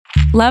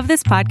Love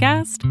this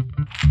podcast?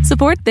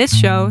 Support this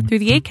show through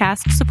the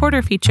Acast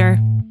supporter feature.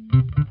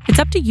 It's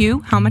up to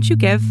you how much you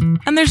give,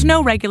 and there's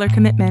no regular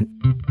commitment.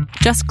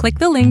 Just click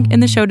the link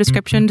in the show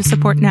description to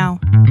support now.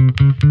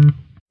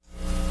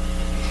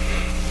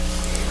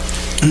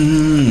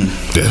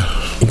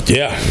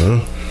 Yeah.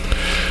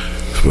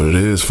 That's what it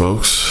is,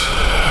 folks.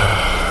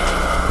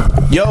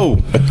 Yo.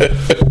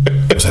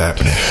 What's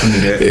happening?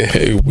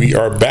 We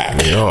are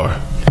back. We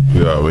are.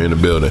 We're in the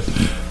building.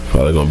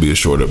 Probably gonna be a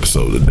short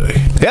episode today.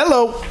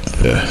 Hello.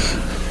 Yeah.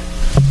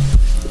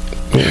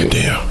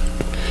 Damn.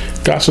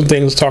 Got some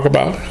things to talk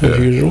about as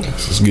usual.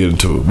 Let's get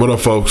into it. What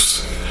up,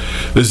 folks?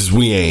 This is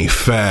We Ain't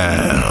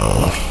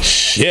Found.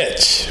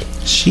 Shit.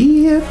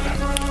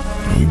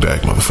 We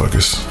back,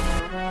 motherfuckers.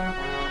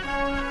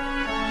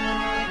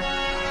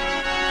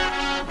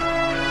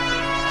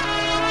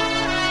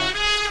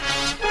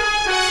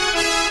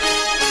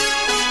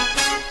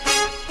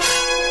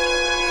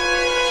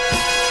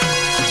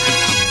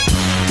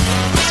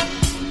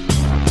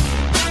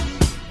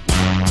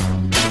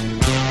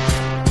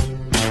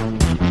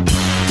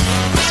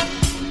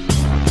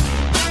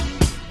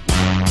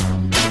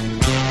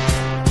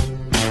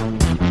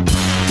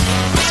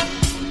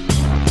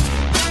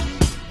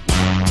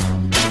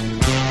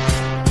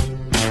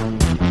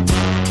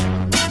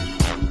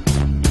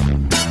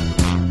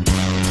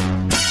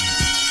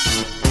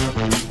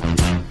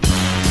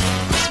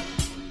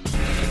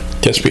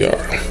 Yes, we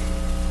are.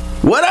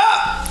 What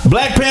up,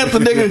 Black Panther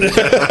nigga?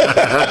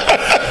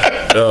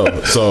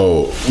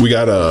 So we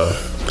got a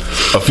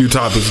few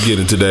topics to get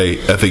in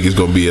today. I think it's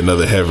gonna be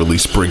another heavily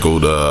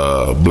sprinkled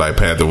Black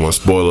Panther one.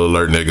 Spoiler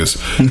alert, niggas!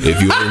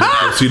 If you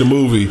ain't see the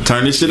movie,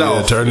 Turn this shit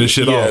off. Turn this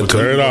shit off.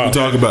 Turn it off.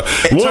 Talk about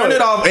Turn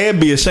it off and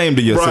be ashamed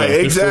of yourself. Right,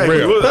 exactly.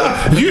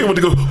 You ain't want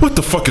to go. What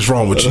the fuck is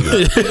wrong with you?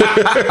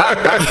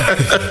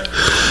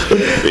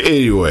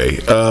 Anyway,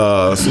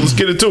 so let's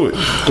get into it.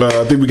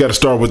 I think we got to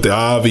start with the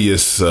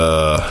obvious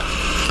hot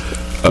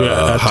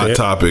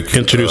topic.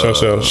 Introduce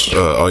ourselves.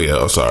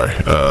 Sorry.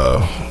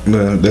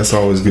 That's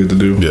always good to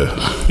do.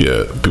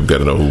 Yeah. People got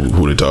to know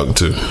who they're talking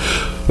to.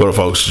 What up,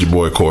 folks? It's your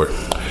boy Court,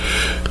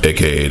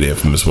 aka the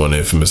infamous one,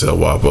 infamous El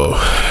Wapo,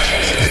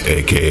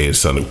 aka the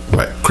son of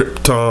Black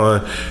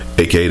Krypton,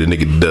 aka the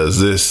nigga that does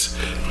this,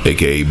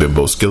 aka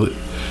Bimbo Skillet,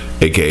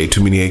 aka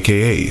Too Many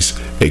AKAs,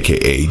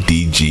 aka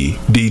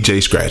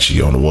DJ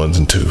Scratchy on the ones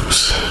and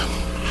twos.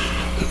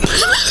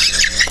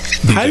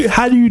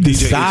 How do you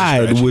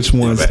decide which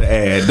ones to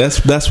add?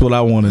 That's what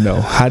I want to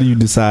know. How do you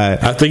decide?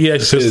 I think he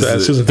actually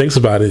sits and thinks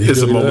about it.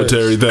 It's a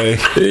momentary thing.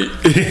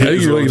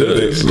 He really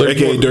does.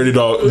 AKA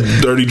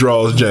Dirty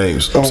Draws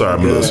James. I'm sorry, I'm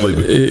a little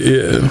sleepy.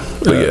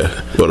 But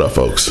yeah. What up,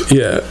 folks?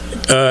 Yeah.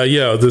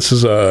 This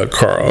is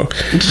Carl,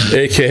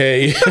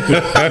 aka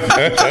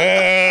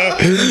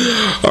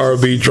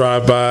RB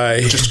Drive By,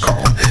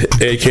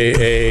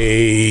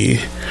 aka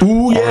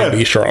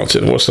RB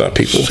Charlatan. What's up,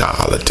 people?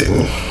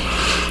 Charlatan.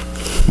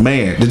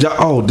 Man, did y'all?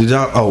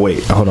 Oh,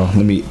 wait, hold on.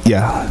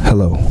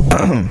 Hello.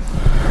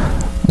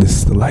 This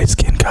is the light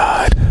skinned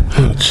God.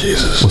 Oh,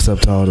 Jesus. What's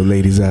up to all the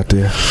ladies out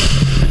there?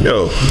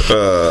 Yo,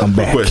 I'm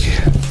back.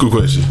 Good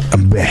question.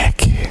 I'm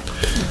back.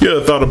 You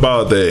ever thought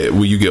about that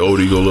when you get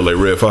older, you gonna look like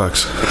Red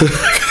Fox?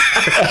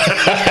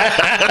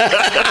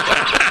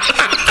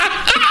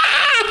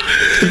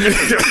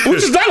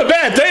 Which is not a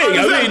bad thing.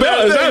 It's not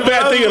a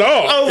bad thing at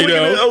all. I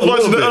was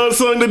watching the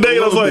Unsung today,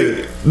 and I was like,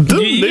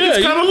 dude,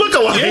 niggas kind of look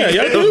alike. Yeah,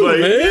 y'all do,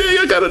 man. Yeah,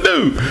 y'all kind of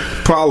do.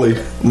 Probably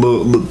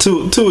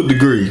to a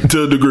degree.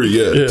 To a degree,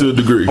 yeah. To a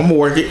degree. I'm gonna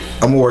work it.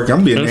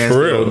 I'm being a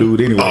nasty old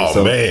dude anyway. Oh,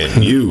 so.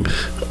 man, you.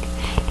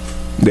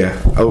 Yeah.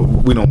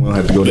 We don't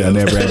have to go down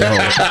that rabbit hole.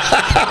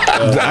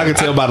 I can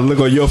tell by the look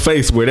on your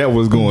face where that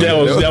was going. That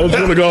was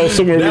going to go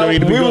somewhere we don't need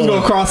to be going. We was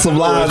going to cross some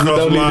lines that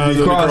don't need to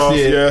be crossed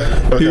yet.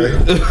 Yeah.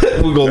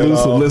 Okay. We're going to lose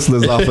some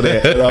listeners off of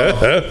that.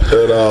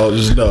 At all,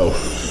 just know.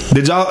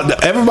 Did y'all?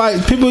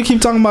 People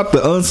keep talking about the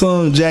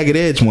Unsung Jagged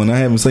Edge one. I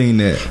haven't seen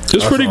that.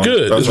 It's pretty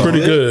good. It's pretty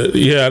good.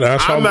 Yeah,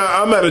 I'm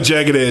not a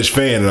Jagged Edge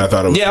fan, and I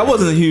thought it was. Yeah, I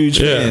wasn't a huge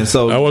fan.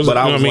 So, I was like,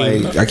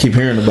 I keep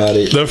hearing about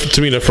it.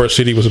 To me, the first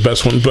CD was the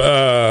best one.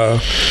 But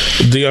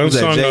the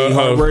Unsung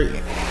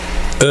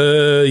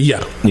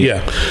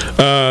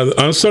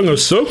Unsung of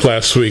Soap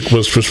last week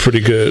was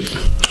pretty good.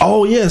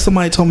 Oh yeah,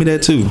 somebody told me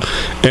that too.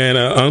 And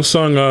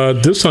Unsung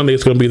this Sunday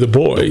is going to be The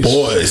Boys.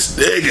 Boys,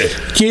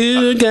 nigga,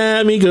 you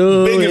got me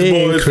going. Biggest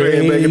Boys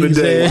fan back in the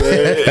day,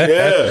 man.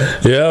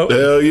 Yeah,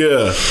 hell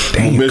yeah.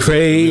 Damn,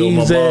 crazy. On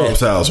my mom's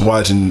house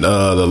watching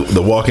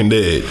the Walking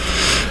Dead.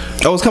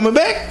 Oh, it's coming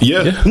back?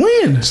 Yeah.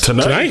 When?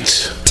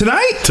 Tonight.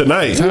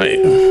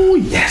 Ooh,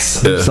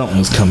 yes. Yeah. Something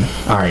was coming.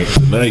 All right.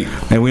 Tonight.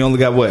 And we only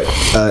got what?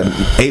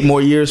 8 more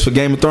years for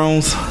Game of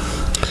Thrones?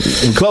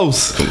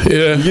 Close.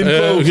 Yeah,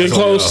 Getting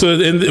close. to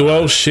the end.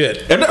 Well,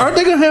 shit. Aren't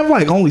they gonna have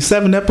like only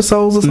 7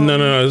 episodes or something?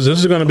 No. This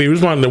is gonna be. The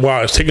reason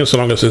why it's taking so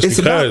long is It's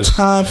about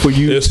time for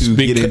you to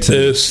get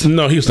into it.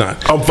 No, he's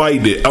not. I'm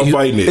fighting it.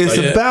 It's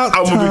about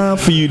time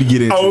for you to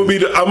get into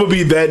it. I'm gonna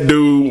be that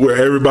dude where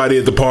everybody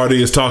at the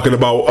party is talking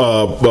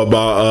about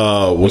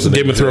what's the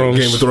Game of Thrones.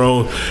 Game of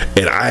Thrones,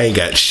 and I ain't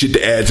got shit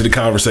to add to the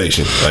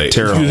conversation. Like,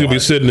 Terrible. He's gonna be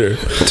sitting there.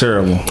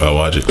 Terrible. I'll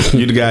watch it.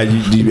 You the guy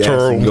you ask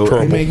him, go,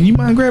 hey man, you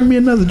mind grabbing me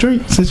another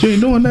drink since you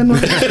ain't doing that no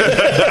more?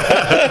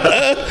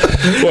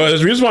 Well,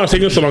 the reason why it's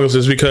taking so long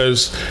is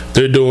because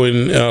they're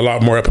doing a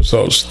lot more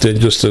episodes than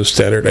just the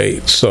standard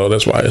 8. So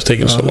that's why it's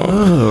taking so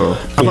long.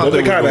 I thought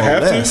they kind of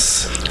have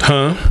less.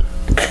 Huh?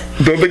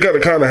 Don't they gotta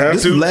have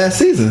This to? is last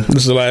season. This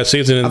is the last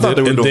season. And I thought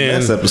they were and doing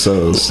then, less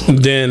episodes.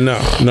 Then no,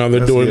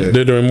 they're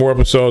good. doing more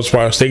episodes.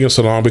 Why it's taking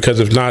so long? Because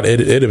if not, it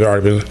had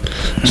already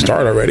been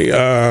started already.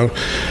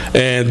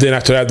 And then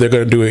after that, they're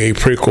going to do a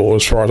prequel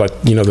as far as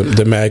like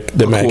the Mad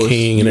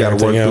King and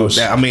everything else.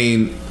 I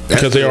mean,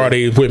 because they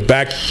already went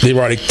back. They've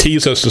already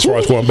teased us as far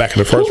as going back in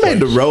the first Who place.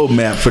 made the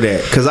roadmap for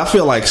that? Because I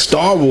feel like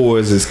Star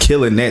Wars is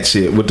killing that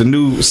shit with the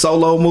new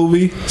Solo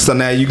movie. So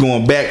now you're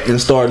going back and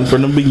starting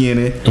from the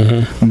beginning.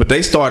 Mm-hmm. But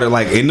they started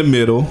like in the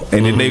middle,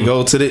 and then they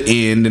go to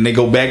the end, and they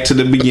go back to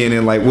the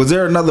beginning. Like, was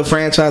there another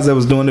franchise that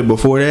was doing it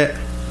before that?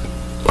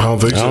 I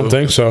don't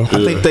think so.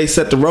 I think they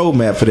set the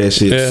roadmap for that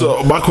shit. Yeah.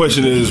 So my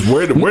question is,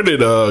 where did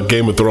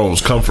Game of Thrones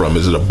come from?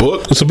 Is it a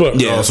book? It's a book.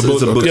 Yeah, it's a book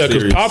Yeah, because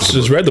series. Pops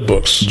has read the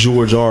books.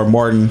 George R.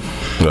 Martin.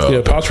 No.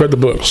 Yeah, Pops read the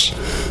books.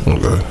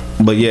 Okay.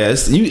 But yeah,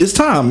 it's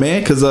time,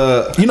 man. Because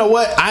you know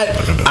what,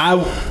 I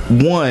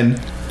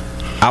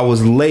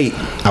was late.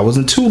 I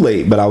wasn't too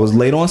late, but I was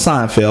late on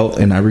Seinfeld,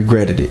 and I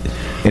regretted it.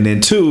 And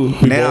then 2,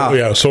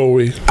 So are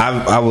we.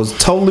 I was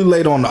totally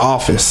late on The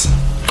Office.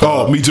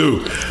 Oh, me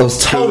too. I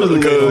was totally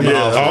late on The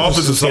The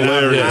Office is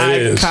hilarious. Yeah,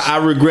 it is. I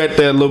regret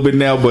that a little bit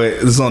now, but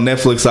it's on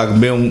Netflix, so I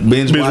can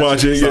binge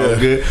watch it. So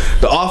good.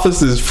 The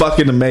Office is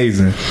fucking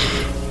amazing.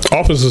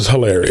 Office is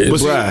hilarious. But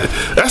see, Right.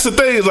 that's the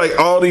thing. Is like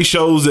all these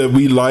shows that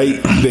we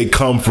like, they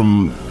come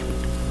from.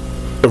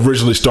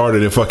 Originally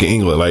started in fucking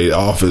England. Like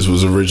Office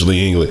was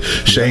originally England.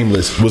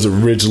 Shameless was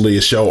originally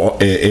a show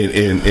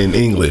in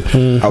England.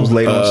 I was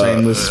late on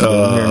Shameless. But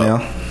I'm here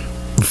now.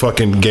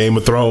 Fucking Game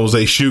of Thrones,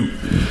 they shoot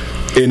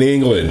in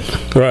England.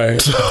 Right.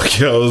 So,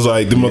 I was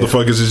like, the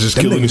motherfuckers is just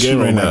Them killing the niggas game shoot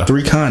right on, now. like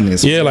 3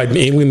 continents. Yeah, like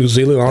England, New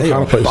Zealand, all They kind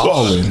are of places.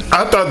 balling.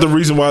 I thought the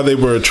reason why they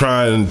were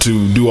trying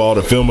to do all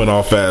the filming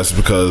all fast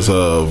because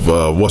of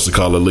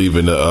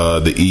leaving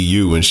the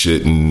EU and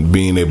shit, and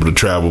being able to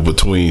travel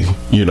between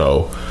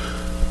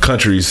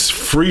countries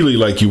freely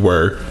like you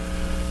were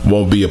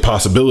won't be a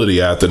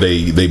possibility after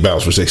they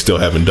bounce, which they still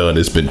haven't done.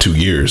 It's been 2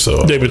 years,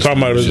 so They've been talking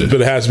about it,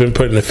 but it hasn't been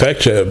put in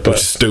effect yet. which But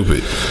is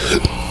stupid.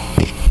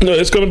 no,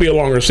 it's going to be a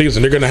longer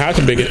season. They're going to have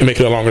to make it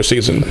a longer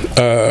season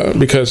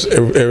because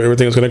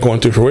everything is going to go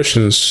into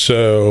fruition.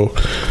 So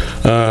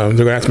they're going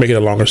to have to make it a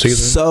longer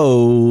season.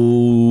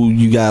 So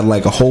you got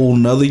like a whole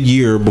nother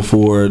year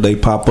before they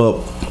pop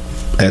up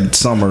at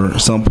summer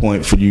some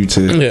point for you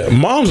to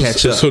Mom's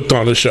catch is up. hooked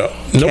on the show.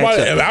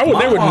 Nobody, Catch up. I would My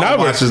never mom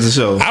watches the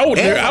show. I would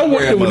And my would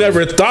grandmother.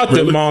 never thought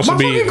that Moms My would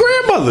be. fucking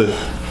grandmother.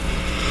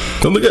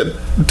 Don't look at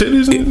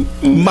titties.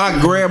 My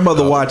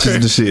grandmother watches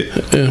the shit.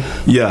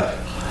 Yeah.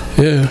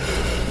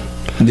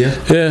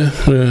 Yeah,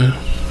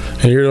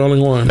 and you're the only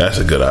one. That's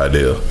a good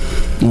idea.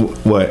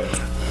 What?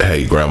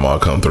 Hey, grandma,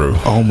 come through.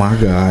 Oh my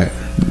God.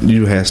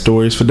 You had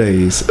stories for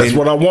days. That's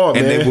what I want,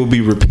 and man. they will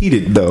be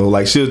repeated though.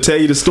 Like she'll tell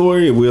you the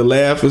story and we'll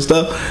laugh and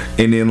stuff,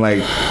 and then like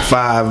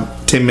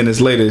 5-10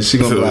 minutes later she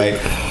gonna be like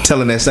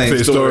telling that same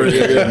story.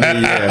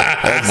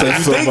 Yeah. So you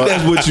think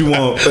that's what you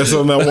want. That's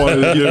something I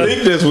wanted to You give.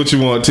 think that's what you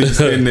want till you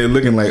standing there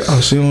looking like,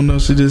 oh, she don't know.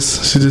 She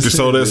just You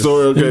told that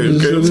story? Okay.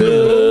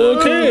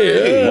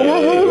 Okay.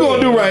 What we're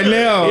gonna do right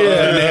now?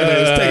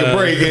 Let's take a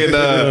break and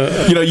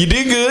you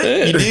did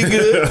good. You did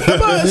good.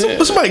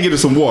 Somebody get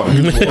us some water.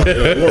 You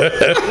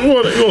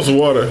want some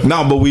water?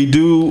 No, but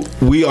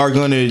we are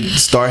gonna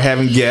start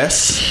having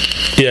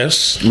guests.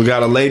 Yes. We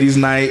got a ladies'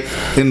 night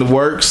in the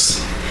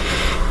works.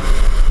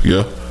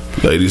 Yeah.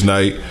 Ladies'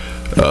 night.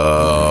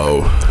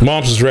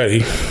 Moms is ready.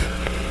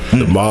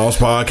 The Mom's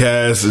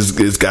podcast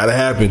it's gotta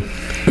happen.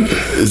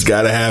 It's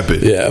gotta happen.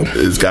 Yeah.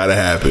 It's gotta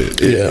happen.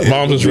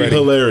 Moms is ready.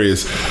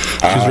 Hilarious.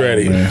 She's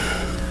ready. Man.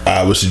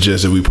 I would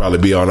suggest that we probably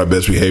be on our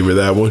best behavior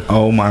that one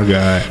Oh my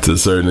God. to a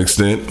certain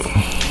extent.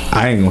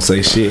 I ain't gonna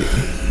say shit.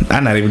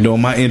 I'm not even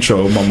doing my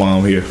intro with my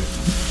mom here.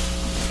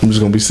 I'm just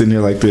gonna be sitting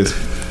here like this.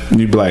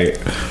 You be like,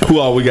 who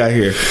all we got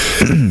here?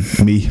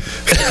 Me.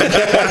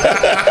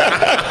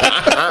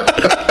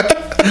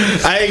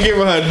 I ain't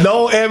giving her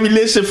no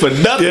ammunition for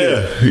nothing.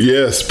 Yeah.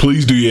 Yes.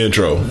 Please do your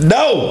intro.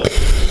 No.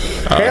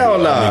 Hell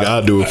no.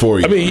 I'll do it for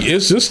you. I mean,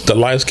 it's just the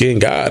light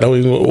skinned guy. I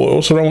mean,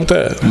 what's wrong with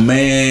that?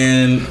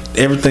 Man,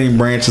 everything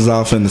branches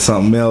off into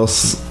something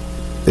else.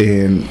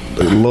 And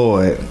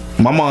Lord,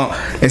 My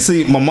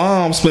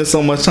mom spent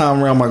so much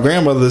time around my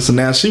grandmother, so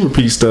now she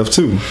repeats stuff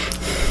too.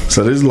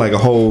 So this is like a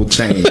whole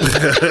chain.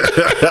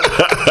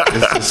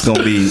 It's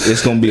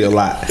gonna be a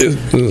lot. It's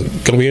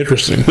gonna be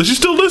interesting. Does she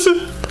still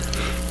listen?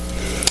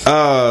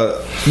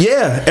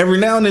 Yeah, every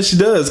now and then she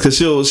does, because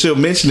she'll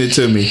mention it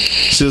to me.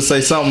 She'll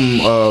say something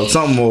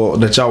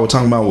that y'all were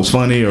talking about was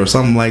funny or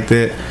something like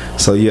that.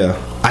 So yeah,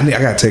 I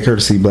gotta take her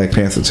to see Black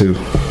Panther too.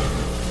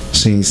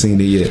 She ain't seen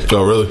it yet.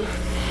 Oh really?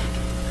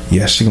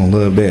 Yeah, she gonna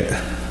love that.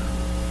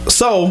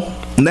 So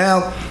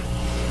now,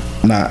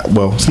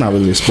 it's not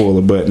really a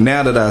spoiler, but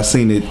now that I've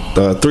seen it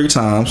 3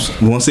 times,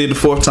 I'm gonna see it the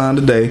 4th time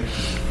today.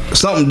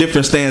 Something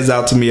different stands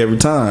out to me every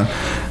time.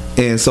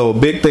 And so a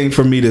big thing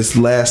for me this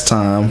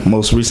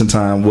most recent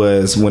time,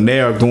 was when they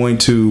are going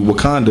to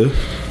Wakanda.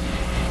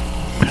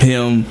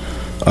 Him,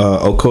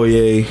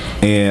 Okoye,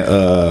 and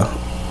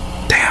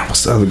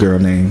what's the other girl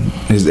name?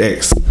 His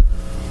ex,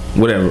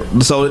 whatever.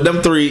 So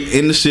them 3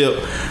 in the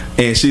ship,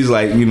 and she's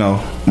like,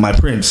 my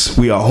prince,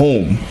 we are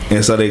home.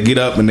 And so they get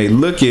up and they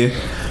looking,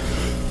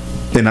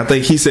 and I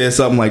think he said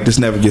something like, "This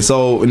never gets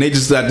old." And they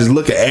just got this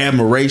look of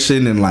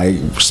admiration and like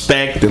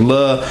respect and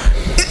love.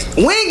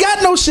 We ain't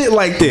got no shit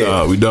like that.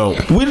 Nah, we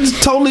don't. We're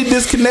just totally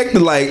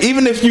disconnected. Like,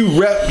 even if you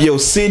rep your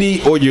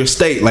city or your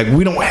state, like,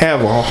 we don't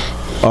have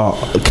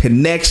a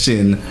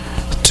connection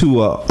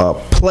to a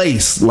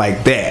place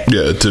like that.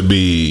 Yeah, to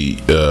be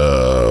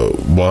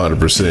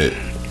 100%.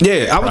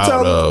 Yeah,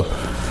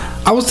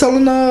 I was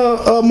telling my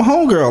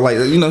homegirl, like,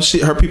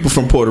 her people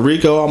from Puerto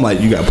Rico. I'm like,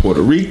 you got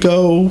Puerto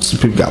Rico,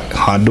 some people got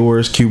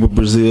Honduras, Cuba,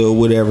 Brazil,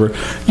 whatever.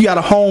 You got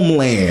a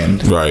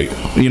homeland, right?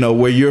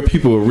 Where your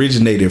people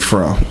originated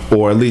from,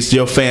 or at least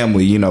your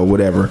family,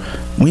 whatever.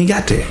 We ain't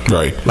got that,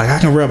 right? Like, I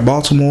can rep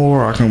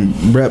Baltimore, or I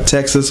can rep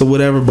Texas or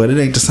whatever, but it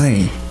ain't the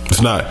same.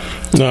 It's not.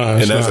 No,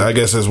 and I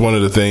guess that's one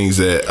of the things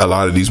that a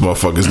lot of these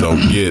motherfuckers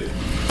don't get.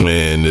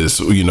 And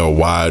it's,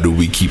 why do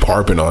we keep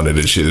harping on it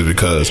and shit? Is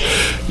because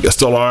it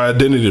stole our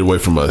identity away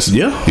from us.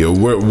 Yeah.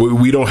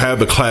 We don't have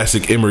the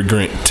classic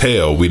immigrant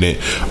tale.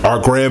 Our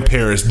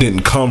grandparents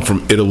didn't come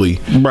from Italy,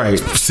 right,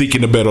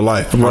 seeking a better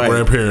life. Our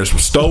grandparents were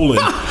stolen,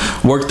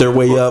 worked their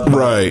way up,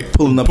 right,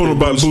 pulling by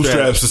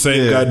bootstraps. The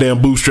same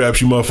goddamn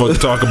bootstraps you motherfuckers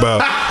talk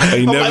about.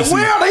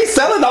 Where are they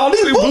selling all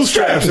these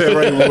bootstraps at?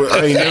 Right?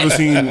 I ain't never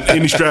seen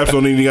any straps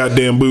on any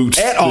goddamn boots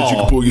at that all you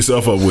can pull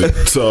yourself up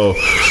with. So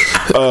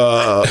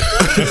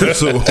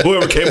so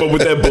whoever came up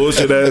with that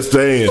bullshit ass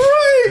thing,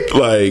 right,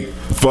 like,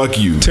 fuck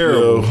you.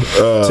 Terrible.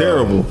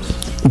 Terrible.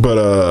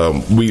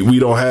 But we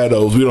don't have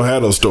those. We don't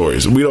have those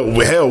stories. We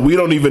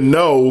don't even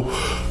know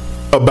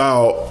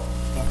about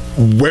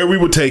where we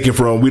were taken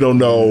from. We don't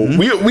know.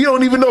 Mm-hmm. We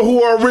don't even know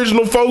who our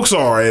original folks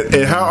are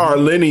and how our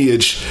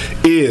lineage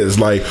is.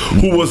 Like,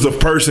 who was the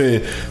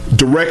person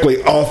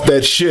directly off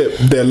that ship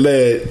that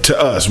led to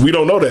us? We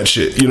don't know that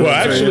shit. You know. Well,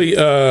 actually,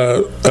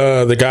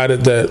 the guy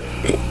that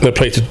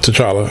played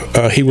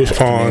T'Challa, he was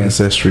African on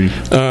Ancestry.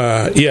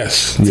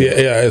 Yes,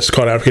 yeah, it's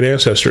called African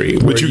Ancestry.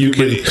 But you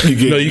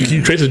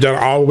trace it down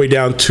all the way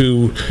down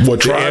to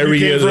what tribe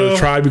the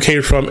tribe you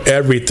came from,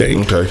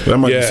 everything. Okay, that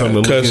might be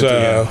something to look into.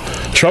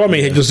 Because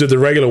Charlamagne had just did the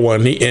regular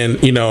one,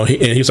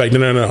 he's like,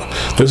 no,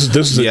 this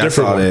is a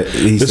different one.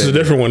 This is a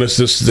different one. This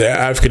is the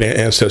African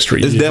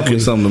Ancestry. It's definitely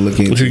something to look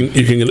into.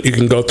 You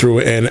can go through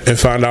and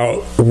find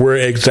out where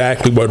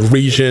exactly, what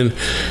region,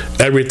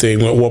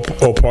 everything, what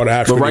part of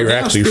Africa you're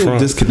actually from.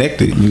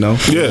 Disconnected, Yeah,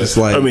 it's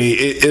like, I mean,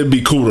 it'd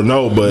be cool to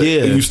know, but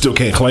you still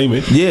can't claim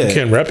it. Yeah, you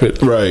can't rep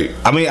it, right?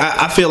 I mean,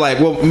 I feel like,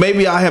 well,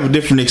 maybe I have a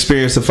different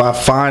experience if I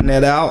find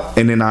that out,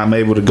 and then I'm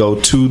able to go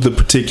to the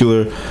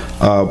particular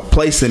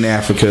place in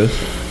Africa,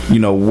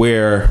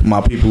 where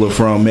my people are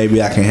from.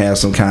 Maybe I can have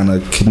some kind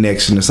of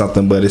connection or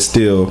something, but it's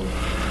still,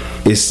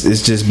 it's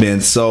just been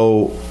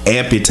so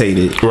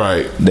amputated,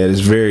 right, that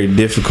it's very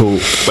difficult.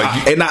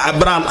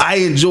 I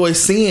enjoy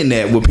seeing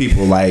that with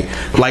people, like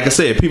I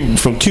said, people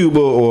from Cuba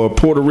or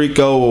Puerto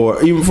Rico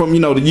or even from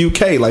the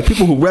UK, like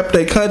people who rep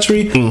their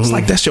country. Mm-hmm. It's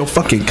like, that's your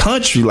fucking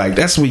country, like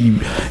that's where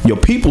your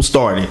people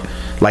started.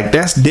 Like,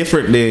 that's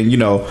different than,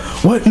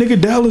 what,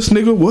 nigga, Dallas,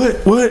 nigga,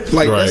 what?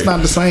 Like, right. That's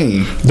not the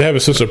same. They have a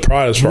sense of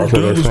pride as far as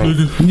where they're from.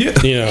 Yeah.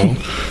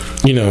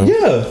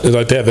 It's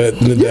like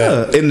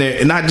that. In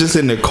their, not just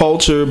in their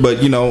culture, but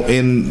in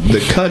the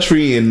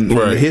country and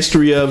the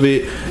history of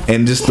it,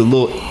 and just the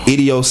little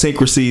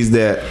idiosyncrasies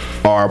that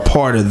are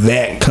part of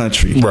that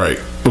country. Right.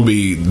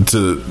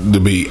 To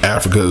be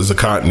Africa as a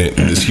continent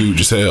is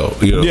huge as hell.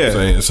 You know what I'm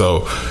saying?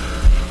 So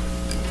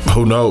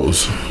who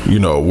knows?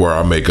 Where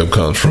our makeup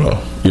comes from.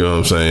 You know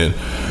what I'm saying?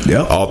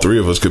 Yeah. All 3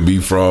 of us could be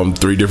from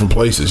 3 different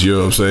places, you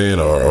know what I'm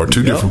saying? Or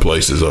 2 different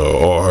places,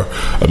 or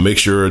a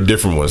mixture of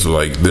different ones.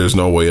 Like, there's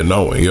no way of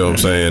knowing, you know what I'm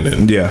saying?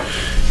 And,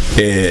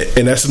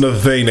 and that's another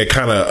thing that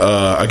kind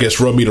of, I guess,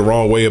 rubbed me the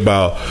wrong way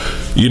about,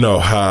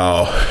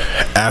 how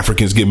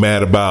Africans get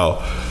mad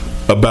about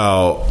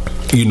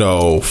you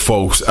know,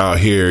 folks out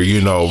here,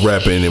 you know,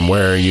 rapping and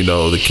wearing, you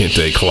know, the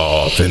kente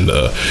cloth and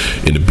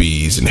the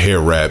beads and hair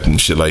wrap and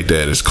shit like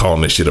that is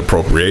calling this shit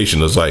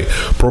appropriation. It's like,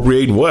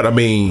 appropriating what? I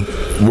mean,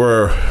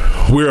 we're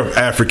of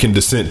African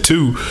descent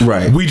too.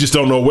 Right. We just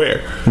don't know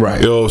where.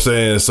 Right. You know what I'm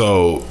saying?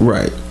 So,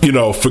 right. You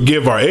know,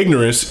 forgive our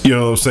ignorance, you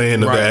know what I'm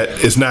saying, of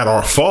that. It's not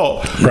our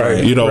fault.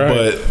 Right. You know,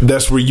 but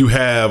that's where you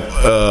have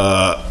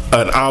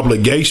an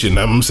obligation.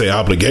 I'm going to say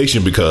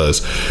obligation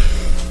because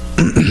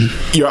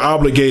you're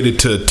obligated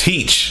to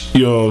teach,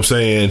 you know what I'm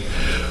saying?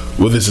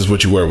 Well, this is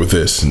what you wear with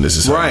this, and this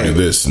is how you do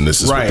this, and this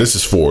is what this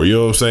is for. You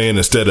know what I'm saying?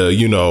 Instead of,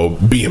 you know,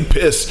 being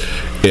pissed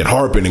and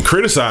harping and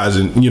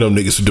criticizing, you know,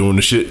 niggas for doing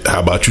the shit,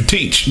 how about you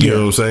teach? You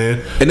know what I'm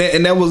saying?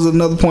 And that was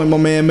another point my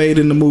man made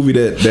in the movie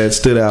that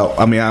stood out.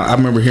 I mean, I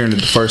remember hearing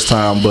it the first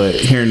time, but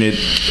hearing it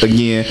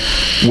again,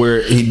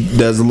 where he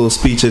does a little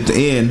speech at the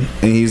end,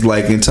 and he's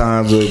like, in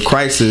times of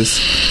crisis,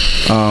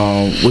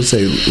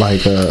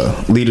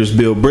 leaders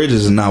build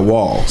bridges and not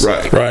walls.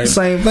 Right.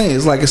 Same thing.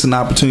 It's like it's an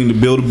opportunity to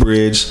build a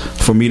bridge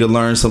for me to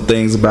learn some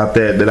things about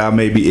that I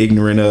may be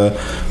ignorant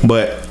of.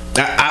 But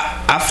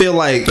I feel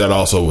like that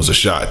also was a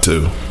shot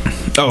too.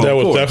 Oh, that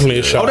was definitely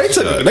a shot.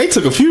 Oh, they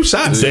took a few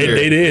shots.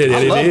 They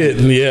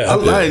did. Yeah,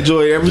 I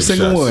enjoyed every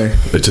single one.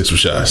 They took some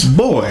shots.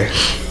 Boy,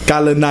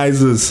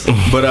 colonizers.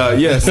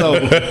 But so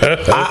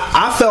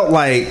I felt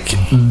like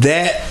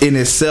that in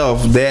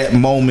itself, that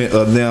moment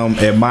of them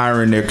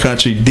admiring their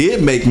country,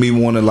 did make me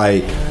want to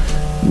like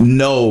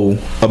know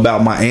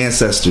about my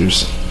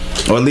ancestors.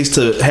 Or at least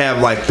to have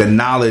like the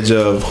knowledge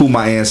of who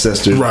my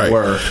ancestors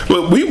were.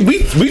 Well,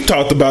 we've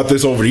talked about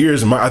this over the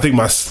years, and I think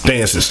my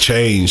stance has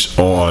changed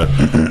on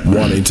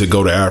wanting to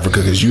go to Africa,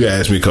 because you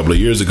asked me a couple of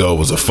years ago, it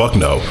was a fuck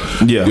no.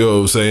 Yeah, you know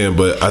what I'm saying.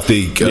 But I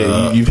think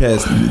you've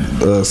had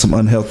some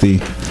unhealthy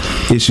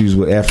issues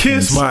with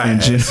Africans. Kiss my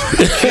ass,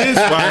 kiss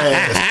my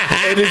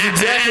ass, and it's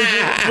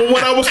exactly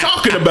what I was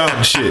talking about.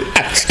 And shit.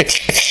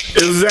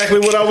 It's exactly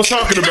what I was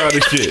talking about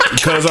and shit.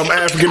 Because I'm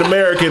African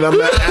American, I'm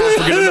not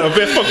African enough.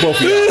 Man, fuck both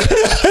of y'all.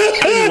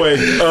 Anyway,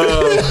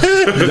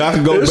 y'all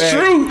can go back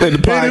in the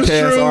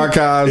podcast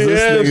archives. This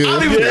nigga, I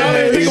don't even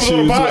think it was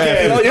on the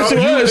podcast. Yes, it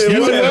was.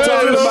 You were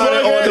talking about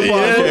it on the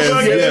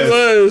podcast. Yes,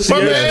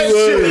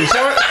 it was.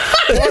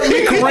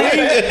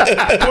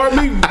 Pardon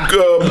me,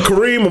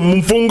 Kareem or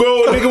Mfungo,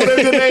 nigga,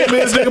 whatever your name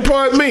is, nigga,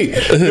 pardon me. You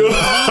know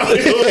what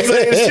I'm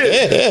saying?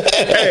 Shit.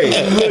 Hey,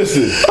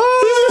 listen.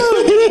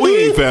 We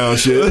ain't found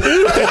shit.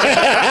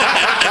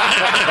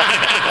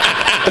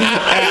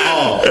 At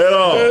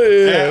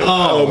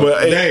all.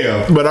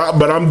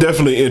 But I'm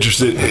definitely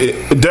interested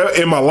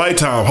in my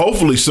lifetime,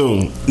 hopefully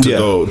soon,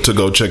 to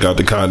go check out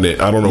the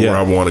continent. I don't know where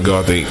I want to go.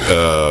 I think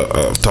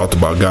I've talked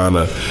about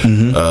Ghana.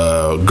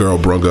 Girl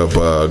brung up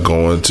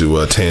going to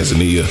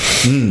Tanzania.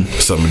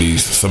 Some of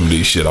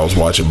these shit I was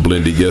watching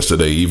blended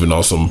yesterday, even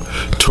on some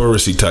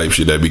touristy type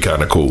shit. That'd be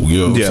kind of cool. You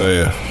know what I'm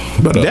saying?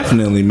 But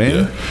definitely,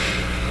 man. Yeah.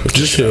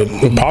 Just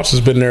Pops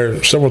has been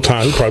there several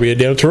times. He's probably a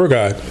damn tour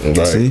guide.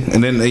 Right. See,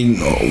 and then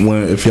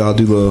if y'all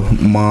do the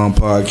mom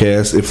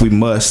podcast, if we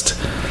must,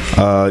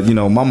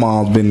 my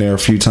mom's been there a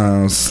few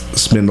times.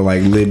 Spent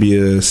like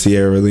Libya,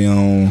 Sierra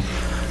Leone,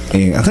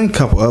 and I think a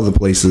couple other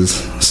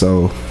places.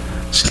 So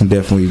she can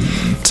definitely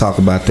talk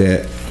about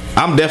that.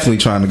 I'm definitely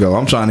trying to go.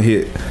 I'm trying to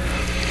hit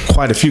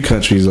quite a few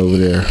countries over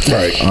there.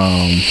 Right.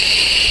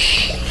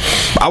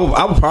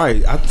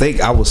 I think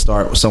I would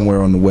start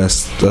somewhere on the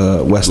west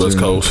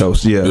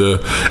coast. Yeah.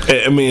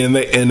 I mean,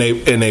 and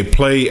they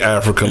play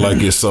Africa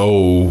like it's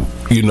so,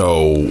 you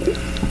know,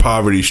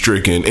 poverty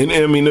stricken, and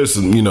I mean there's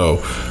some, you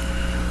know,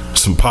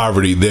 some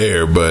poverty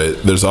there,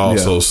 but there's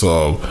also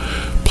some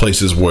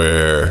places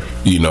where,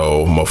 you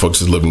know,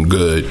 motherfuckers is living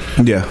good.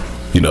 Yeah.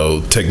 You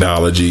know,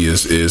 technology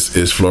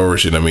is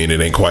flourishing. I mean, it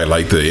ain't quite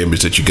like the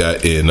image that you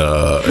got in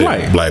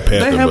Black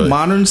Panther. They have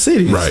modern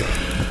cities, right?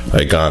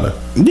 Like Ghana.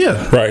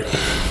 Yeah, right.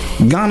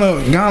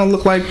 Ghana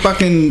look like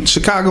fucking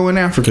Chicago in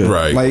Africa.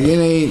 Right. Like it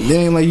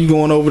ain't like you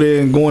going over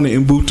there and going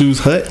to Mbutu's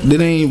hut.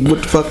 That ain't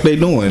what the fuck they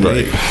doing.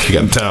 Right. You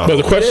got town. But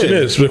the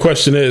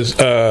question is,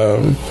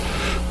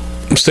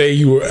 say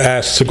you were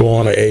asked to go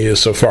on a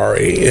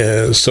safari,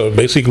 and so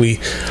basically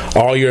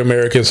all your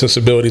American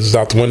sensibilities is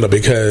out the window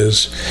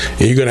because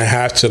you're gonna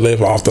have to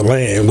live off the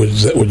land.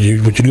 Would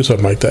you do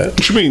something like that?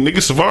 What you mean, nigga?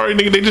 Safari,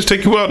 nigga? They just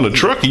take you out in a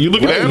truck and you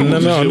look at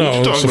animals.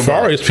 No.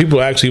 Safaris, people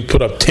actually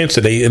put up tents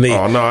and they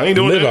I ain't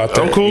doing live that. out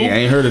there. I'm cool. I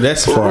ain't heard of that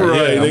safari.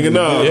 Right, nigga?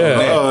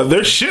 No.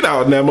 There's shit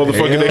out in that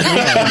motherfucker.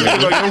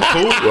 Like, I'm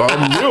cool.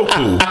 I'm real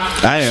cool.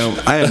 I am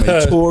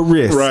a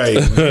tourist. Right.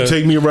 You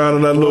take me around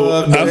in that little.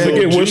 I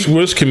forget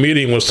which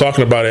comedian was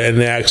talking about it, and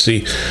they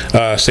actually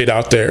stayed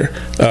out there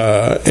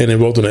in the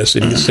wilderness,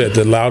 and he said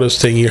the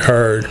loudest thing he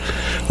heard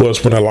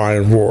was when a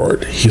lion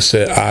roared. He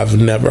said, I've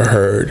never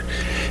heard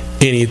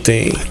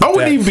anything. I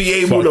wouldn't even be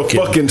able to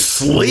fucking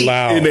sleep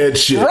in that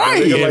shit.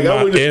 Right.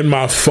 In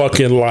my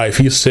fucking life.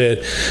 He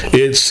said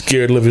it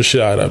scared the living shit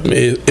out of me.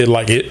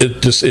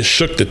 It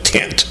shook the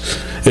tent.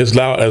 As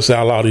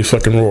how loud he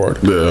fucking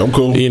roared. Yeah, I'm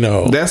cool. You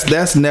know.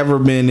 That's never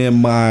been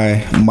in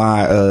my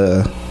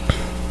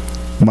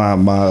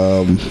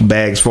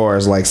bag as far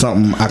as like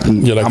something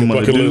I'm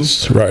gonna do.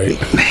 List. Right?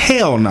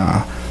 Hell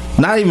nah.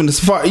 Not even as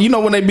far, you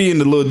know, when they be in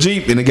the little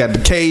Jeep and they got the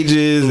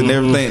cages and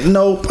everything.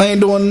 Nope, I ain't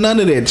doing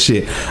none of that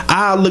shit.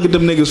 I'll look at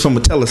them niggas from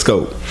a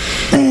telescope.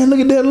 Man, look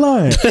at that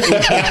line.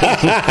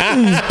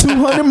 He's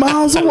 200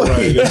 miles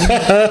away. Right.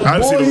 I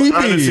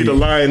didn't see the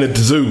lion at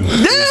the zoo.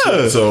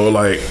 Yeah. So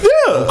like,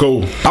 yeah,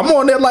 cool. I'm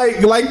on there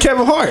like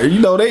Kevin Hart.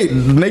 You know, they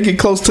get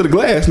close to the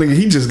glass, nigga.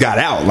 He just got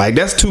out. Like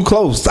that's too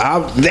close.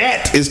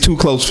 That is too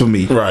close for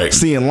me. Right.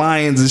 Seeing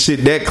lions and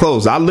shit that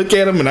close. I look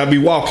at them and I be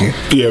walking.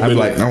 Yeah, I be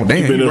like, oh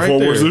damn, you been right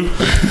there. Zoo?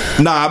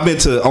 Nah, I've been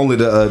to only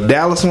the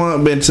Dallas one.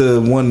 I've been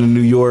to one in New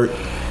York,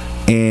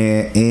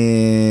 and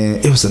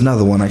it was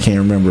another one I can't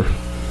remember.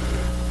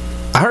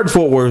 I heard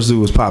Fort Worth Zoo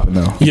was popping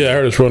though. Yeah, I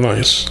heard it's real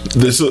nice.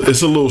 It's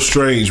a little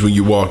strange when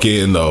you walk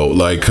in though,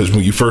 like because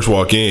when you first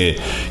walk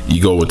in,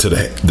 you go into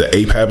the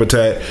ape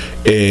habitat,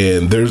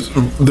 and there's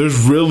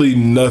really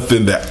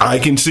nothing that I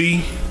can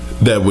see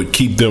that would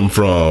keep them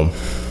from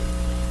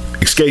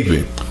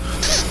escaping.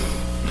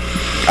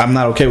 I'm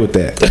not okay with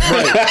that. Right.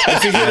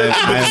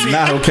 I'm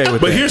not okay with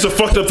that. But here's the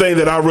fucked up thing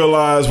that I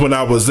realized when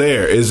I was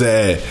there is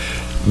that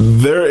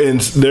they're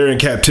in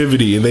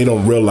captivity and they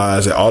don't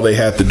realize that all they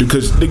have to do,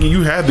 because nigga,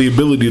 you have the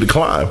ability to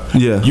climb.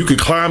 Yeah, you could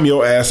climb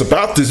your ass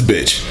about this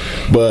bitch,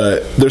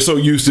 but they're so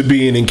used to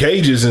being in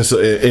cages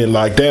and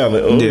locked down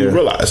that they don't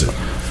realize it.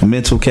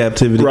 Mental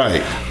captivity,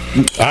 right?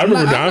 I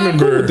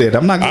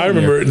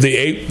remember the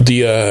ape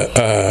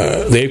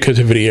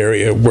captivity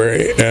area where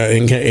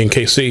in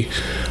KC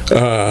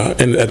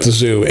and at the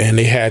zoo, and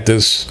they had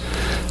this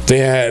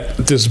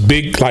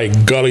big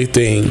like gully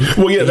thing.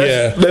 Well,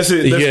 that's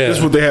it. That's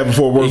what they had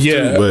before World War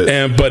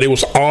II. But it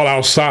was all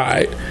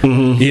outside,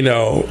 you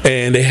know.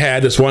 And they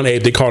had this one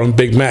ape, they called him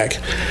Big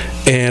Mac,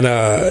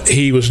 and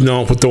he was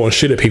known for throwing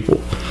shit at people,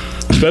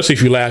 especially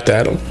if you laughed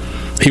at him.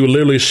 He would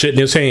literally shit in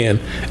his hand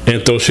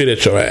and throw shit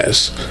at your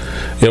ass.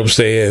 You know what I'm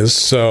saying?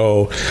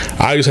 So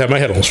I used to have my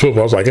head on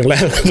swivel. I was like,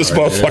 laughing at this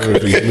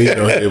motherfucker. Me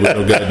no head with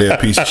no goddamn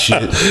piece of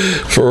shit.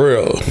 For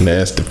real.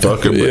 Nasty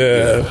fucker.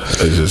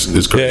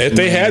 It's crazy. Yeah, if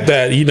they had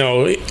that, you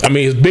know, I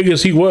mean, as big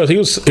as he was a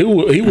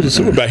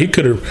superback. He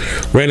could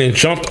have ran and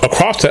jumped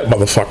across that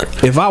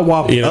motherfucker. If I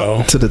walk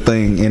up to the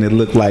thing and it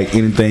looked like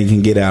anything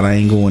can get out, I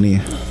ain't going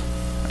in.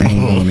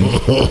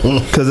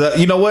 Because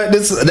you know what,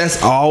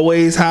 that's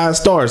always how it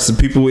starts.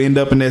 People end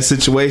up in that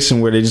situation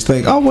where they just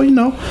think, oh well, you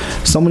know,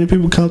 so many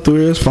people come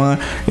through here, it's fine.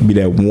 It'd be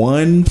that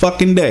one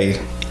fucking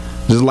day,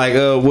 just like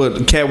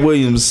what Cat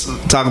Williams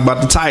talking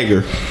about the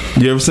tiger.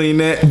 You ever seen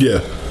that?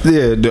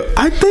 Yeah,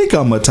 I think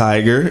I'm a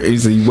tiger.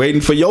 He's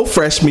waiting for your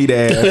fresh meat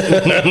ass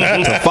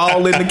to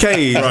fall in the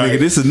cage, nigga.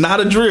 This is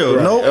not a drill.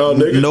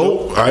 Right.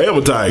 Nope. I am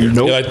a tiger.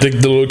 Nope. Yeah, I think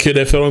the little kid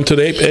that fell into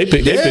the ape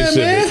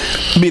man.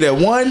 Be that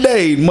one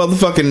day,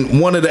 motherfucking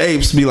one of the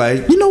apes be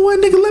like, you know what,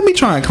 nigga, let me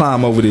try and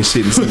climb over this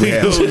shit and see what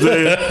happens.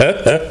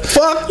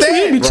 Fuck that.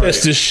 Let me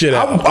test this shit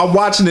out. I'm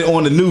watching it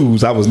on the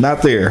news. I was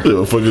not there.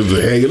 Motherfuckers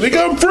are hanging.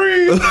 Nigga, I'm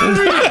free.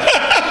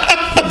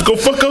 Go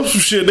fuck up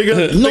some shit. They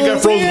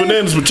got frozen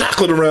bananas with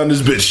chocolate around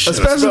this bitch.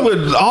 Especially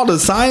with all the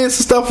science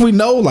and stuff we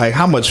know, like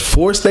how much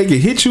force they can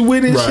hit you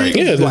with and shit.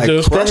 Yeah,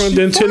 they're stronger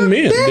than 10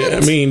 men. I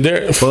mean,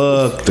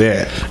 fuck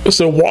that. It's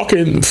a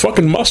walking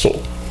fucking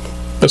muscle.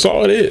 That's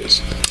all it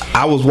is.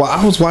 I was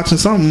watching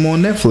something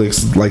on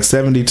Netflix, like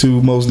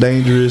 72 Most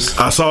Dangerous.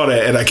 I saw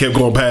that and I kept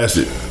going past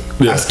it.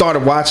 Yeah. I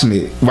started watching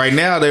it. Right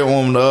now they're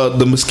on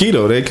the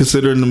mosquito. They're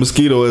considering the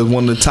mosquito as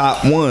one of the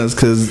top ones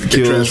because it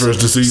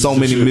kills so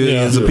many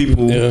millions of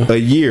people a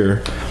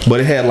year.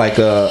 But it had like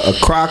a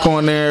croc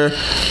on there.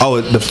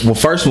 Oh, the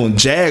first one,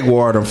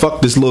 Jaguar, and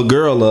fucked this little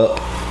girl up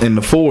in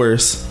the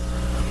forest.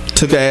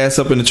 Took her ass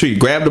up in the tree,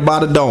 grabbed her by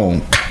the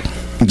dome,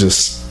 and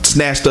just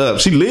snatched her up.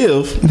 She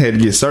lived and had to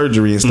get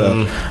surgery and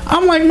stuff.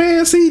 I'm like,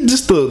 man, see,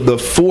 just the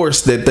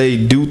force that they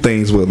do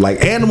things with.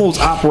 Like, animals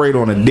operate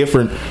on a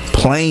different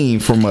plane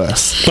from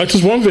us. Like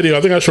this one video,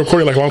 I think I just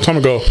recorded like a long time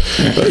ago.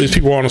 These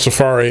people were on a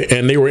safari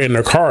and they were in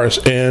their cars,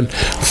 and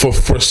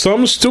for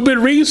some stupid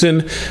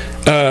reason,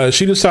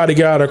 she decided to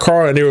get out of her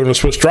car and they were going to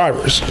switch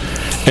drivers.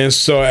 And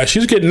so as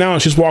she's getting out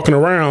and she's walking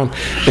around,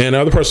 and the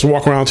other person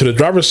walking around to the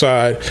driver's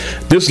side,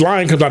 this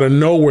lion comes out of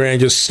nowhere and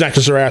just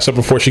snatches her ass up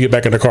before she get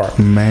back in the car.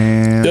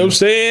 Man, you know what I'm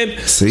saying?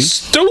 See?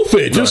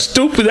 Stupid, just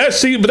stupid. That's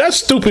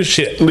stupid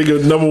shit.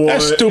 Nigga, number one,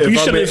 that's stupid. You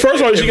should.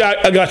 First of all,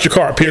 I got your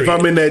car. Period. If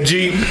I'm in that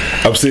Jeep,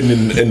 I'm sitting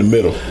in the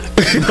middle.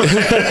 These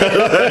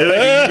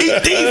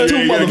two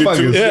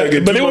motherfuckers. Yeah,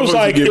 but it was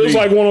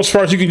like one of those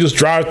cars you can just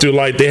drive through,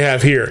 like they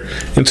have here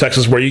in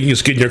Texas, where you can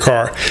just get in your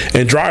car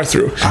and drive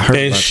through.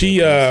 And she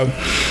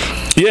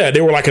Yeah,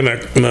 they were like in a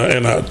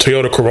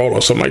Toyota Corolla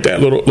or something like that.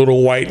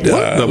 Little white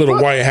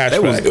white hatchback.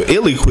 That was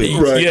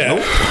ill-equipped. Right. Yeah,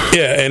 Nope.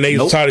 Yeah, and they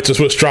decided to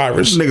switch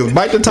drivers. Niggas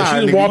bite the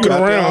tire. She was walking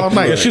around.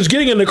 Yeah, she was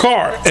getting in the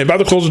car and about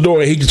to close the door,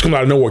 and he just come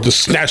out of nowhere,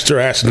 just snatched her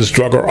ass and just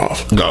drug her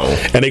off. No.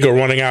 And they go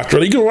running after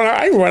her. You can run out.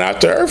 I can run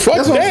after her. Fuck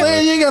That's that. what I'm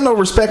saying. You ain't got no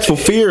respectful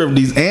fear of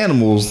these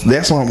animals.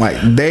 That's why I'm like,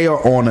 they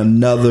are on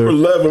another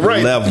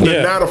level.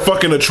 They're not a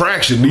fucking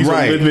attraction. These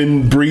are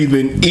living,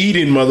 breathing,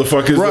 eating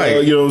motherfuckers.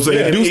 Right. You know what I'm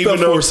saying? They do stuff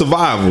for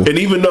survival. And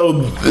even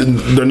though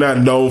they're not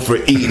known for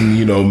eating,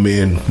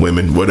 men,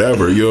 women,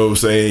 whatever, you know what I'm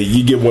saying?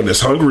 You get one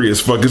that's hungry as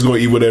fuck, is going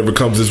to eat whatever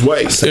comes his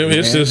way.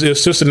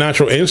 It's just a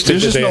natural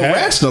instinct. There's just no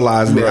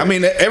rationalizing it. I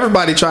mean,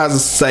 everybody tries to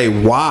say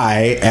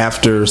why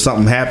after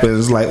something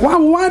happens. Like,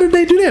 why did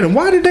they do that? And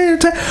why did they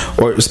attack?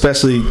 Or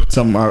especially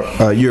some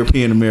of our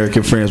European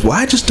American friends. Well,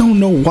 I just don't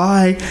know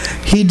why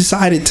he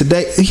decided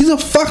today. He's a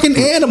fucking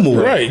animal.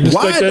 Right.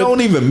 Why like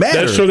don't even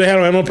matter. That's true. They had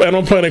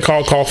an planet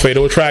called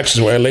Fatal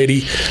Attractions, where a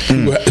lady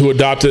who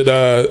adopted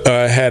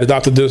had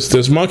adopted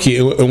this monkey,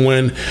 and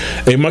when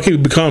a monkey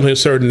becomes a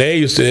certain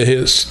age,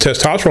 his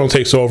testosterone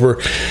takes over,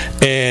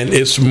 and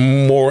it's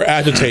more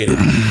agitated.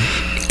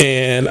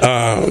 And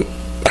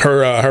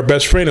her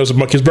best friend, it was a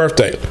monkey's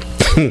birthday.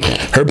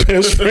 her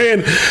best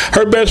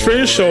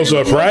friend shows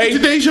up, right?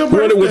 Today's your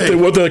birthday.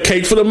 With a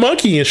cake for the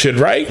monkey and shit,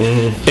 right?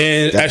 Mm-hmm.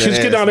 And as she's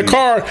getting out of the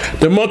car,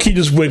 the monkey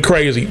just went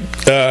crazy.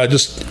 It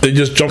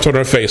just jumped on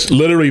her face,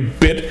 literally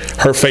bit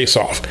her face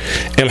off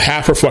and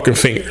half her fucking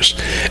fingers.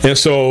 And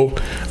so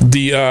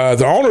the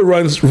owner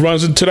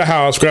runs into the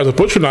house, grabs a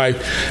butcher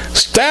knife,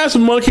 stabs the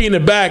monkey in the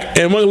back,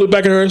 and the monkey looks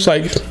back at her. It's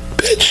like,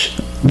 bitch.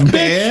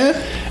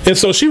 And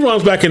so she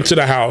runs back into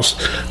the house,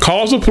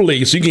 calls the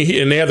police. You can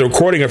hear, and they have the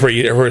recording of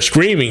her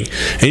screaming,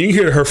 and you can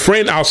hear her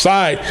friend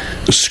outside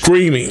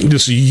screaming,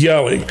 just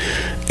yelling.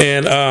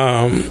 And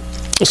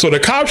so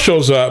the cop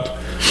shows up,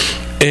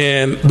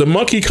 and the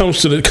monkey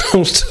comes to the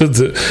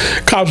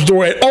cop's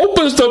door and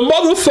opens the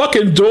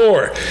motherfucking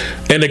door,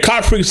 and the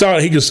cop freaks out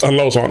and he just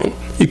unloads on him.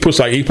 He puts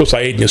like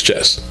 8 in his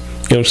chest.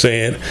 You know what I'm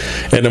saying?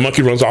 And the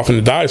monkey runs off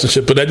and dies and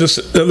shit. But that's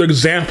just another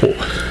example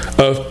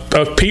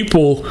of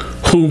people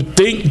who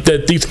think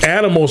that these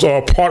animals are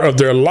a part of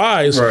their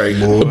lives, right?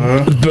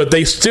 But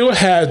they still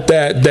have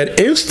that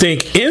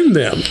instinct in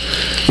them.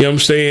 You know what I'm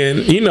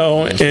saying?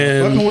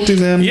 And with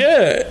these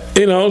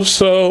animals.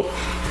 So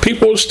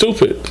people are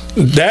stupid.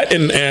 That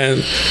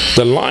and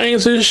the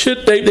lions and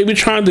shit they be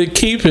trying to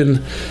keep,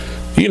 and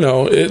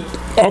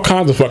all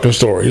kinds of fucking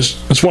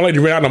stories. This one lady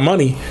ran out of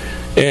money,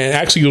 and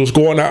actually was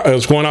going out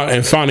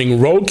and finding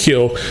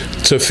roadkill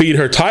to feed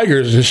her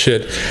tigers and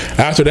shit.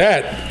 After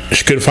that,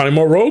 she couldn't find any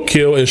more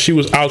roadkill, and she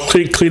was out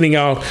cleaning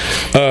out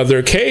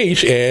their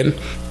cage, and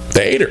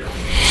they ate her.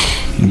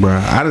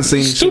 Bruh, I done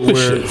seen stupid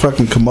shit.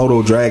 Fucking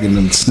Komodo dragon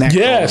and snack on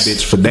a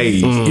bitch for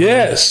days.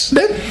 Yes.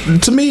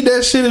 To me,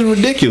 that shit is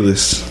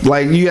ridiculous.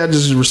 Like, you gotta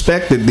just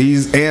respect that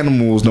these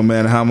animals, no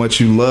matter how much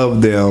you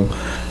love them,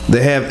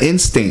 they have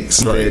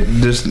instincts. Right.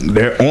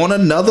 They're on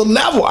another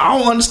level. I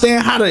don't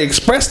understand how to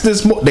express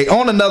this more. They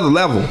on another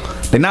level.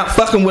 They're not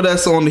fucking with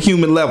us on the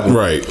human level.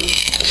 Right.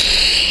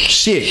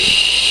 Shit.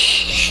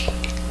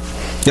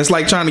 It's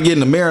like trying to get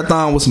in a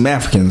marathon with some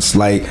Africans.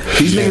 Like,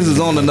 these niggas is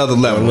on another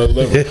level.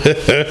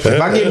 If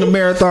I get in a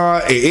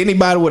marathon and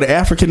anybody with an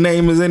African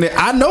name is in it,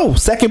 I know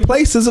second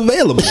place is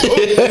available.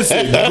 It's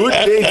a good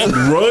day to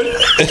run.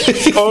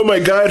 Oh my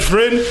God,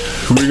 friend,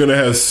 we're gonna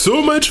have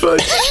so much fun.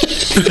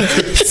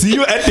 See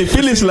you at the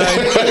finish line.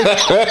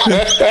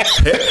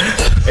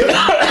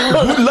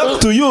 Good luck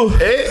to you.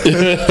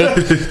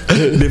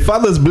 The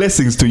Father's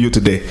blessings to you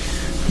today.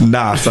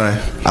 Nah,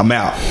 son, I'm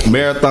out.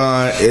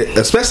 Marathon,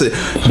 especially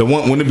the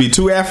one when it be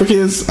two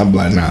Africans, I'm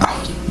like, nah.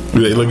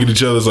 They look at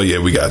each other, it's like, yeah,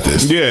 we got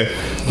this. Yeah,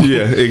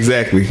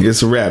 exactly.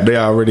 It's a wrap. They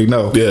already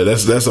know. Yeah,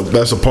 that's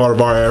a part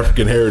of our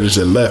African heritage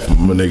that left,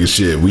 my nigga.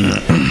 Shit, we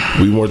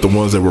weren't the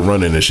ones that were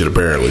running this shit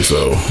apparently.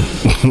 So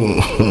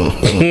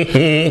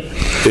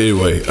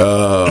anyway,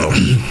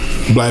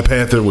 Black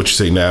Panther, what you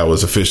say now,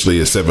 is officially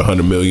a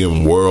 700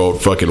 million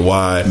world fucking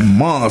wide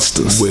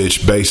monsters,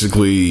 which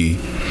basically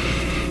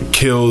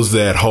kills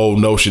that whole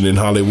notion in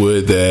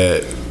Hollywood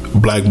that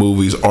black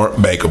movies aren't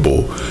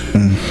makeable.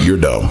 You're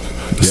dumb.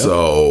 Yep.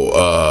 So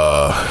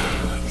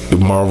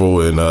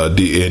Marvel and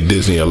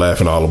Disney are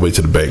laughing all the way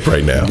to the bank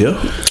right now.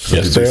 Yeah.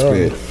 Yes, they are.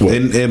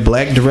 And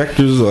black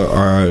directors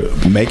are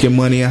making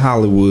money in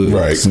Hollywood.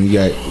 Right. So you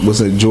got,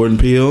 what's it, Jordan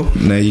Peele?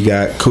 Now you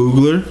got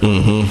Coogler.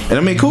 Mm-hmm. And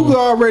I mean, Coogler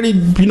already,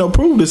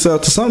 proved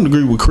itself to some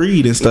degree with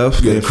Creed and stuff.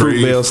 Yeah,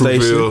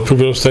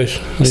 Fruitvale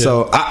Station. Yeah.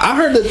 So I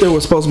heard that there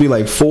was supposed to be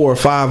like 4 or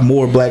 5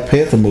 more Black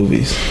Panther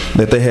movies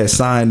that they had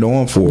signed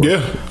on for. Yeah,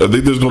 I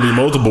think there's going to be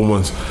multiple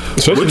ones.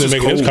 Especially to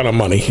make this kind of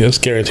money. It's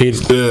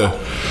guaranteed. Yeah.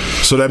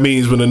 So that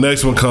means when the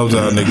next one comes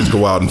out, niggas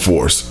go out in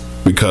force.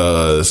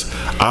 Because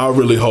I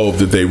really hope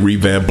that they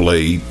revamp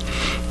Blade.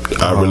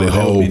 I really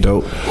hope.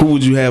 Dope. Who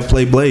would you have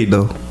play Blade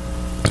though?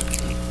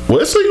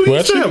 Wesley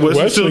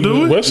still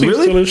do it. Wesley's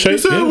really? Still in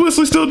shape.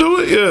 Wesley still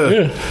do it.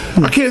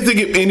 Yeah. I can't think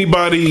of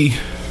anybody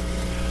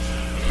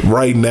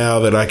right now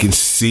that I can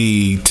see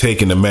see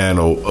taking the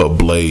mantle of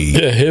Blade.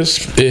 Yeah,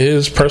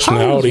 his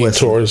personality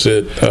towards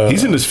it.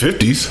 He's in his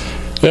 50s.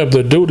 Yeah, but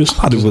the dude is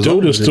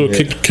still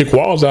kick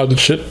walls out and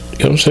shit. You know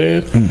what I'm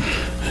saying?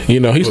 You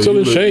know, he's still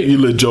in shape. You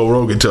let Joe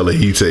Rogan tell it.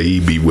 He'd say he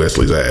beat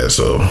Wesley's ass.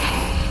 So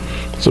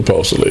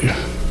supposedly,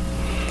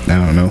 I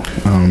don't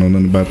know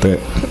nothing about that.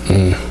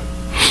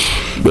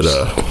 But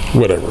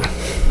whatever.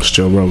 It's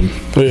Joe Rogan.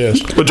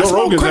 Yes, but Joe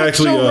Rogan's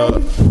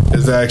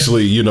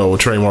actually you know, a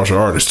trained martial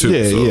artist too.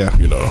 Yeah, so, yeah.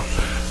 You know,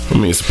 I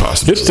mean, it's a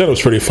possibility. His stand-up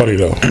was pretty funny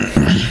though.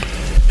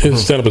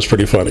 His stand-up was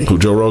pretty funny. Who,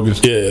 Joe Rogan?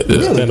 Yeah,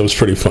 his stand-up was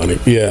pretty funny.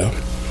 Yeah.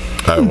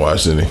 I haven't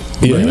watched any.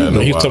 Yeah,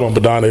 he's talking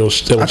about Badana. It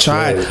was I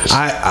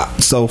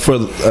tried. So for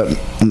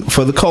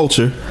the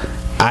culture,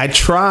 I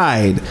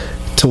tried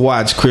to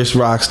watch Chris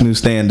Rock's new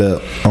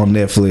stand-up on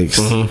Netflix.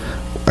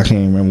 I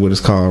can't remember what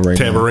it's called right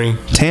Tambourine.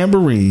 now.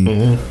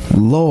 Tambourine.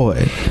 Lord,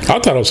 I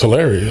thought it was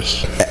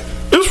hilarious.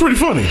 It was pretty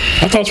funny.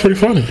 I thought it was pretty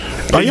funny.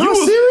 Are y'all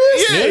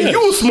serious? Yeah,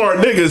 you a smart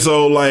nigga.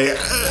 So like,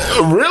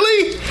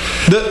 really?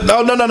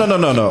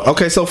 No.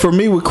 Okay, so for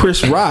me with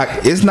Chris Rock,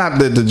 it's not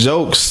that the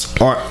jokes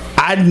are.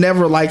 I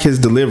never like his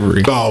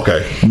delivery. Oh,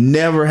 okay.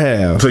 Never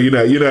have. So you're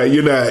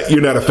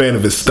not a fan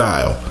of his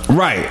style,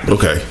 Right.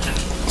 okay?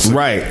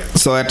 Right.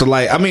 So after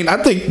I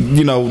think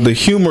the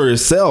humor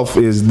itself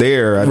is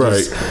there.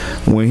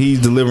 When he's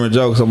delivering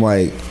jokes, I'm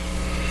like,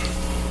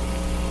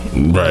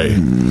 right.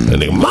 And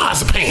nigga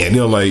marzipan,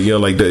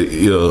 like that,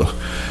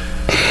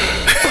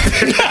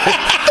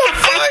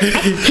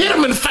 hit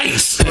him in the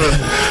face.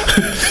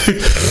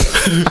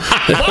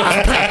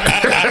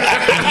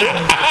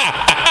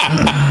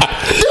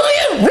 Do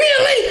you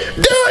really?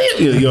 Do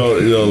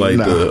you? Like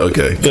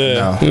okay.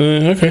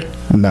 Okay.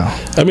 no.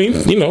 I mean,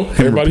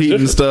 everybody's Repeating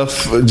different.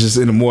 stuff just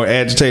in a more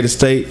agitated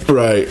state.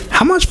 Right.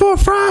 How much for a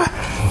fry?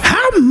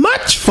 How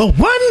much for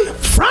one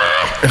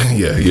fry?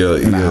 Yeah.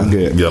 I'm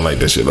good. Yeah, like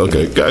that shit.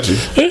 Okay, got you.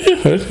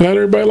 Yeah, not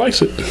everybody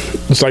likes it.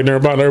 It's like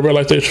everybody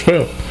likes Dave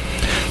Chappelle.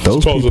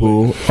 Those Supposedly.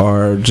 people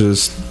are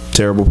just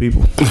terrible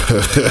people.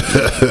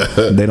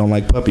 They don't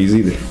like puppies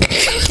either.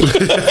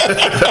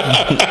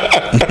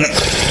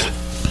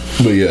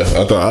 But yeah,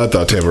 I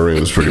thought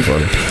Tambourine was pretty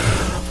funny.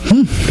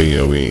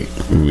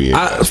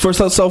 For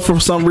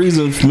some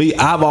reason, for me,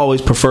 I've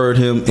always preferred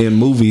him in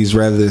movies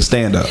rather than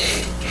stand up.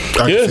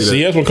 Yes,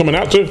 he has one coming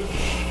out too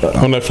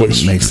on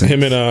Netflix. Makes sense.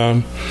 Him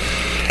and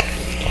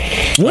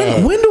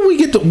when do we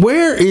get to?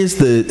 Where is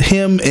the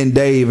him and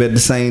Dave at the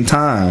same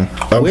time?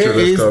 Where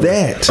is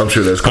that? I'm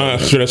sure that's coming. I'm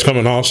sure that's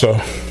coming also.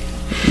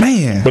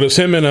 Man, But it's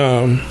him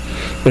and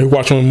we were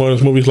watching one of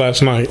his movies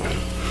last night.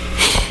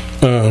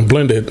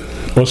 Blended.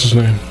 What's his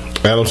name?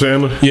 Adam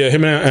Sandler. Yeah,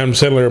 him and Adam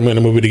Sandler are in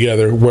a movie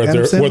together where Adam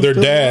they're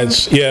Sandler's dads.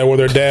 still Yeah, where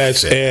they're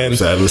dads and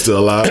Sandler's still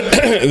alive.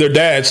 they're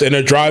dads and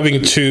they're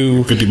driving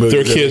to 50 million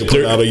their kids.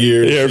 out a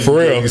year. Yeah, for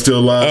real. He's still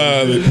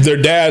alive.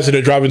 They're dads and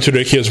they're driving to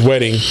their kid's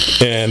wedding,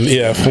 and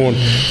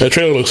the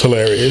trailer looks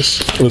hilarious.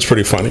 It looks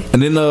pretty funny.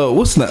 and then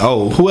what's that?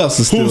 Oh, who else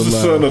is still Who's the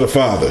alive? son of the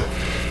father?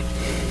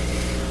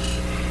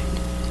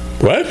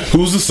 What?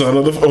 Who's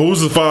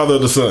the father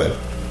of the son?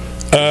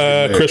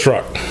 Chris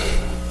Rock.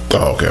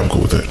 Oh, okay, I'm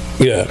cool with that.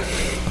 Yeah.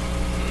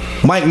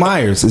 Mike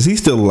Myers, is he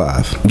still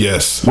alive?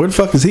 Yes. Where the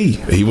fuck is he?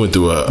 He went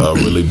through a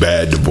really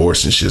bad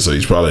divorce and shit, so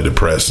he's probably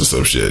depressed or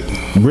some shit.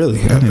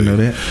 Really? I didn't know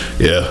that.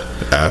 Yeah.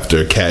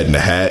 After Cat in the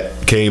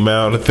Hat came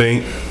out, I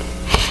think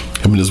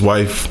him and his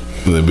wife,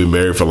 they've been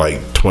married for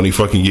like 20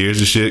 fucking years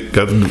and shit.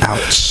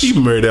 Ouch. You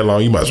been married that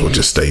long, you might as well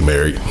just stay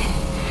married.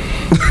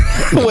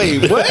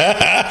 Wait, what?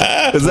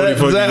 Is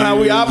that how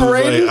we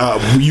operate?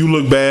 Like, you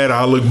look bad,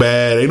 I look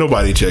bad. Ain't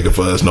nobody checking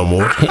for us no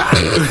more.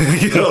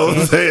 You know what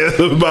I'm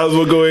saying? Might as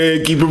well go ahead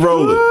and keep it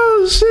rolling.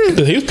 Oh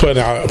shit! He was putting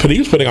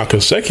out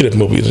consecutive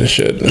movies and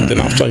shit, and then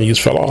all of a sudden he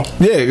just fell off.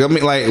 Yeah, I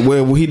mean, like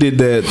when he did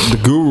the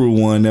Guru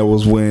one, that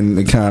was when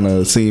it kind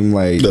of seemed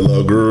like The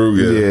Little Guru,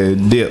 yeah,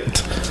 dipped.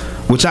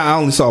 Which I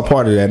only saw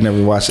part of that,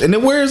 never watched. And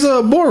then where's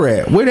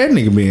Borat? Where that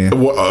nigga been?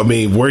 Well, I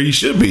mean, where he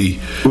should be.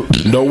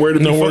 Nowhere to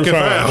be fucking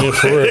found. Yeah,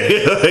 for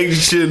real. Like,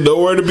 shit,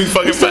 nowhere to be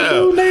fucking What's that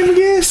dude found. name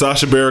again?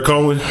 Sacha Baron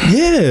Cohen.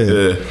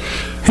 Yeah.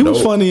 He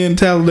was funny in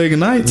Talladega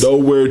Nights.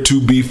 Nowhere to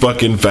be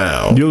fucking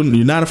found. You're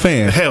not a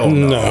fan? Hell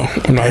no. No,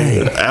 I'm not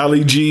even.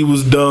 Ali G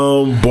was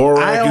dumb. Borat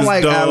I don't is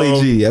like dumb.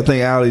 Ali G. I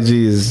think Ali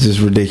G is just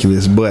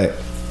ridiculous. But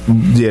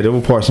yeah, there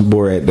were parts of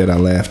Borat that I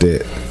laughed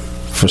at.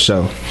 For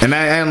sure. And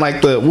I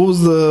like what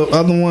was the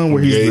other one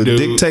where he's Gay the dude.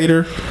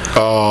 dictator?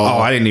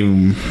 I didn't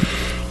even.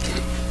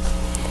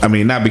 I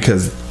mean, not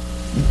because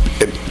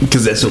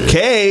that's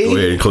okay. Go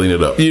ahead and clean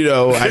it up. You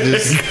know, I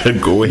just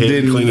go ahead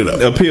and clean it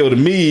up. appeal to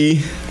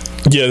me.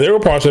 Yeah, there were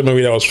parts of the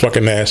movie that was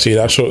fucking nasty.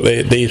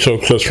 They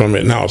showed clips from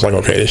it, and I was like,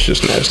 okay, it's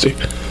just nasty.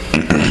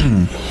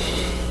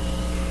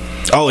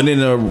 Oh, and then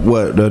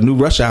the new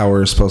Rush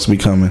Hour is supposed to be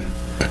coming.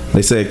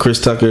 They said Chris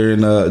Tucker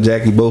and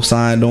Jackie both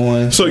signed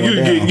on. So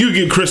you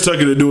get Chris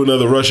Tucker to do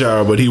another Rush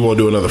Hour, but he won't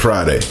do another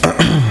Friday.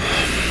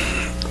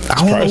 I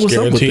don't know what's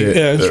up with that.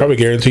 Yeah, it's probably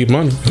guaranteed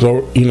money.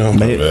 So, you know,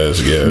 Man,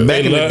 Yeah.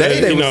 back in the day,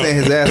 they were saying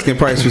his asking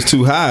price was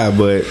too high,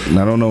 but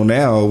I don't know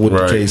now what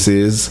the case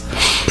is.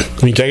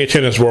 I mean, Jackie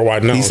Chan is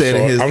worldwide now. He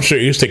said so I'm sure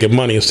he was taking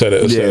money instead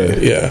of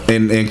yeah.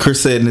 And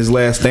Chris said in his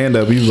last stand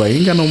up, he was like,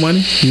 "Ain't got no money."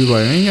 He was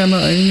like, "I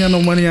ain't got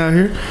no money out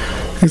here."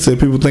 He said,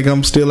 "People think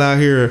I'm still out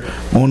here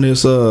on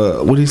this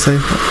what did he say,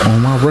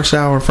 on my rush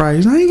hour Friday."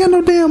 He's like, "I ain't got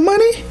no damn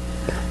money."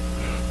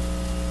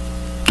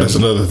 That's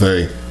another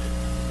thing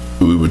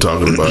we were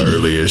talking about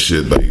earlier.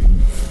 Shit, like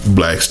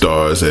black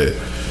stars that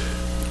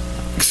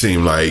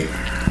seem like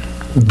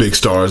big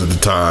stars at the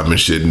time and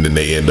shit, and then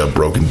they end up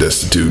broke and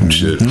destitute and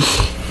shit.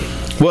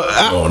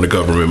 Well, on the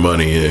government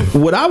money. And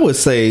what I would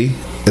say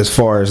as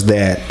far as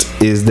that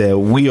is that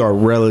we are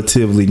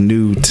relatively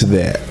new to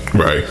that,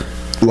 right?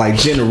 Like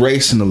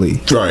generationally,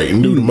 right?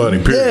 New to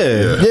money,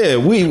 period. Yeah.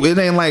 It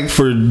ain't like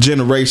for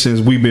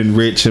generations we've been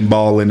rich and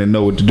balling and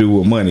know what to do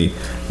with money.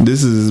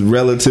 This is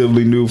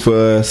relatively new for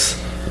us.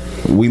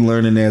 We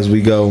learning as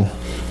we go.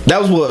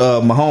 That was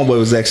what my homeboy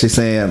was actually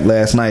saying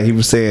last night. He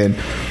was saying,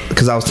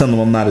 because I was telling him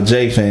I'm not a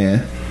Jay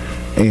fan,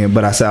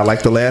 but I said I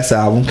like the last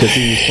album because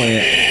he was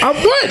playing.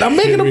 I'm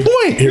making a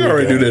point. You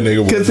already do that,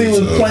 nigga. Because he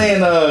was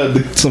playing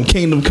some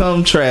Kingdom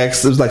Come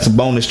tracks. It was like some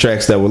bonus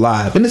tracks that were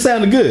live, and it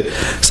sounded good.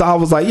 So I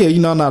was like, yeah,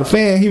 I'm not a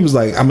fan. He was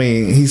like,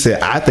 he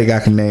said, I think I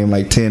can name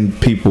like 10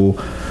 people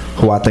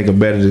who I think are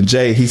better than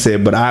Jay. He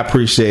said, but I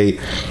appreciate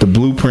the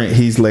blueprint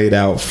he's laid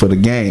out for the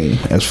game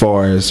as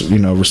far as,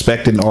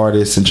 respecting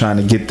artists and trying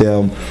to get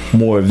them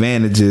more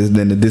advantages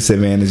than the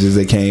disadvantages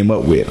they came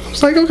up with. I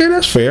was like, okay,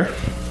 that's fair.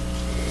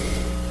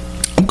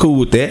 I'm cool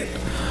with that.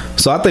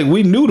 So I think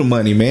we knew the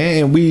money,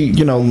 man, and we,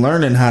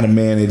 learning how to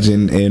manage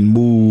and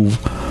move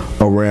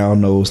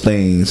around those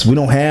things. We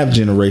don't have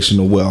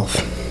generational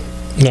wealth.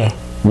 No.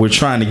 We're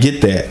trying to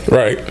get that.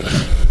 Right.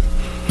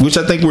 Which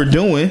I think we're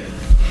doing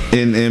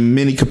in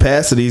many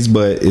capacities,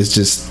 but it's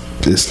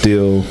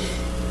still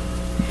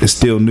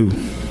new.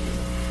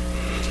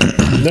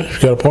 Yeah, you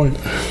got a point.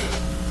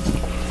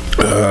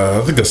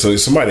 I think I saw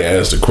somebody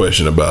asked a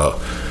question about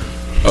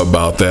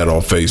that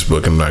on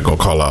Facebook. I'm not gonna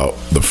call out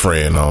the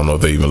friend. I don't know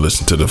if they even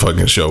listen to the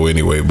fucking show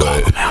anyway,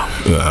 but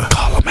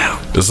Call them out.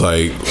 It's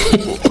like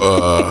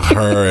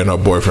her and her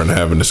boyfriend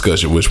having a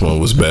discussion which one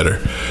was better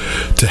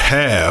to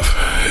have,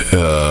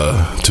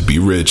 to be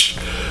rich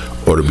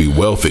or to be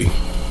wealthy.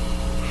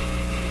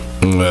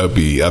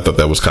 I thought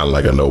that was kind of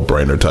like a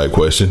no-brainer type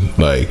question.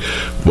 Like,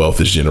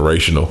 wealth is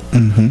generational.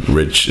 Mm-hmm.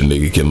 Rich, a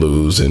nigga can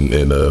lose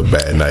in a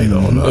bad night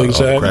on a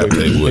crap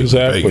table in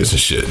Vegas and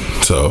shit.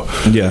 So,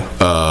 yeah,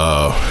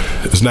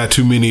 there's not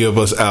too many of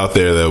us out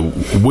there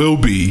that will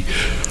be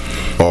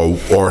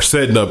or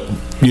setting up,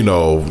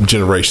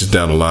 generations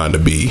down the line to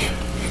be,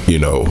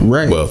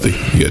 right. wealthy.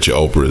 You got your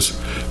Oprahs,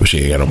 but she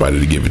ain't got nobody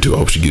to give it to. I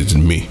hope she gives it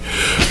to me.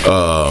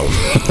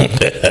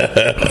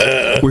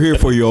 We're here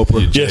for you,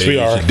 Oprah. Yes, we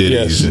are.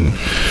 Yes.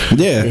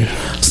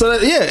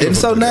 And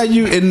so now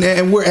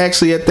and we're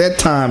actually at that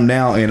time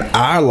now in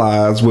our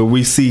lives where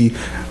we see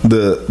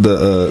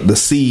the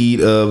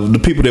seed of the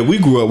people that we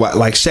grew up with.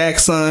 Like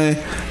Shaq's son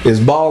is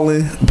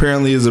balling.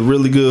 Apparently, is a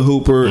really good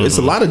hooper. Mm-hmm. It's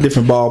a lot of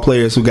different ball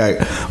players who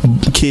got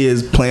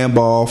kids playing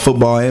ball,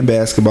 football, and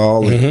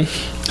basketball. And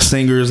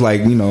singers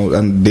like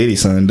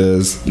Diddy's son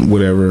does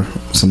whatever,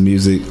 some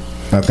music.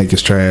 I think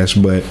it's trash,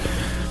 but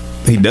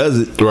he does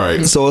it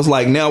right. So it's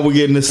like now we're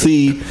getting to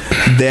see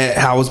that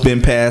how it's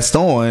been passed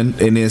on,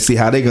 and then see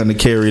how they're going to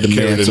carry the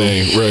mantle.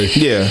 Right?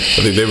 Yeah,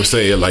 I think they were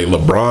saying like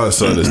LeBron's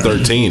son is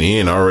 13. He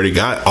ain't already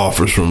got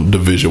offers from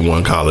Division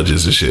I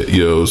colleges and shit.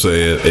 You know what I'm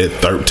saying?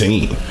 At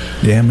 13.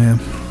 Yeah, man.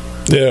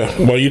 Yeah.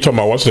 Well, you talking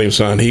about what's his name's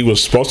son? He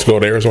was supposed to go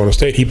to Arizona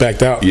State. He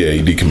backed out. Yeah,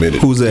 he decommitted.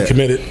 Who's that?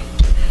 Decommitted.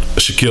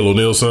 Shaquille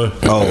O'Neal's son.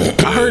 Oh,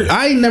 I heard.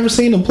 I ain't never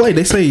seen him play.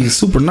 They say he's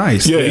super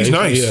nice. Yeah, he's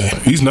nice. Yeah.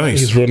 He's nice.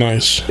 He's real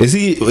nice.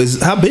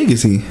 How big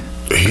is he?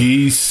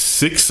 He's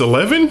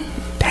 6'11".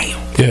 Damn.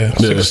 Yeah,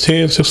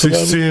 6'10",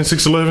 6'11".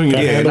 6'11".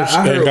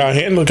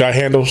 Yeah, got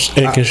handles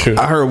and can shoot.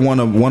 I heard one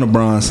of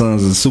Bron's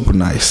sons is super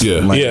nice. Yeah,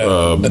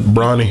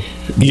 Bronny.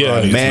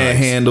 Yeah, man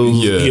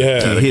handles.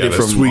 Yeah, can hit it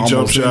from sweet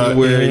jump shot.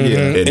 Anywhere. Yeah,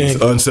 and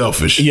he's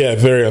unselfish. Yeah,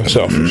 very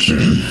unselfish.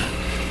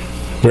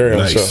 Very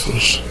nice.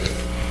 Unselfish.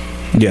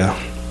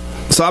 Yeah.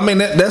 So I mean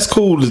that's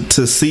cool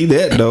to see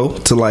that though.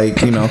 To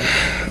like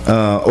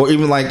or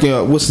even like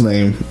what's his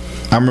name?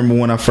 I remember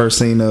when I first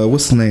seen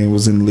what's his name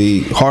was in the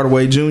league,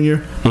 Hardaway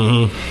Jr.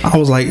 Mm-hmm. I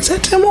was like, is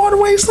that Tim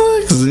Hardaway's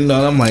son? Because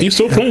I'm like, he's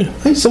still playing.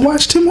 I used to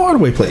watch Tim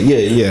Hardaway play.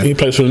 Yeah. He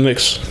plays for the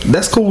Knicks.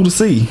 That's cool to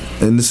see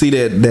and to see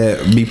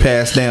that be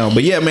passed down.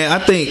 But yeah, man, I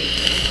think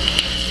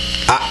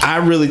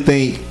I really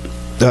think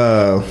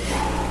that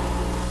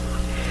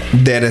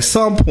at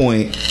some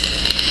point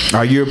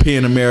our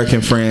European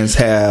American friends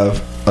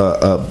have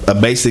a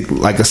basic,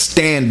 like a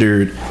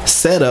standard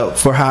setup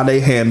for how they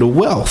handle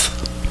wealth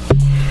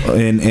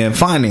and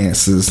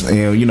finances,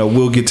 and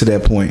we'll get to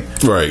that point.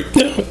 Right.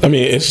 Yeah, I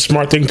mean it's a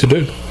smart thing to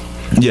do.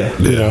 Yeah.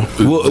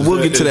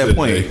 We'll get to that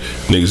point.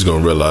 Niggas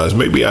gonna realize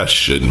maybe I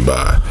shouldn't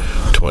buy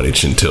 20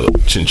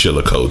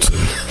 chinchilla coats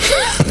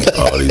and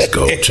all these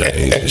gold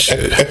chains and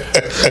shit.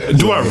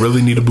 Do I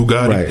really need a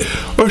Bugatti? Right.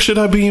 Or should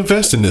I be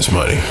investing this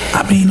money?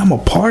 I mean, I'm a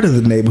part of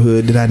the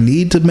neighborhood. Did I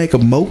need to make a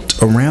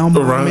moat around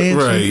my mansion?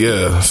 Right,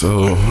 yeah.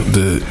 So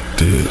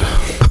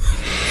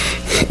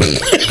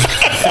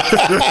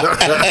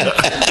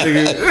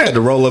Nigga, I had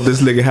to roll up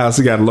this nigga house.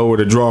 He got to lower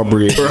the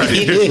drawbridge. Right.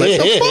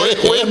 Like,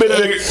 wait a minute,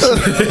 nigga.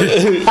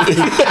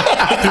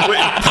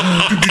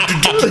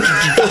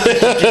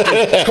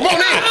 Come on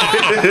in.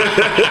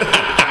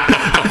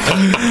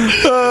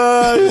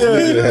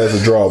 It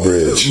has a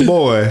drawbridge,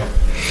 boy.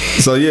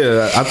 So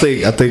yeah, I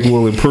think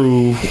we'll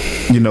improve.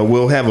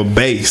 We'll have a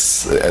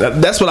base.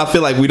 That's what I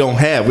feel like we don't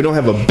have. We don't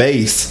have a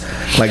base.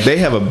 Like they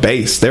have a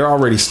base. They're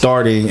already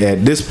starting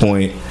at this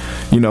point.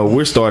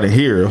 We're starting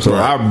here, so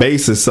our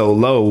base is so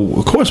low.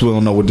 Of course, we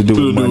don't know what to do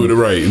with money.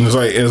 Right. And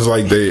it's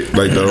like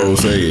the old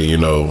saying.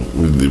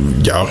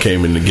 Y'all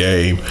came in the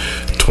game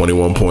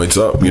 21 points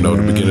up. The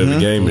beginning of the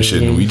game and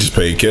shit, and we just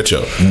played catch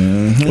up.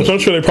 Well, so I'm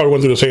sure they probably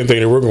went through the same thing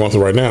that we're going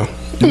through right now.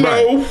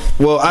 No.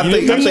 Well, I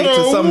think to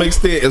some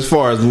extent, as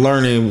far as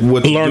learning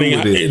what to do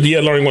with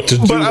it. Learning what to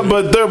do.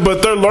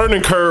 But their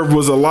learning curve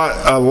was a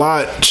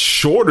lot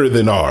shorter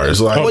than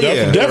ours. Like,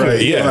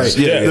 definitely, right?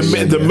 yes.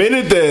 The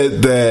minute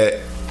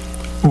that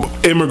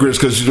immigrants,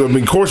 because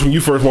of course, when you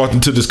first walked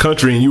into this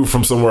country and you were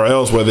from somewhere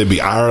else, whether it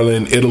be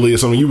Ireland, Italy, or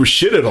something, you were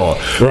shitted on.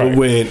 Right. But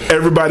when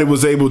everybody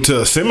was able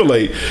to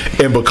assimilate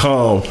and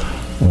become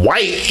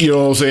white,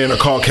 or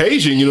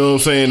Caucasian,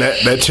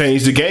 that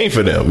changed the game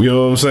for them.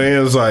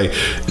 It's like,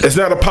 it's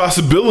not a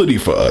possibility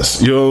for us.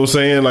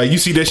 Like, you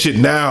see that shit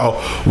now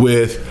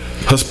with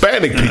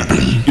Hispanic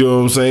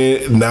people,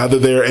 now that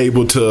they're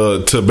able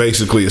to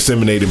basically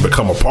assimilate and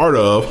become a part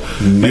of,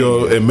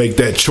 and make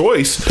that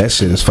choice. That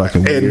shit is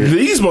fucking weird. And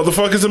these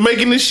motherfuckers are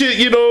making this shit,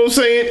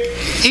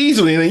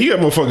 easily. And then you got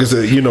motherfuckers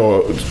that,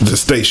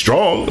 just stay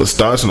strong.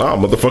 Starts and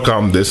motherfucker,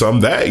 I'm this, I'm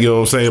that,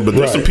 But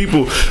there's some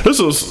people, there's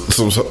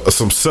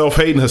some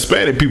self-hating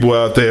Hispanic people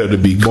out there to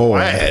be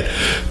glad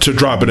to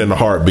drop it in a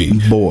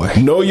heartbeat. Boy.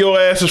 Know your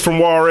ass is from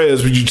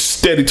Juarez, but you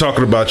steady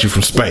talking about you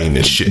from Spain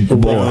and shit. Boy. You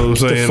know what I'm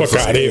saying? The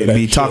fuck out of here.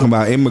 Be talking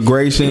about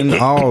immigration,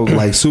 all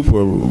like super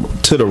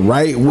to the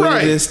right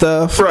with it and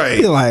stuff. Right.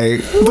 You're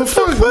like, the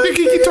fuck? Nigga,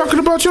 you talking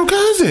about your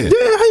cousin? Yeah,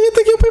 how you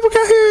think your people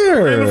got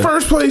here? In the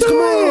first place, come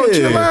on,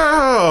 chill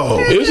out.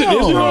 Isn't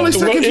only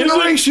second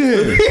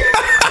generation?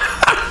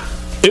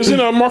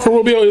 Isn't Marco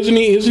Rubio? Isn't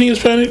he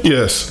Hispanic?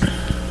 Yes.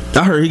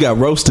 I heard he got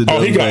roasted.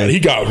 Oh, he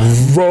got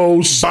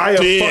roasted by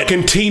a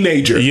fucking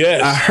teenager.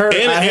 Yes, I heard.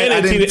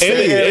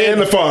 And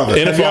the father.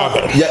 And the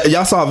father.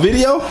 Y'all saw a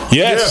video?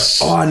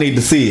 Yes. Oh, I need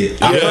to see it.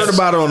 I heard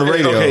about it on the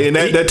radio. Okay, and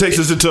that takes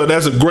us into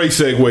that's a great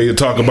segue to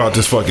talk about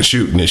this fucking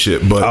shooting and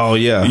shit. But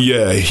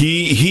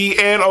he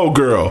and old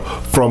girl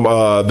from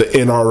the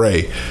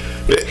NRA.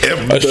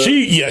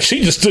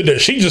 She just stood there.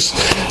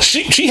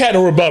 She had a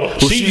rebuttal.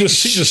 Well,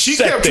 she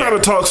kept trying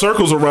to talk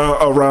circles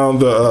around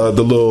the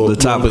little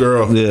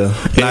girl. Yeah,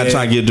 not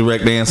trying to get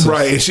direct answers.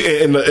 Right,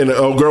 and the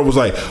old girl was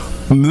like,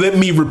 let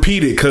me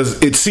repeat it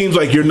because it seems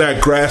like you're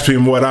not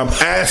grasping what I'm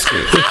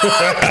asking.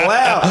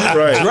 Wow,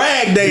 right?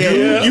 Drag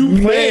day.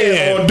 You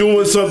plan on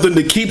doing something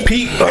to keep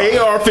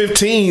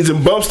AR-15s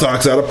and bump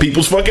stocks out of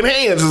people's fucking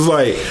hands. It's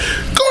like,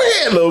 go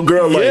ahead, little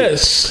girl. Like,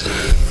 yes.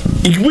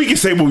 We can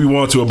say what we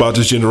want to about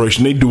this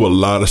generation. They do a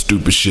lot of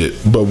stupid shit,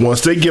 but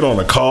once they get on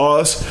a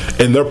cause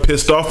and they're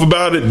pissed off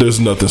about it, there's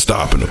nothing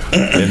stopping them,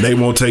 and they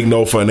won't take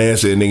no for an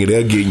answer. And nigga,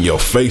 they'll get in your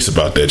face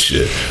about that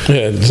shit.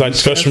 Yeah, it's like the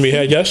discussion we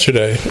had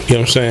yesterday. You know what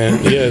I'm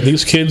saying? Yeah,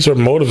 these kids are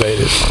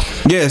motivated.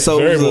 Yeah, so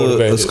it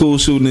was a school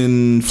shooting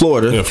in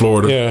Florida. In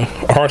Florida. Yeah,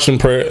 hearts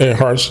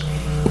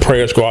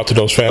prayers go out to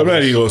those families. I'm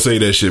not even gonna say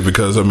that shit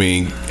because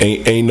ain't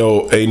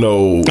no. I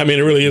mean,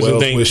 it really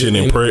isn't. Wishing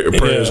and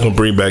prayers gonna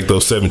bring back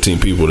those 17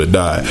 people that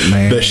died.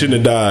 Man. That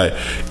shouldn't have died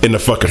in the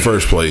fucking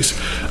first place.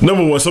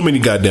 Number one, so many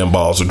goddamn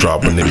balls are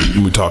dropping.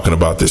 We're talking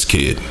about this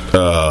kid.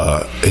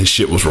 His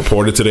shit was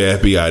reported to the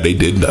FBI. They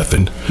did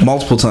nothing.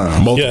 Multiple times.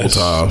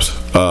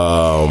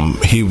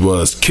 He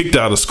was kicked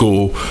out of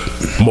school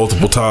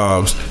multiple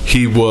times.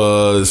 He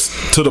was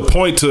to the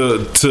point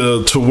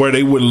to where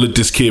they wouldn't let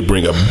this kid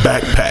bring a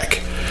backpack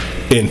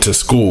into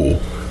school.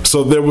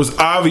 So there was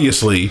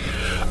obviously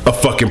a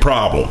fucking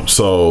problem.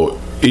 So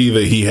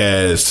either he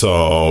has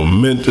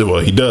some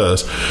he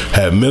does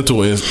have mental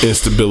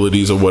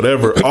instabilities or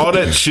whatever. All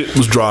that shit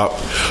was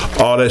dropped.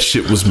 All that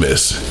shit was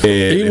missed.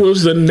 And he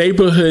was the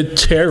neighborhood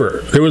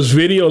terror. There was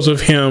videos of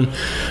him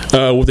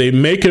with a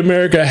Make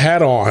America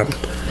hat on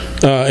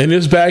in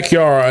his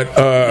backyard,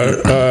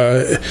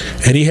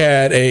 and he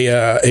had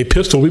a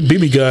pistol,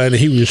 BB gun, and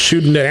he was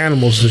shooting at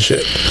animals and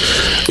shit.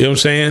 You know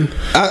what I'm saying?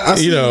 I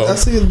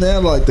see it now.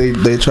 Like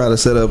they try to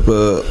set up. It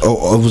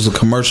was a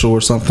commercial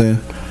or something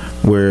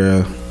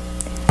where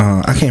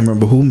I can't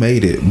remember who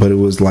made it, but it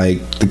was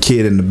like the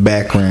kid in the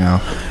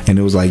background, and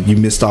it was like you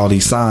missed all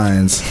these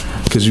signs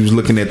because you was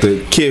looking at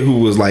the kid who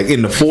was like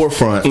in the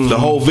forefront the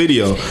whole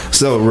video.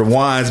 So it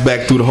rewinds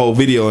back through the whole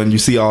video, and you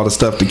see all the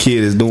stuff the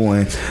kid is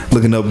doing,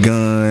 looking up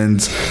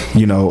guns,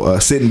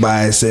 sitting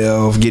by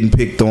himself, getting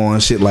picked on,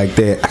 shit like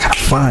that. I gotta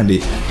find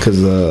it because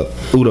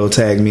Udo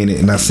tagged me in it,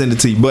 and I sent it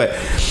to you. But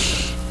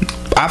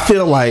I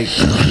feel like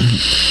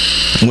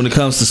when it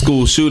comes to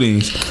school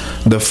shootings,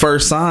 the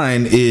first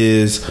sign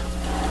is,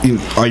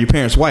 are your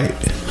parents white?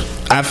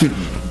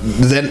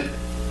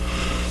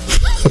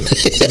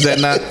 Is that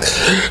not?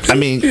 I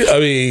mean, to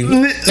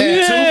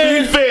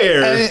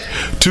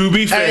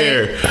be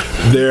fair,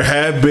 there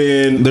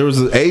was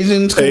an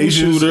Asian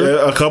shooter,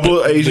 a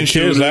couple of Asian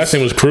shooters. His last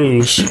name was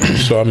Cruz,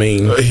 so I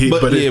mean, his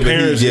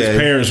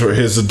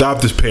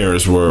adopted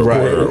parents were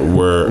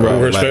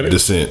black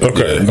descent.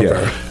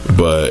 Okay.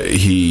 But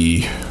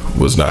he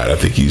was not. I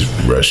think he's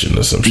Russian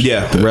or some shit.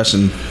 Yeah, like that.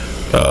 Russian.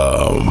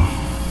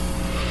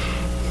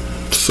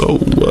 So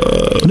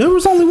there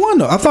was only one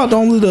though. I thought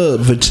only the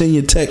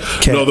Virginia Tech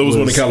cat. No, there was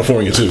one in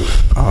California too.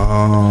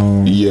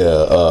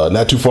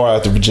 Not too far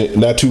after Virginia,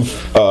 not too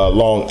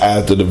long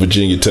after the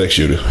Virginia Tech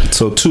shooter.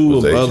 So two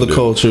of other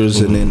cultures,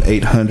 and then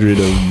 800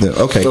 of them.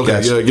 Okay,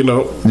 gotcha.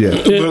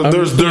 Yeah,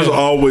 there's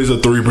always a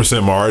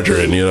 3%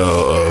 margin,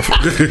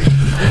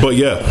 but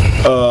yeah.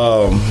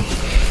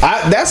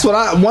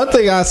 One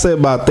thing I say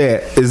about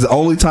that is the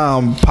only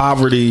time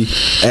poverty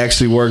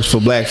actually works for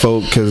black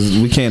folk, because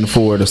we can't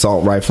afford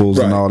assault rifles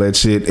and all that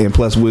shit, and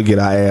plus we'll get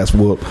our ass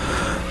whooped.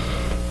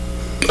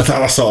 I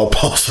thought I saw a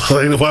post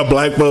like why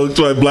black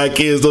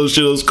kids don't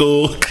shit on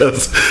school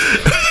because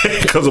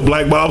of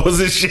black mamas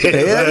and shit.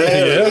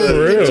 Yeah,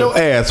 for real. Get your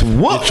ass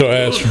whooped.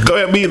 Go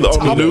ahead, be on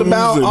the news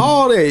about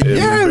all that.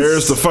 Yes.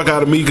 Embarrass the fuck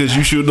out of me because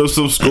you shooting up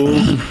some school.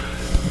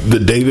 The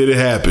day that it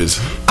happens,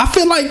 I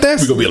feel like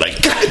that's we're gonna be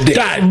like, God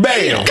damn,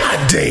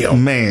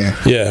 man.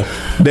 Yeah,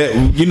 that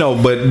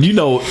but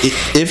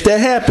if that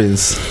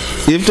happens,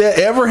 if that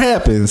ever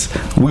happens,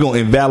 we're gonna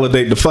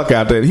invalidate the fuck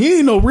out that. He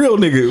ain't no real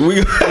nigga.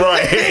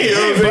 Right? He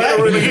ain't black.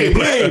 Where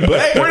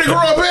they grow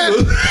up at?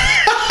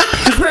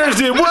 His parents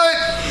did what?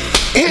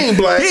 He ain't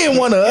black. He ain't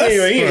one of us.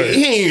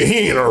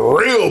 He ain't a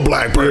real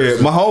black person.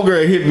 Yeah, my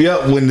homegirl hit me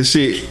up when the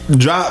shit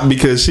dropped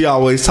because she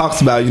always talks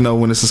about,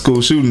 when it's a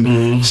school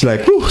shooting. She's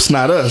like, "Whew, it's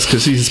not us,"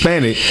 because she's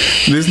Hispanic.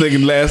 This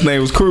nigga's last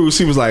name was Cruz.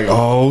 She was like,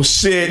 "Oh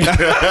shit."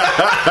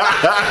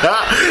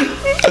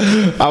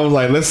 I was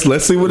like,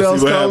 let's see what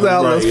else comes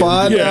out. Let's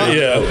find out.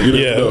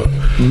 Yeah.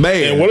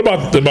 Man. And what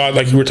about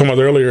like you were talking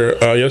about earlier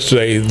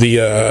yesterday,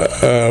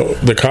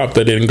 the cop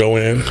that didn't go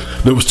in?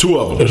 There was two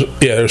of them.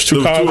 There was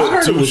two cops. I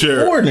heard it was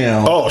 4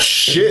 now. Oh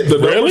shit!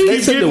 Really?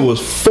 They said there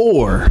was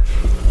 4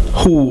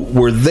 who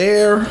were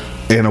there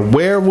and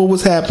aware of what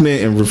was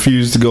happening and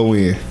refused to go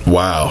in.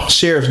 Wow.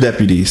 Sheriff's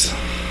deputies.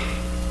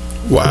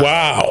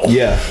 Wow.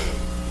 Yeah.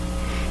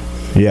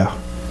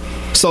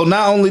 So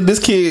not only this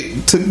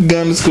kid took a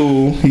gun to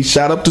school, he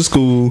shot up the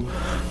school,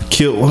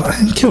 killed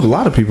a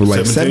lot of people,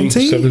 like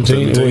 17.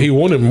 Well, he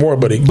wanted more,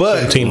 but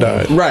 17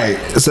 died. Right.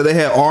 So they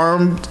had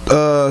armed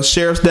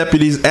sheriff's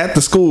deputies at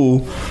the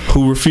school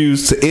who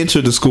refused to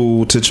enter the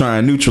school to try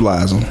and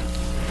neutralize them.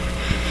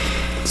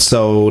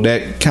 So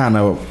that kind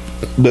of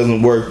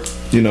doesn't work,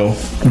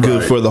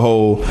 good for the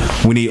whole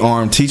we need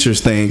armed teachers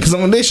thing. Because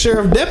they're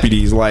sheriff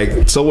deputies.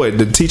 Like, so what?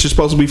 The teacher's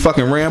supposed to be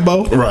fucking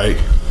Rambo? Right.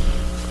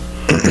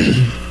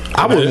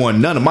 I wouldn't want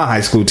none of my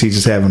high school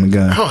teachers having a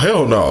gun. Oh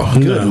hell no!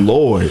 Good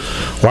lord!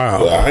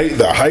 Wow.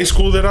 The high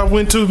school that I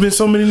went to, been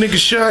so many niggas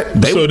shot.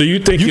 So do you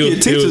think you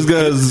get teachers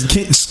guns?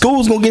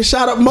 School's gonna get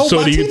shot up more.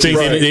 So do you think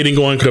they didn't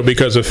go in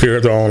because of fear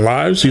of their own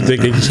lives? You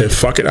think they just said,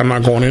 "Fuck it, I'm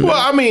not going in"? Well,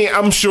 I mean,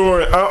 I'm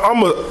sure.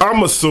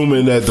 I'm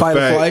assuming that the fight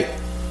fact or flight.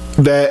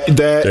 That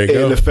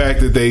and the fact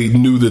that they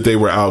knew that they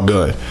were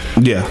outgunned.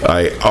 Yeah.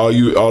 Like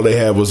all they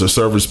had was their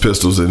service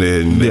pistols, and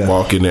then they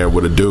walk in there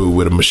with a dude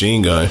with a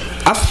machine gun.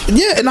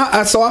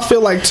 So I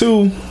feel like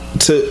too,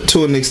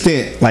 to an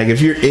extent, like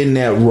if you're in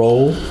that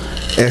role,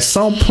 at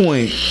some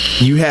point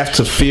you have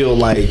to feel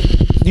like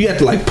you have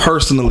to like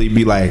personally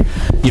be like,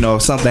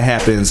 if something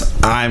happens,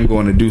 I'm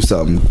going to do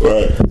something.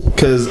 Right.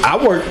 Because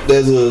I worked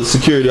as a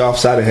security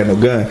officer. I didn't have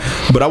no gun,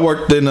 but I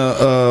worked in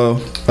a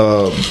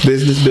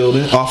business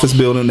building, office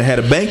building that had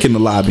a bank in the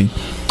lobby.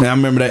 And I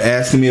remember they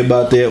asking me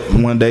about that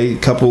one day. A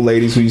couple of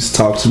ladies who used to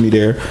talk to me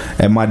there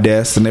at my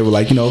desk, and they were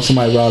like, if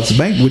somebody robs the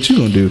bank, what you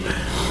gonna do?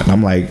 And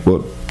I'm like,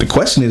 well, the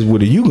question is,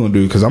 what are you gonna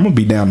do? Because I'm gonna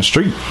be down the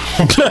street.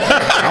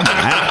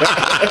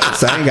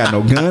 So I ain't got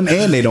no gun,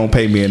 and they don't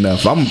pay me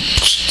enough.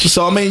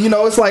 So I mean,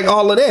 it's like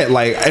all of that.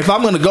 Like, if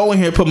I'm gonna go in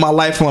here and put my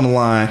life on the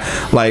line,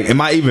 like,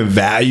 am I even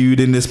valued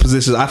in this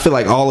position? I feel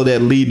like all of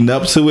that leading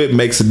up to it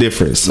makes a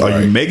difference. Right.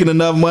 Are you making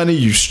enough money?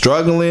 You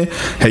struggling?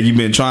 Have you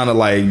been trying to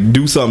like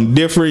do something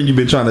different? You've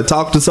been trying to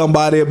talk to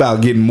somebody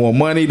about getting more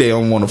money. They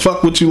don't want to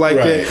fuck with you like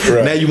that.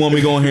 Right. Now you want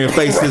me to go in here and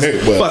face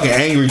this fucking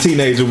angry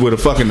teenager with a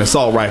fucking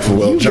assault rifle.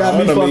 Well, you got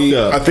me fucked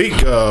up. I think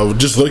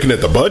just looking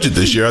at the budget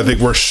this year, I think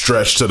we're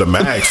stretched to the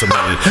max.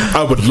 I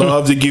I would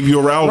love to give you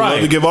a round.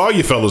 Love to give all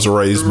you fellas a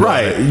raise.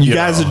 Right. You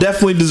guys are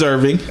definitely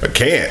deserving. I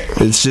can't.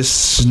 It's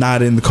just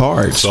not in the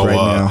cards right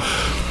now.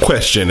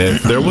 Question: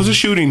 if there was a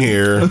shooting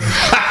here,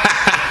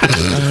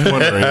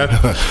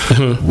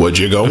 wondering, would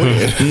you go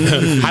in?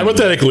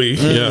 Hypothetically,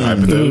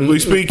 hypothetically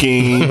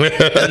speaking.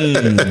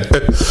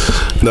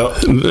 No,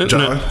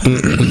 John,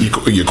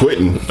 you're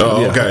quitting.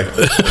 Oh, okay.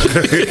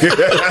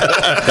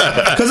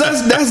 Because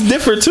that's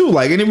different too.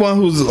 Like anyone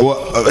who's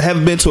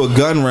haven't been to a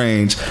gun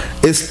range,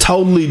 it's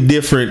totally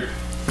different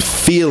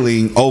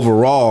feeling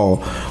overall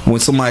when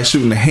somebody's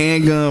shooting a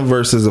handgun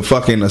versus a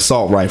fucking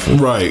assault rifle.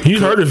 Right. You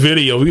heard the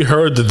video. We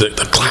heard the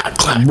clap,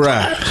 clap.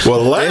 Right.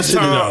 Well, last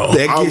time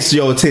that gets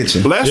your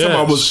attention. Last time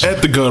I was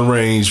at the gun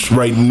range,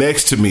 right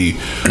next to me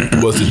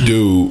was a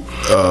dude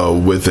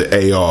with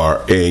the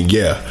AR, and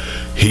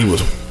he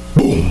was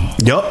boom.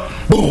 Yup.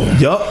 Boom.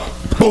 Yup.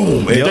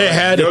 Boom. And they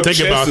had to think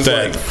about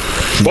that.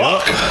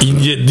 Fuck.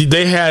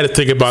 They had to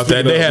think about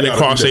that. They had to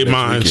cross their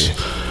minds.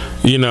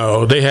 You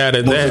know, they had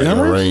it. They had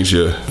range.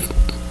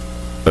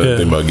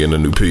 Think about getting a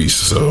new piece.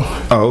 So.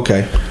 Oh,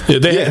 okay. Yeah,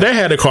 they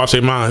had to cross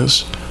their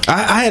minds.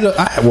 I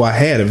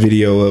had a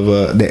video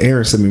of that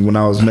Aaron sent me when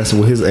I was messing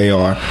with his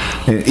AR,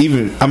 and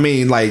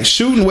even like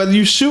shooting, whether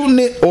you shooting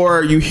it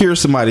or you hear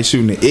somebody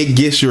shooting it, it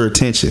gets your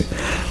attention.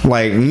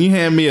 Like when you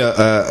hand me a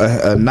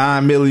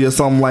 9mm or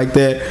something like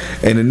that,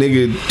 and a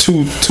nigga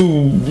two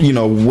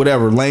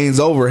whatever lanes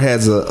over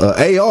has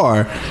a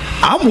AR,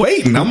 I'm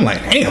waiting. I'm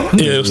like, damn.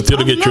 Yeah, it's still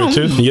to get your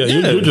attention. Yeah,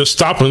 you just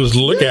stop and just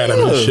look at him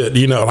and shit.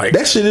 You know, like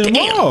that shit is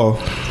raw.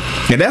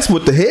 And that's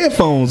with the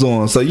headphones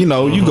on. So, you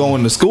go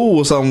into school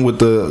or something with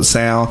the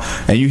sound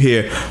and you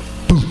hear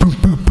boom, boom,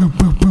 boom, boom,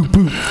 boom, boom,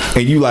 boom.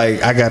 And you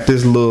like, I got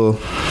this little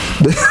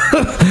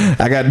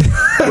right.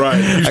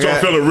 You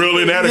start feeling real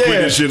inadequate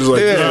and shit is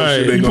like,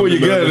 shit, you pull your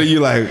gun and you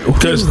like,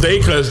 because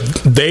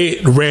they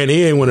ran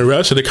in when the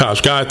rest of the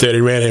cops got there.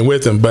 They ran in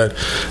with them, but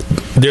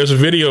there's a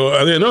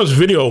video. There was a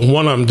video of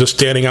one of them just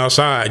standing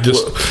outside,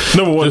 just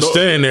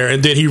standing there,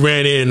 and then he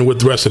ran in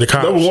with the rest of the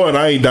cops. Number one,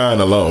 I ain't dying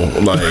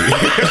alone. Like,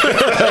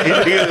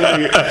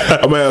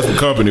 I'm gonna have some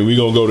company. We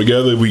gonna go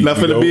together. Not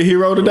finna be a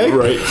hero today,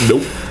 right?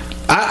 Nope.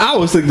 I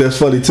always think that's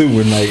funny too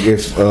when like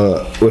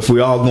if we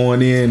all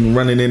going in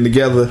running in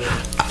together,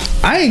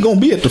 I ain't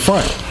gonna be at the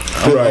front.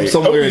 I'm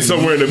somewhere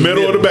in the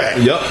middle or the back.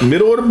 Yep,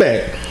 middle or the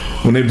back.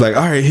 When they be like,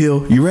 all right,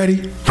 Hill, you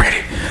ready?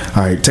 Ready.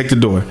 All right, take the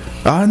door.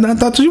 I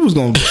thought you was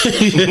going to.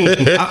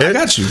 I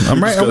got you.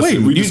 I'm right. I'm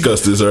waiting. We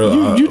discussed this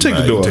earlier. You take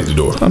the door. Take the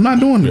door. I'm not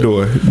doing the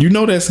door. You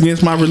know that's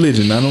against my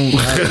religion. I don't.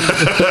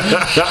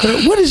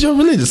 What is your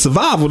religion?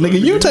 Survival,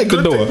 nigga. You take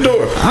the door.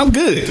 I'm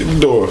good. Take the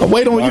door. I'll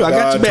wait on you. I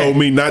got your back. Told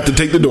me not to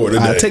take the door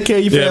today. I take care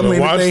of your family.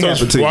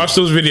 Watch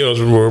those videos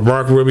where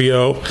Mark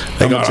Rubio.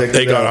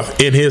 They got off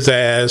in his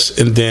ass,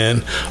 and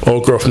then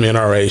old girl from the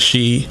NRA.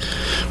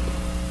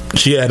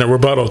 She had a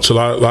rebuttal to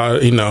a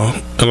lot, and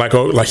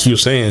like he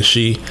was saying,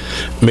 she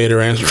made her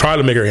answer, tried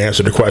to make her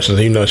answer the questions.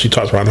 She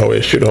talked around the whole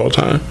issue the whole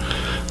time.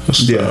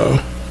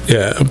 So,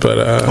 but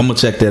I'm gonna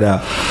check that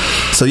out.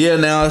 So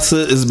now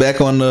it's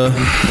back on the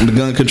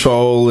gun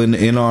control, and the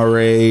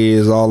NRA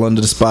is all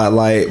under the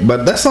spotlight.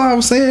 But that's all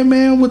I'm saying,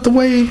 man. With the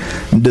way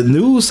the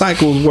news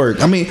cycles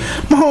work, I mean,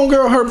 my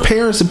homegirl, her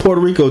parents in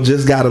Puerto Rico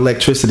just got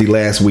electricity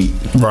last week.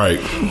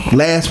 Right.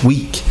 Last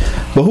week.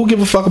 But who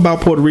give a fuck about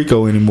Puerto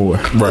Rico anymore?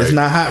 Right. It's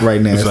not hot right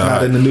now. It's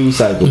not in the news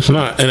cycle. It's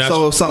not. And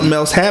so if something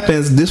else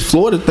happens, this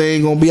Florida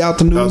thing gonna be out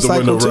the news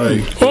cycle too.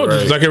 Right. Well,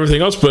 just like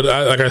everything else. But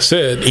like I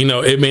said,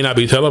 it may not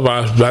be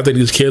televised, but I think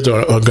these kids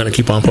are going to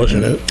keep on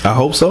pushing it. I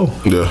hope so.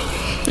 Yeah.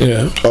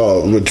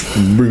 Which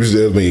brings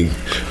me,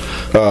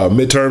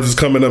 midterms is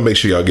coming up. Make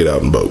sure y'all get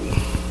out and vote.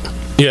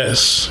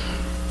 Yes.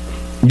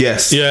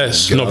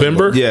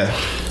 November. Yeah.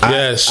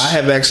 Yes. I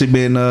have actually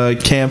been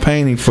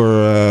campaigning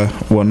for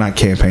not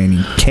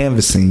campaigning,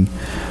 canvassing,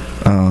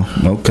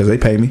 because they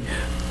pay me,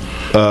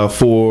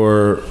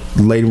 for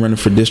lady running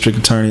for district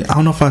attorney. I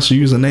don't know if I should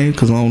use her name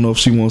because I don't know if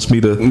she wants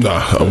me to.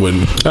 Nah, I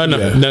wouldn't.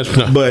 That's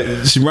not.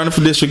 But she's running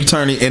for district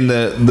attorney, and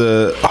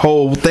the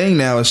whole thing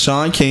now is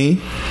Sean King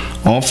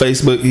on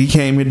Facebook. He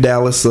came to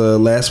Dallas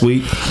last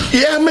week.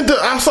 Yeah,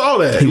 I saw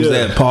that. He was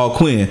at Paul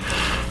Quinn,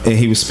 and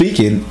he was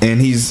speaking,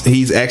 and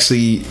he's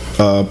actually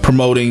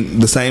promoting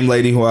the same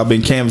lady who I've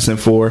been canvassing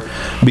for,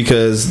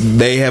 because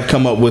they have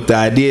come up with the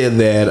idea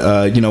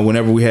that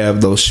whenever we have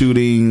those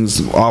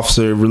shootings,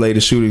 officer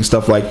related shootings,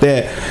 stuff like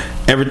that,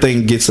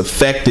 everything gets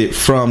affected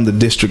from the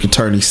district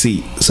attorney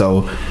seat.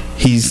 So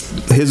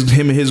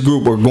him and his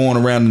group are going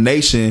around the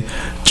nation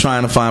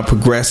trying to find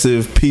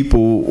progressive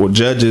people or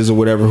judges or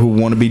whatever who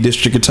want to be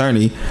district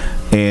attorney,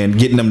 and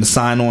getting them to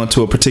sign on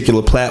to a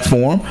particular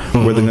platform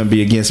where they're going to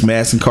be against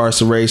mass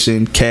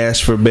incarceration,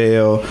 cash for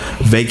bail,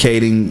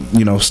 vacating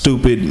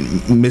stupid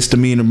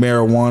misdemeanor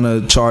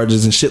marijuana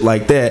charges and shit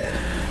like that,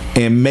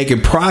 and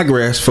making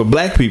progress for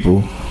black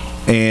people.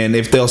 And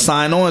if they'll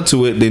sign on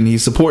to it, then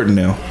he's supporting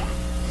them.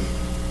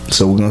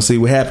 So we're gonna see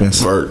what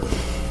happens.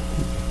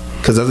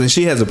 because I think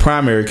she has a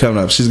primary coming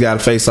up. She's got to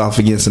face off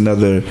against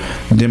another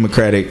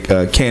Democratic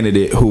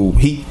candidate who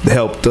he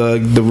helped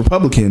the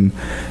Republican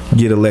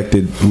get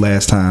elected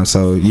last time.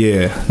 So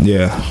yeah,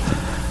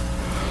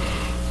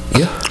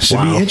 should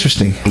be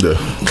interesting.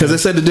 Because they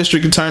said the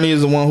district attorney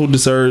is the one who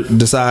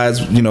decides,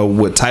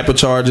 what type of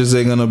charges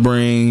they're gonna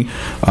bring,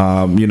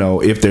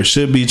 if there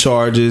should be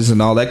charges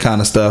and all that kind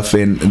of stuff,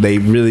 and they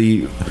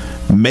really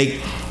make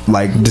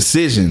like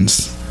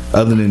decisions.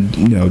 Other than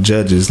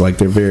judges, like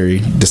they're very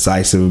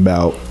decisive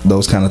about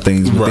those kind of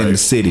things within the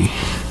city.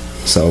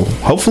 So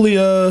hopefully,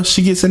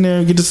 she gets in there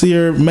and get to see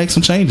her make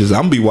some changes.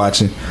 I'm gonna be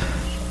watching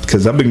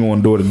because I've been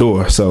going door to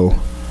door, so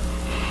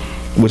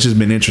which has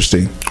been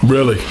interesting.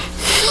 Really.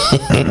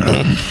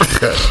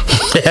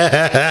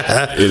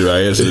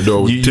 Anyway, answer the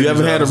door. You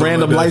ever had a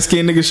random light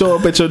skinned nigga show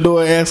up at your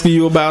door asking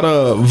you about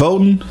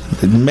voting?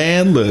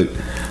 Man, look.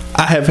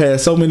 I have had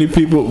so many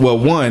people. Well,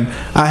 one,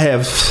 I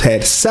have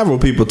had several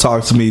people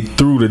talk to me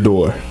through the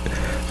door.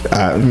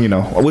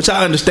 Which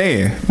I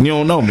understand. You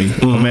don't know me.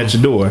 I'm at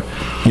your door.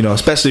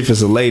 Especially if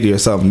it's a lady or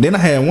something. Then I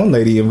had one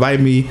lady invite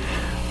me.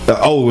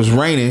 It was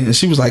raining, and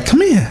she was like,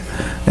 "Come in."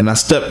 And I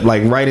stepped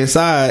like right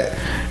inside,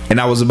 and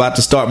I was about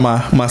to start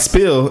my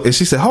spiel, and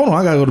she said, "Hold on,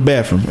 I gotta go to the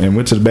bathroom." And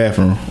went to the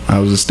bathroom. I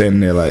was just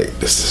standing there like,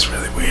 "This is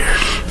really weird.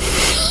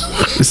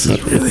 This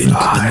is really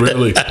odd."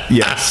 Really?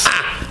 Yes.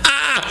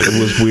 It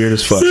was weird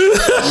as fuck.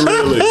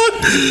 Really?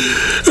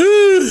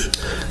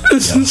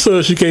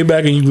 So she came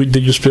back and you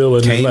did your spill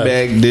and came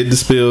back, did the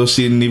spill.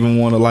 She didn't even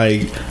want to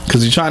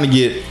because you're trying to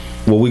get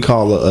what we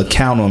call a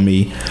count on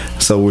me.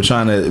 So we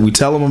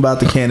tell them about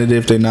the candidate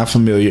if they're not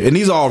familiar, and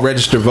these are all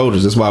registered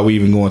voters. That's why we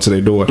even go into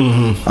their door.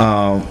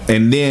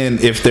 And then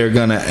if they're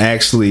gonna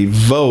actually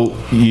vote,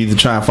 you either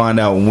try and find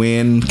out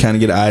when, kind of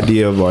get an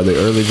idea of are they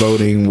early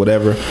voting,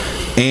 whatever.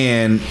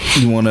 And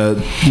you want to,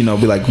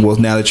 be like, well,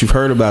 now that you've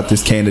heard about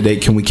this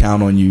candidate, can we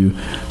count on you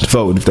to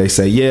vote? And if they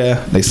say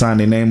yeah, they sign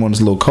their name on this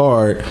little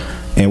card,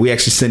 and we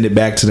actually send it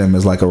back to them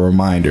as like a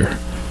reminder.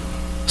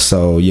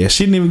 So yeah,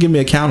 she didn't even give me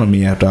a count on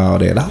me after all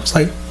that. I was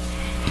like,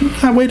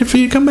 I waited for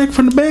you to come back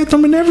from the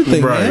bathroom and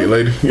everything, right, man.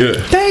 Lady? Yeah.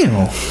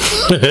 Damn.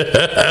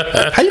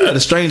 How you let a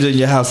stranger in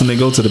your house and then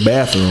go to the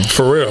bathroom?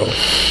 For real?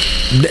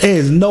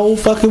 There's no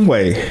fucking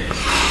way.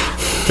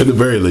 At the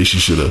very least, she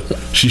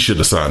should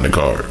have signed the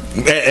card.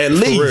 At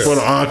least for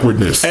the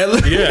awkwardness.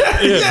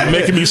 Yeah.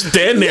 Making me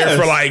stand there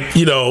for like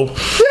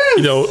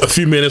a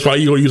few minutes while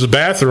you go use the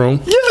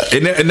bathroom. Yeah,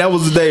 and that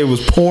was the day it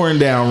was pouring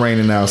down,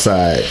 raining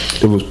outside.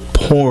 It was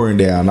pouring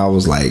down. I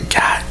was like,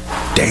 God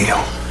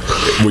damn.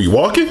 Were you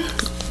walking?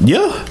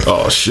 Yeah.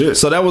 Oh shit.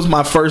 So that was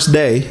my first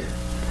day.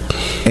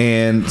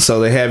 And so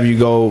they have you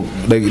go.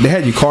 They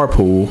had you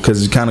carpool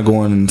because you're kind of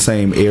going in the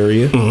same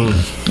area.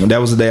 And that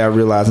was the day I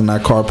realized I'm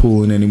not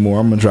carpooling anymore.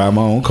 I'm gonna drive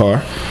my own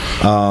car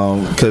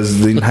because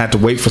they didn't have to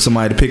wait for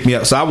somebody to pick me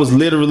up. So I was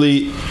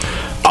literally.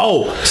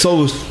 So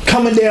it was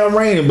coming down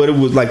raining, but it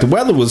was like the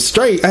weather was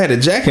straight. I had a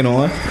jacket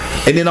on,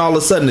 and then all of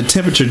a sudden the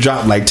temperature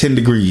dropped like 10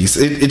 degrees.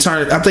 It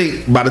turned. I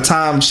think by the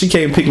time she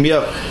came to pick me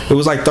up, it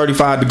was like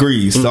 35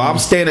 degrees. So I'm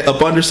standing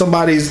up under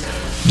somebody's.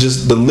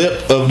 Just the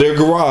lip of their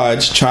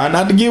garage, trying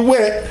not to get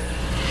wet.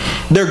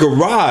 Their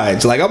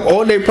garage, like I'm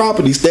on their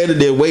property, standing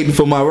there waiting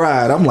for my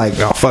ride. I'm like,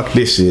 oh fuck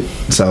this shit.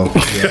 So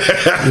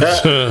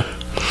yeah.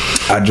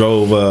 I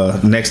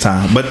drove next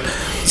time, but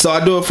so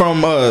I do it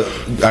from.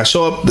 I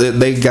show up.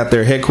 They got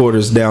their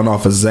headquarters down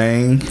off of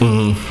Zang,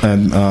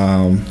 and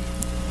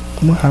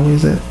what highway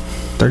is that?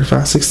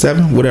 35,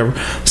 67, whatever.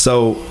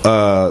 So,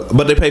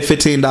 but they pay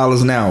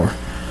 $15 an hour,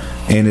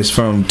 and it's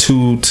from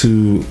 2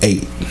 to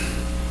 8.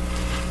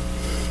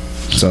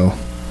 So,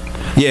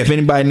 yeah, if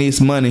anybody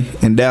needs money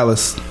in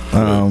Dallas,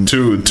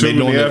 2 in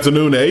the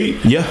afternoon to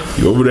 8. Yeah,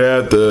 you over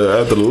there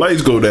after the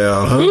lights go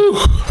down, huh? Ooh,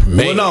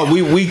 well, no,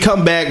 we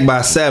come back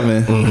by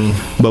 7,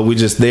 but we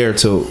just there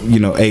till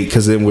 8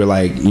 because then we're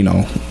like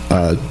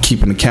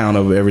keeping account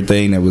of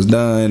everything that was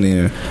done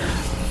and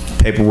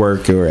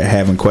paperwork or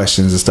having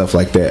questions and stuff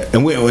like that.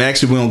 And we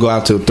don't go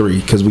out till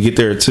 3 because we get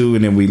there at 2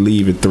 and then we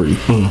leave at 3.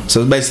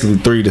 So it's basically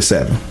 3 to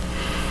 7.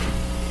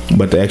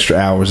 But the extra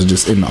hours are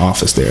just in the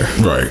office there.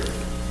 Right.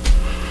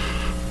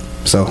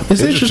 So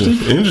it's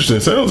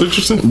interesting. Sounds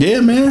interesting. Yeah,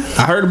 man.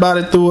 I heard about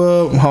it through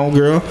a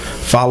homegirl.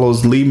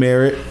 Follows Lee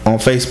Merritt on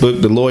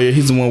Facebook, the lawyer.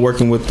 He's the one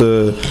working with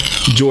the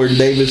Jordan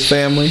Davis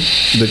family,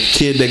 the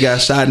kid that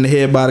got shot in the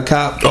head by the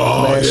cop.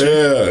 Oh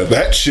yeah,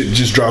 that shit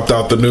just dropped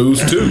out the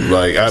news too,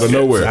 like out of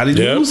nowhere. How these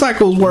news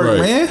cycles work,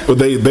 man? But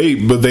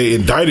they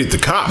indicted the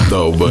cop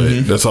though.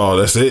 But that's all.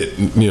 That's it.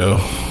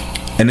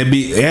 And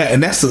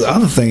and that's the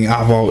other thing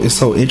it's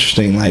so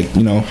interesting. Like,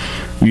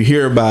 you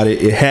hear about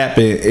it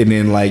happened, and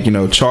then like,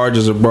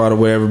 charges are brought or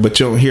whatever, but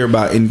you don't hear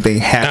about anything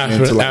happening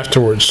until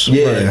afterwards.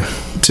 Yeah.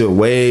 Right. Till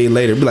way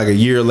later. It'd be like a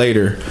year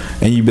later,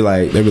 and they'd be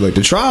like,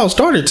 the trial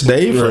started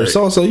today for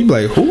so you'd be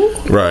like, who?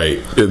 Right.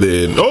 And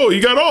then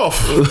he got off.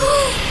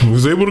 He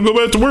was able to go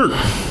back to work.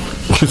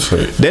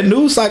 That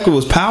news cycle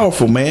was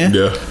powerful, man.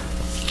 Yeah.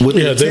 With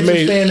the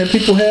attention span that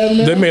people have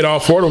now. They made all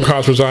 4 of them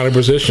cops resign in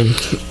position.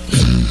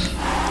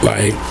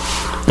 Like,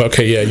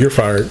 okay, yeah, you're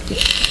fired.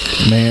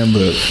 Man,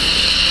 look.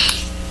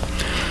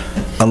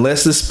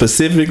 Unless it's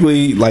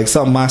specifically like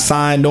something I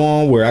signed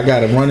on where I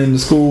gotta run into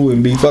school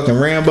and be fucking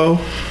Rambo,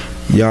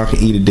 y'all can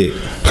eat a dick.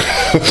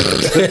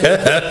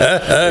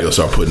 They'll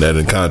start putting that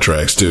in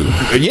contracts too.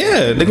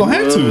 Yeah, they're gonna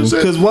have to.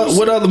 Because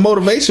what other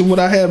motivation would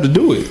I have to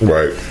do it?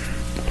 Right.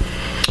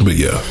 But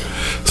yeah,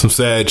 some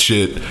sad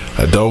shit.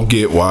 I don't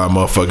get why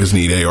motherfuckers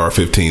need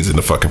AR-15s in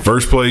the fucking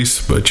first place.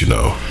 But you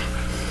know,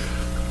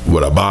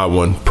 would I buy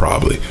one?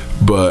 Probably.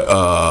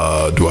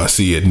 But do I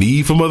see a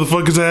need for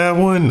motherfuckers to have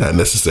one? Not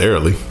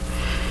necessarily.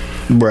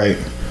 Right.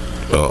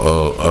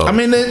 I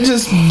mean, it's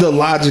just the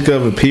logic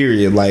of it,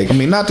 period. Like, I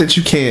mean, not that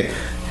you can't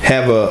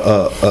have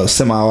a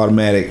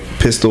semi-automatic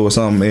pistol or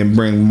something and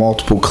bring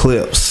multiple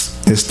clips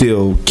and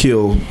still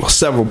kill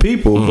several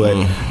people,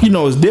 but you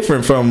know, it's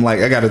different from like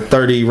I got a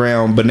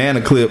 30-round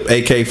banana clip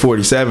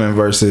AK-47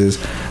 versus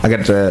I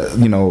got the,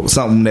 you know,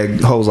 something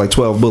that holds like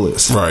 12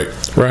 bullets. Right.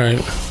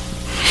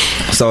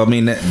 So I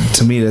mean, that,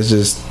 to me, that's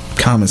just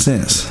common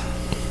sense.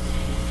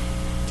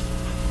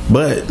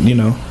 But you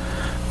know,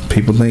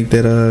 people think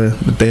that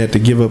they have to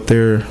give up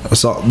their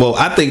assault. Well,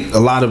 I think a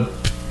lot of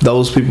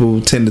those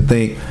people tend to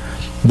think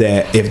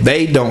that if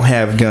they don't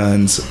have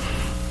guns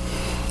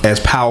as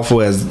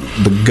powerful as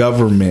the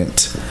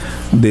government,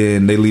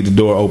 then they leave the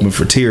door open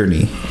for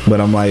tyranny.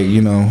 But I'm like,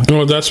 you know,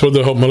 well, that's where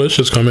the whole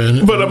militias come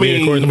in. But I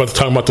mean, according to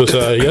talking about this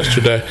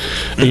yesterday,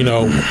 you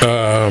know,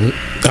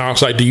 I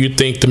was like, do you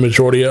think the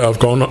majority of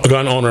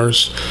gun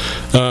owners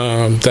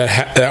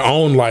that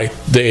own like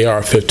the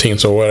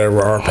AR-15s or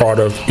whatever are part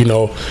of, you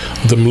know,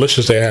 the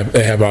militias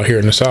they have out here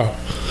in the South?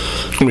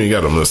 I mean, you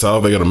got them in the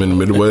South, they got them in the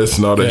Midwest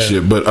and all that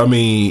shit. But I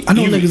mean, I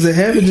know niggas that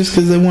have it just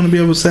because they want to be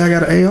able to say I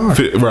got an AR.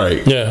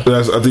 Right. Yeah.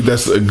 I think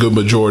that's a good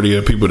majority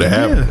of people that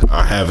have it.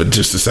 I have it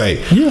just to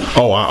say,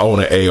 oh, I own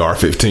an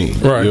AR-15.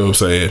 Right. You know what I'm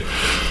saying?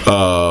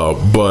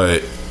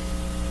 But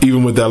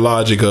even with that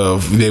logic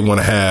of they want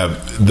to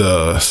have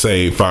the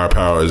same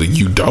firepower as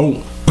you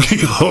don't.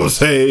 You know what I'm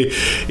saying?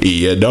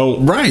 You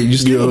don't. Right. You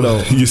still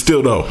don't. You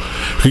still don't.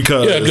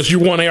 Because you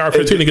want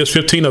AR-15 against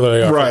 15 of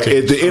the AR-15. Right.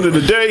 At the end of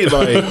the day,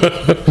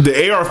 like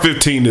the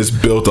AR-15 is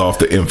built off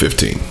the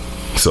M15.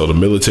 So the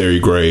military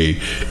grade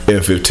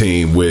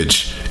M15,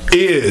 which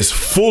is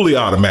fully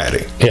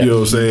automatic. You know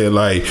what I'm saying?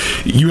 Like,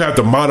 you have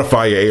to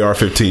modify your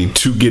AR-15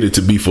 to get it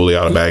to be fully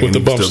automatic. With the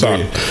bump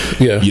stock.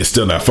 You're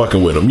still not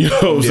fucking with them. You know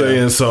what I'm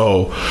saying?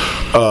 So,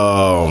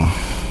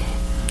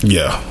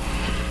 yeah.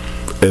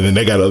 And then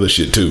they got other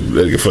shit too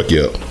that can fuck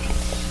you up.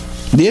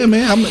 Yeah,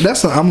 man.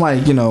 I'm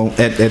like, you know,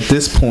 at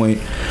this point,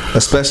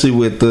 especially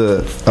with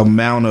the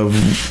amount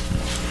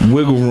of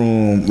wiggle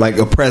room like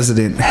a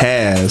president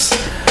has,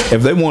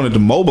 if they wanted to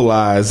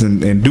mobilize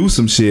and do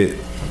some shit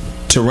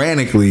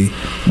tyrannically,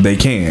 they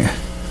can.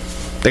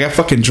 They got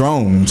fucking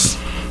drones.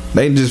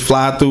 They can just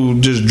fly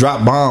through, just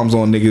drop bombs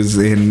on niggas,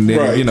 and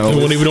then, you know, they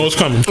won't even know what's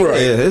coming. Right.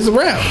 Yeah, it's a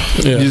wrap.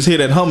 You just hear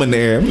that hum in the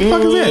air. What the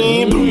fuck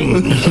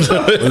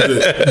is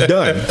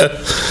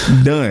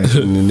that? Done.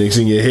 And the next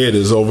thing in your head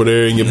is over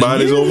there, and your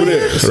body's over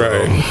there. So.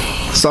 Right.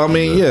 So I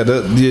mean,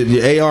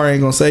 your AR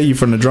ain't gonna save you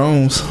from the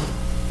drones.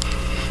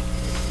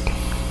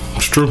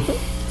 It's true.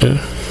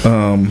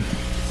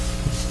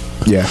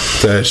 Yeah.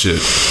 That shit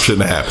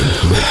shouldn't have happened.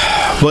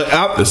 But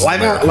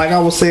I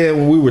was saying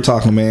when we were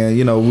talking, man,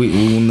 you know,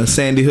 when the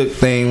Sandy Hook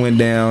thing went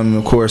down, and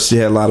of course you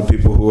had a lot of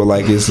people who were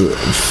like, it's a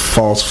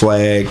false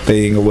flag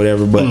thing or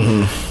whatever. But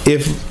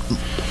if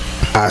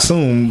I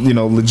assume, you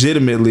know,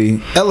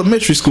 legitimately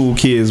elementary school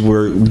kids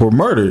were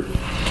murdered,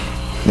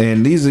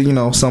 and these are, you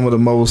know, some of the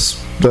most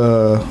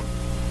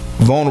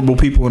vulnerable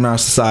people in our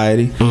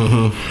society,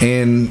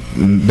 and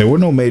there were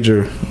no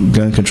major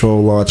gun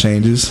control law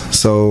changes.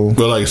 So,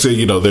 but like I said,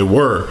 you know, there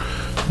were,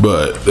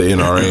 but the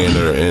NRA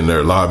and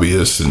their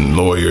lobbyists and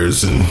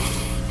lawyers and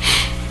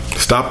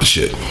stop the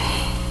shit.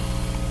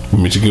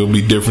 Michigan will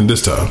be different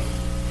this time.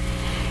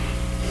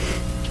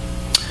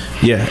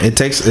 Yeah, it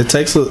takes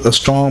a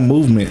strong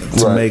movement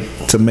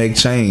to make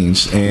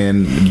change,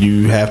 and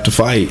you have to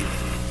fight.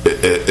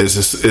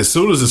 As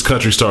soon as this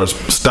country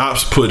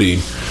stops putting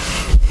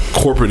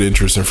corporate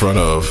interests in front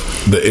of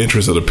the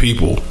interests of the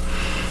people,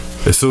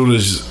 as soon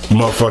as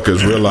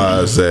motherfuckers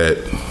realize that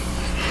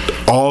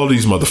all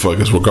these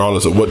motherfuckers,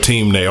 regardless of what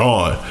team they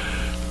on,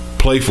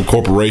 play for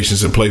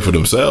corporations and play for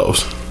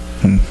themselves,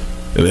 and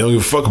they don't give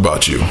a fuck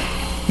about you.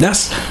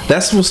 That's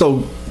what's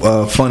so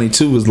funny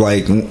too. Is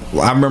like,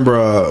 I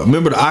remember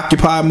the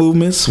Occupy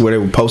movements where they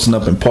were posting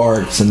up in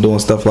parks and doing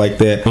stuff like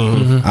that.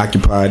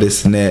 Occupy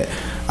this and that.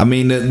 I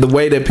mean, the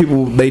way that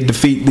people they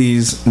defeat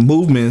these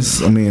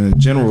movements, I mean, in a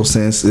general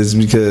sense, is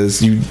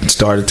because you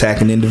start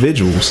attacking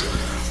individuals.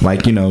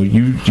 Like, you know,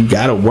 you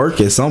gotta work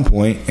at some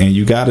point, and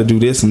you gotta do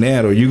this and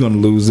that, or you're gonna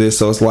lose this.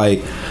 So it's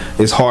like,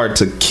 it's hard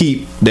to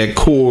keep that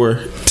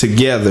core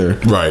together,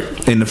 right,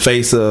 in the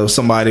face of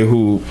somebody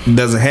who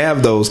doesn't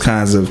have those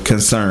kinds of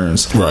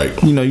concerns, right?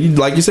 You know, you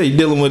like you say, you're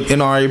dealing with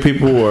NRA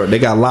people, or they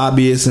got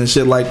lobbyists and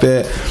shit like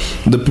that.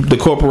 The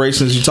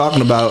corporations you're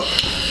talking about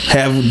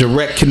have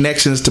direct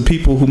connections to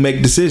people who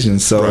make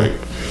decisions. So, right.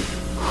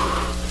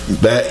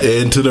 that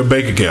into their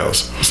bank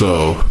accounts.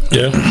 So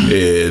Yeah.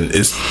 and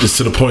it's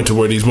to the point to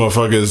where these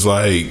motherfuckers,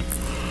 like,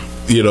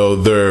 you know,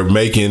 they're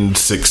making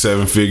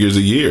 6-7 figures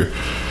a year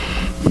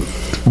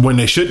when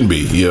they shouldn't be.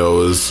 You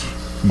know, as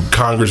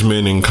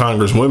congressmen and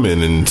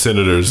congresswomen and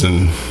senators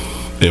and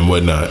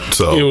whatnot.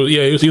 So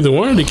It was either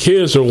one of the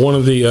kids or one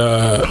of the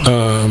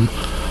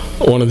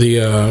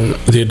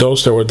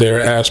adults that were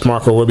there asked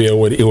Marco Rubio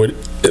would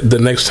the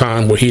next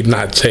time would he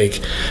not take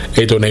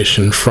a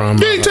donation from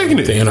he taking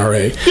it. the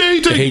NRA. Yeah,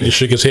 he taking he it. just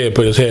shook his head,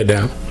 put his head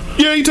down.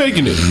 Yeah, he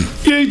taking it.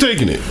 Yeah, he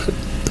taking it.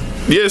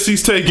 Yes,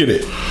 he's taking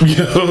it. You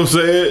know what I'm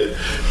saying?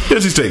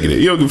 Yes, he's taking it.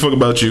 He don't give a fuck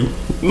about you.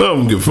 No, I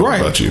don't give a fuck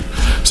about you.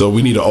 So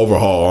we need an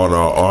overhaul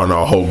on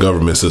our whole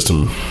government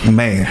system.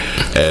 Man,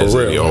 As For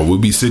real. you know, we'll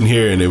be sitting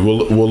here and it will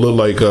look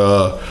like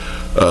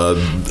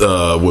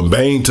when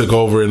Bane took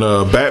over in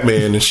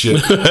Batman and shit.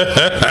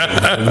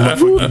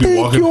 you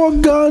think your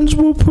guns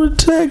will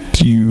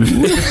protect you?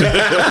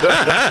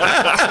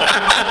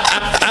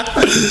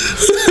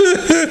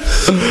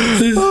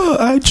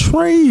 I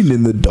train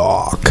in the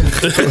dark,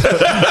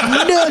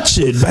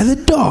 nurtured by the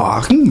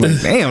dark.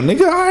 Damn,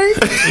 nigga, all right.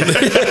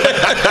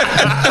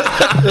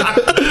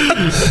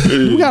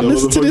 We gotta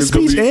listen to this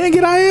speech and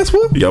get our ass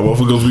whooped. Y'all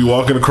motherfuckers be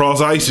walking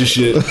across ice and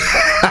shit.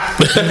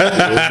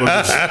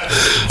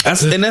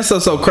 That's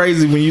so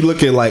crazy when you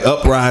look at like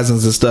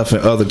uprisings and stuff in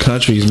other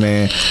countries,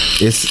 man.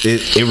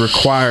 It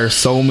requires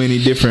so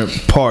many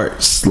different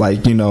parts,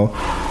 like, you know,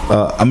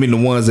 I mean the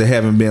ones that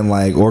haven't been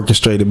like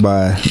orchestrated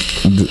by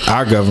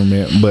our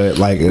government, but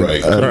like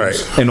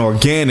an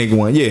organic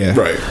one, yeah,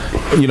 Right.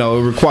 You know,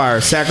 it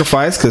requires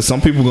sacrifice because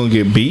some people gonna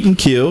get beaten,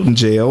 killed, and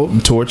jailed,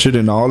 and tortured,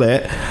 and all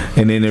that,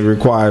 and then it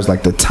requires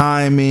like the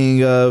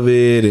timing of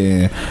it,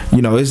 and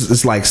you know,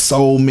 it's like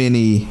so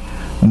many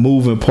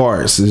moving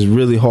parts. It's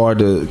really hard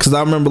to, because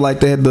I remember like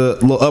they had the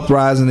little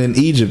uprising in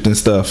Egypt and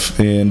stuff,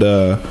 and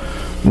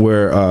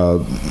where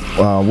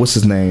what's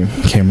his name?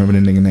 Can't remember the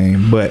nigga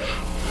name, but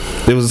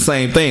it was the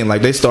same thing.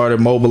 Like they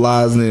started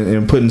mobilizing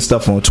and putting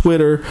stuff on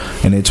Twitter,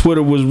 and then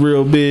Twitter was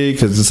real big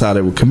because it's how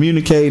they would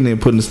communicate and then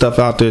putting stuff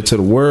out there to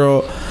the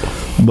world.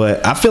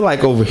 But I feel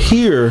like over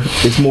here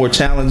it's more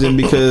challenging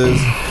because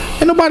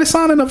ain't nobody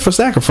signing up for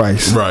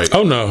sacrifice. Right.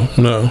 Oh no.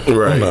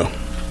 Right. Oh, no.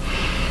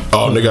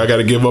 Oh, nigga, I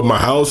gotta give up my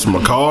house,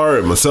 my car,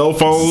 and my cell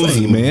phones.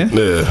 Same, man.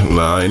 Yeah,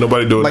 nah, ain't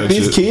nobody doing Like that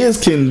these shit. kids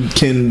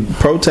can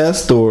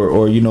protest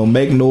or you know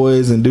make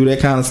noise and do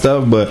that kind of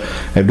stuff, but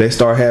if they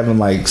start having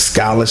like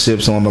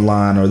scholarships on the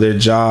line or their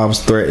jobs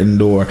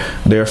threatened or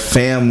their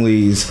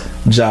families'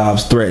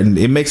 jobs threatened,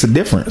 it makes a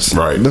difference.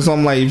 Right. That's why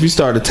I'm like, if you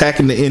start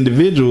attacking the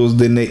individuals,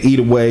 then they eat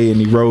away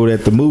and erode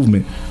at the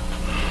movement.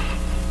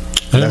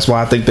 That's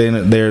why I think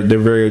they're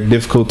very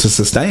difficult to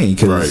sustain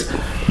because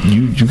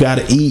you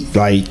gotta eat,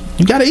 like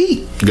you gotta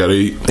eat,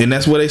 and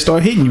that's where they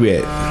start hitting you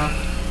at.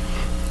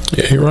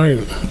 Yeah, you're right.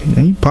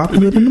 And you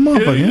popping it in the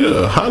motherfucker.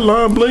 Yeah,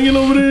 hotline blinging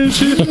over there and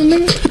shit.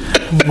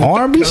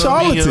 R&B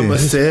charlatan.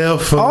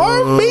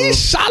 R&B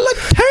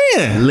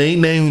charlatan. Late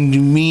name to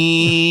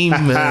me,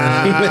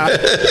 man.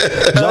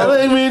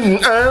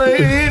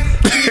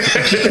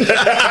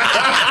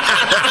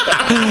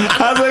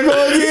 How's that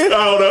go again?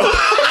 I don't know.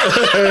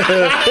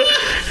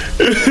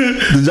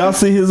 Did y'all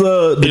see his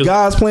the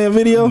guys playing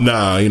video?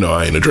 Nah, you know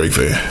I ain't a Drake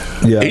fan.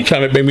 Yeah, He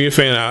tried to make me a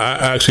fan.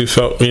 I actually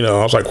felt, you know,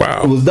 I was like,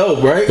 wow. it was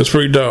dope, right? It was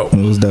pretty dope. It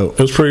was dope.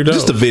 It was pretty dope.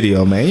 Just a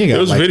video, man. You It gotta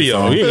was like the video.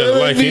 song. You gotta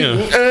like him.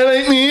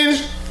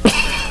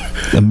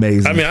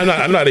 Amazing. I mean,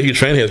 I'm not a huge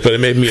fan of his, but it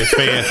made me a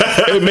fan.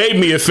 It made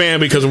me a fan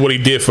because of what he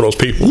did for those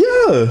people. yeah,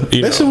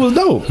 You know. that shit was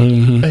dope.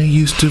 I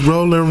used to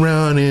roll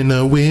around in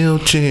a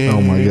wheelchair.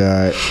 Oh my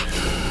god.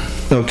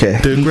 Okay.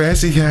 The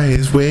grassy high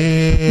is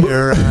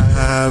where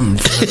I'm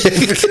from.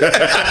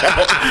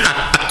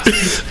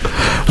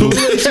 Who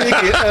like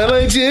chicken? I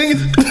like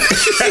chicken.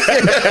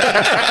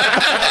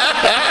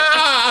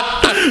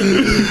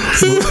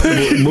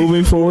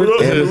 Moving forward,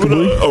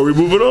 amicably. Are we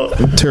moving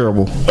on?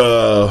 Terrible.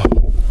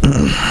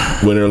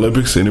 Winter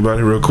Olympics.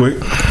 Anybody, real quick?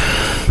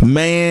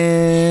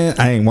 Man,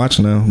 I ain't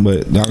watching them,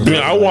 but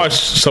I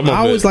watched some of I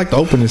always it. like the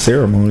opening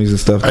ceremonies and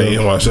stuff. I though.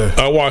 ain't watch that.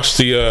 I watched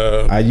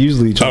the. I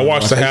usually try I to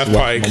watched the watch half with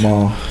my pike.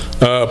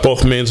 mom.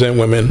 Both men's and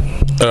women.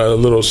 The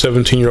little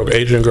 17-year-old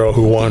Asian girl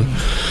who won.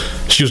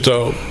 She was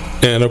dope.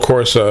 And of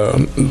course,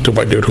 the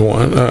white dude who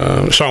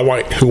won, Shaun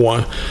White, who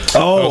won.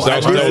 Oh, that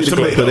was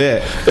cool. cool. For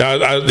that.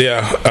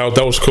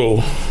 That was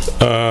cool.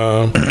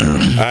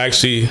 I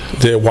actually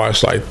did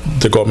watch like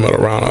the gold medal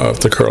round of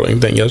the curling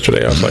thing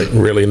yesterday. I was like,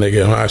 really,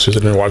 nigga? I actually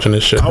sitting there watching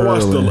this shit. I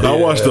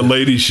watched the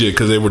lady shit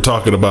because they were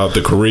talking about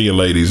the Korean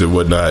ladies and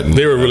whatnot. And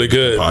They were really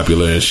good.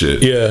 popular and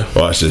shit. Yeah.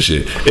 Watch this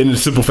shit. And the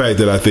simple fact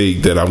that I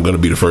think that I'm going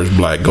to be the first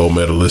black gold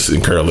medalist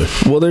in curling.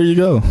 Well, there you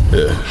go.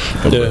 Yeah,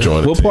 I'm gonna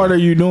join What the part are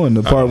you doing?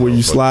 The part where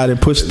you slide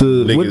and push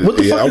the what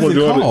the fuck is it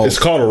called? It's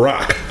called a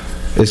rock.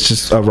 It's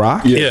just a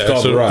rock. Yeah, Yeah, it's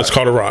called a rock. it's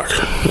called a rock.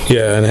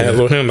 Yeah, and it had a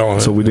little handle on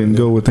it. So we didn't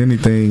go with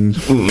anything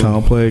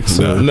complex.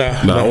 Nah.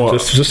 No,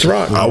 just a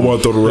rock. I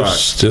want to throw the rock.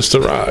 Just a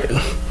rock.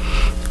 The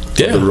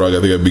Yeah. rock.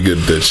 I think I'd be good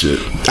at that shit.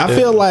 I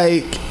feel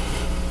like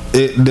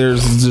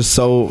there's just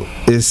so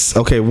it's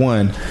okay.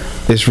 One,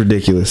 it's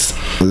ridiculous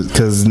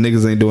because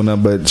niggas ain't doing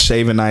nothing but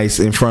shaving ice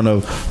in front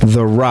of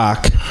The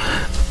Rock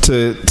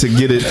to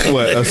get it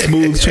a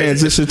smooth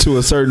transition to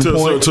a certain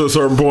point. To a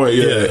certain point,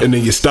 yeah. And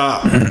then you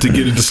stop to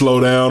get it to slow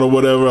down or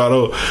whatever.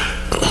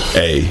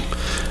 Hey,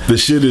 the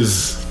shit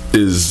is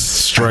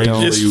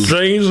strangely. It's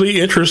strangely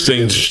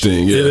interesting.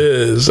 Yeah. It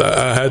is.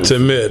 I had to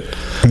admit,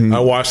 I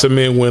watched the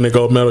men win a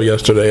gold medal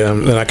yesterday,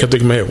 and I kept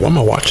thinking, man, why am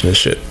I watching this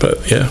shit?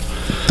 But yeah,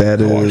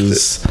 that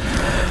is.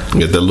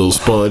 Get that little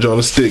sponge on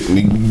the stick and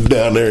you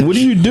down there. What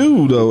do you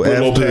do though? Put a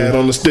little pad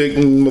on the stick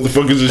and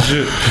motherfuckers and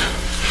shit.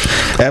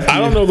 I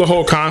don't know the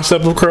whole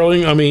concept of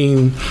curling. I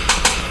mean,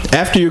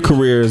 after your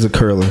career as a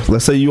curler,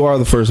 let's say you are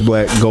the first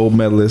black gold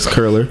medalist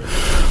curler,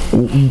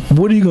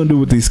 what are you gonna do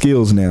with these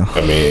skills now?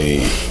 I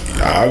mean,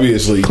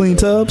 obviously clean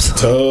tubs,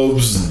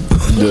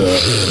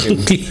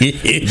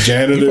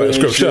 janitor,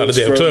 shout out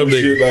to damn tub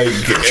shit. Like,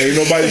 ain't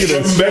nobody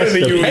scrubbing better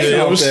than you.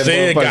 I'm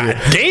saying, God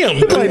damn,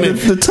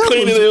 the tub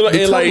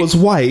was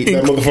white.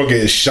 That motherfucker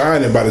is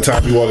shining by the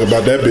time you walk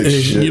about that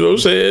bitch. You know what I'm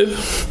saying?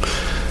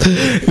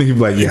 Nigga be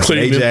like, yeah,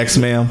 Ajax,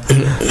 ma'am,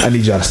 I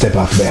need y'all to step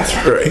out the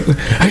bathroom.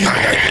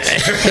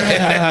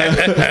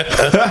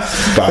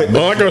 Right.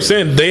 Well, like I was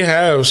saying, they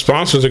have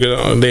sponsors.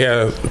 They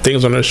have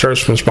things on their shirts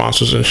from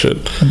sponsors and shit.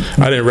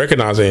 I didn't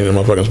recognize any of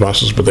the motherfucking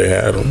sponsors, but they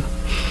had them.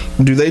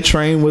 Do they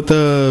train with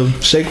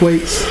shake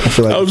weights? I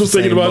feel like I was just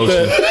thinking about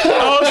that.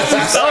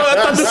 I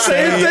thought the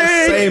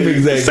same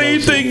exact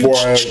thing.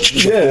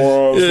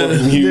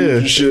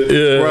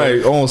 Yeah.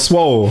 Right, on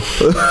swole.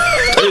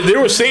 They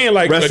were saying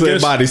like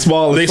wrestling body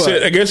small. They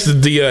said I guess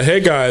the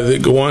head guy,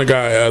 the one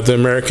guy, the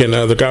American,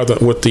 the guy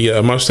with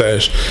the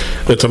mustache.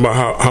 They're talking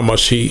about how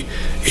much he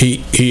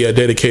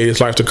dedicated his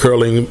life to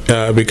curling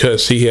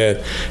because he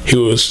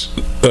was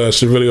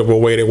severely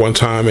overweight at one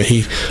time and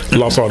he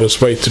lost all this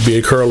weight to be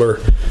a curler.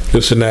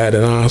 This and that,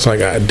 and I was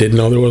like, I didn't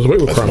know there was a weight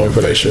requirement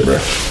for that shit, bro.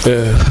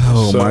 Yeah.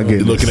 Oh my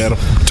goodness. Looking at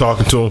him,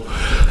 talking to him,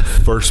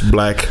 first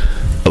black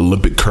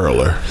Olympic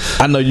curler.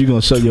 I know you're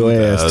gonna show your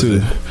ass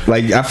too.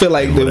 Like I feel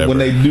like when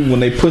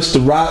they push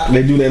the rock,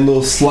 they do that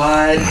little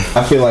slide.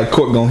 I feel like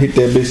Court gonna hit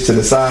that bitch to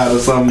the side or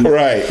something,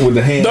 right? With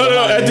the hand. No.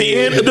 At the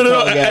end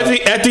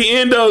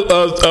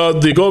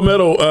of the gold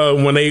medal,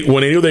 when they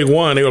knew they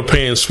won, they were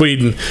playing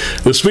Sweden.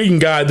 The Sweden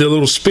guy did a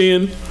little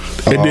spin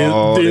and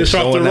then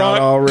shot the rock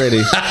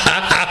already.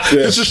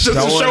 It's just to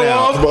show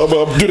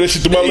off. Do that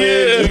shit to my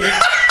legs.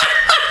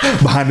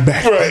 Behind the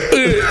back, right?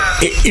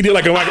 He did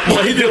like a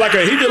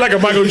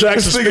Michael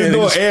Jackson spin.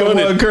 Doing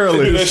and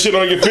curling. Do that shit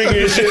on your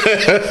finger and shit.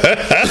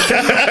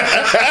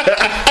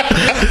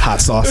 Hot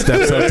sauce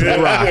steps up to the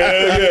rock.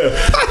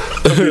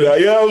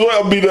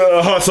 I'll be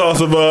the hot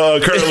sauce of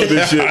curling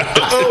this shit.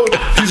 Oh,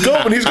 he's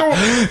going.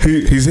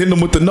 He's hitting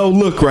him with the no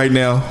look right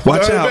now.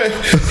 Watch out.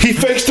 He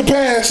fakes the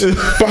pass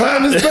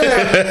behind his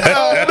back.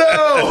 Oh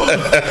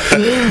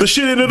no! The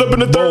shit ended up in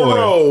the third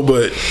row,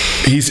 but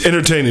he's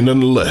entertaining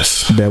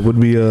nonetheless. That would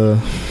be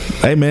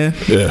hey man.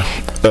 Yeah.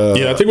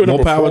 I think we're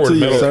more power to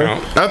you, sir.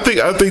 Count. I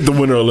think the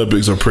Winter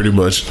Olympics are pretty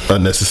much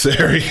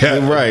unnecessary.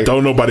 Right.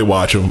 Don't nobody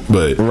watch them,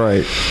 but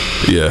right.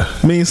 Yeah.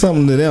 Means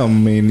something to them.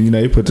 I mean,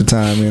 you put the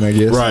time in, I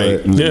guess. Right.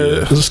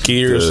 Yeah. The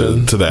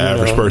skiers to the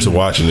average person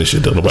watching this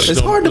shit, don't nobody. It's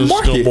hard to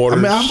market. I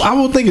mean, I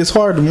would think it's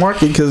hard to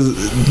market because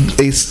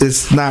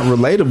it's not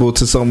relatable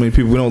to so many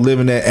people. We don't live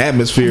in that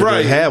atmosphere.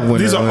 Right. That have Winter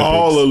These are Olympics.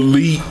 all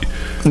elite.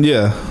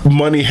 Yeah,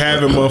 money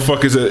having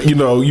motherfuckers that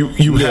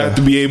you have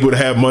to be able to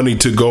have money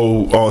to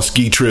go on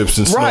ski trips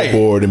and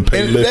snowboard and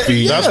pay lift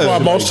fees. That's why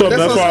most of them.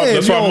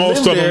 That's why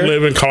most of them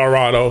live in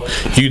Colorado,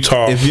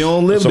 Utah. If you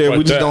don't live there,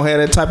 we just don't have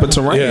that type of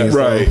terrain. Yeah, so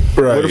right.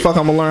 Where the fuck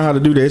I'm gonna learn how to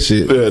do that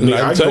shit?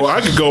 Yeah,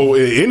 I could go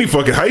in any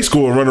fucking high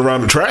school and run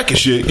around the track and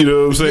shit. You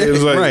know what I'm saying?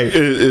 It's like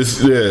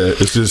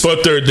it's just.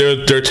 But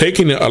they're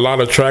taking a lot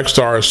of track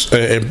stars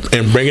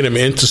and bringing them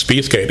into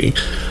speed skating.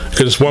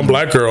 Because one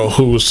black girl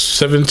who was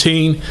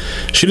 17,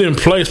 she didn't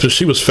place, but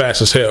she was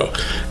fast as hell.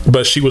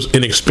 But she was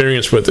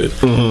inexperienced with it,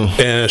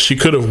 and she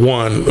could have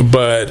won.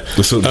 But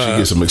so she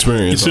gets some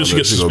experience. So she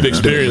gets some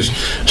experience.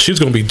 She's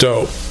gonna be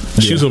dope.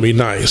 She's gonna be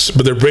nice.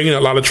 But they're bringing a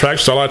lot of track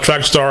stars. A lot of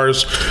track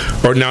stars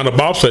are now the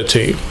bobsled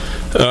team.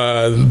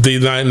 The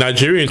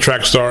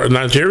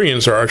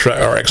Nigerians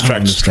are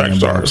ex-track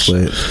stars.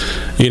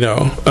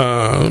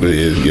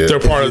 They're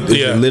part of. Is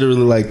it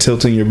literally like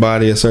tilting your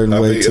body a certain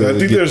way. I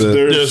think there's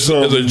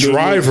a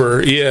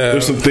driver.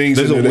 There's some things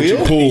in there that you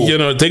pull.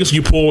 Things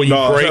you pull. You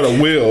break. It's not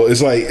a wheel.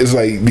 It's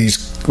like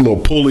these little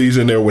pulleys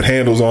in there with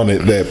handles on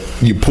it that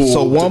you pull.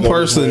 So one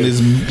person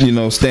is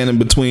standing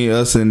between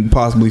us and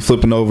possibly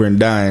flipping over and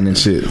dying and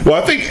shit. Well,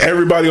 I think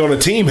everybody on the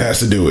team has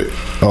to do it.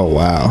 Oh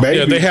wow!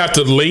 Yeah, they have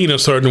to lean a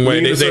certain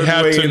way. They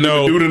have to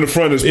know. The dude in the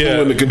front is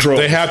pulling the control.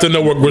 They have to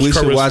know which we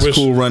should watch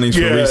Cool Runnings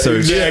for research.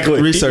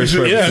 Exactly. Research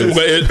purposes. Yeah,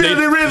 but feel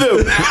the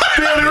rhythm.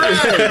 Feel the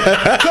rhythm.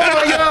 Come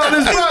on, y'all.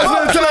 This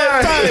time.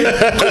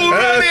 Cool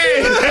Running.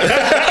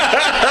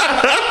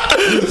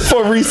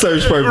 For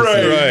research purposes.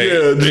 Right.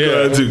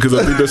 Yeah, because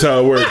I think that's how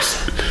it works.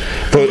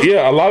 But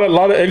yeah, a lot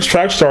of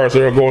ex-track stars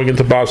that are going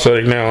into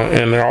bobsledding now,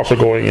 and they're also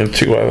going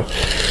into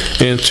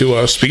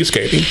speed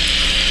skating.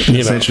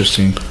 That's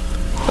interesting.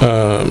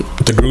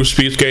 The group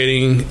speed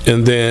skating,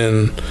 and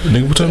then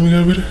Nigga, what time we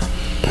gotta be there?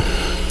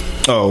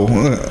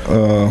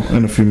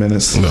 In a few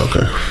minutes.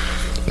 Okay.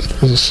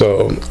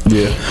 so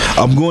Yeah,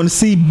 I'm going to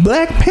see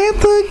Black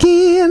Panther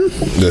again.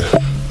 Yeah.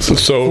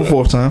 so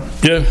Fourth time.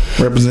 yeah.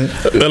 Represent.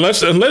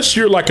 Unless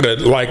you're like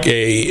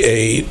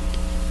a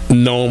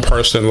known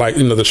person, like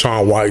the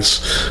Shaun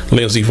Whites,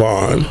 Lindsey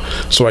Vonn,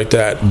 so like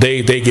that,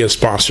 they get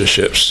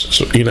sponsorships.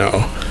 So,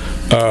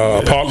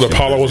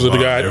 Apollo was the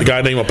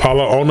guy named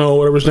Apollo Ono,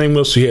 whatever his name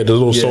was. So he had the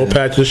little soul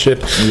patch and shit.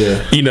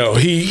 Yeah. He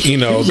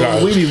was got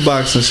on Wheaties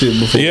box and shit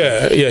before.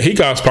 Yeah, he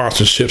got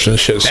sponsorships and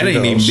shit. That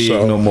ain't even big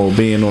no more.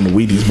 Being on the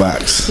Wheaties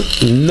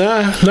box.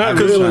 Nah, not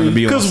really.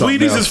 Because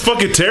Wheaties is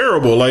fucking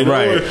terrible. Like,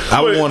 right. I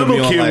would want to be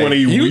on like want to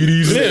eat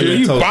Wheaties.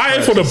 You buy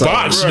it for the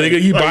box, right.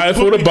 nigga. You buy it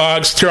for the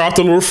box, tear off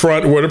the little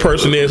front where the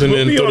person is, and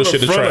then throw the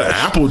shit in the trash.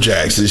 Apple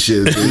Jacks and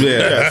shit.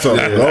 Yeah.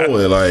 Something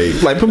going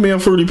like put me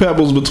on Fruity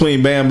Pebbles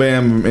between Bam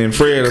Bam and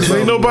Fred or something.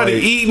 Ain't nobody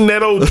eating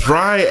that old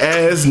dry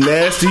ass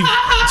nasty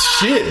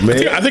shit,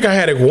 man. I think I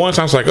had it once.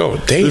 I was like, oh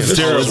damn, It's this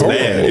is terrible.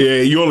 bad.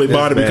 Yeah, you only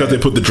bought it because they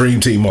put the Dream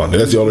Team on it.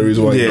 That's the only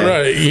reason why. Yeah.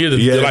 Right,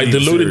 like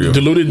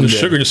diluted in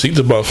sugar, just eat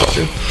the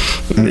motherfucker.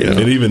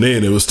 And even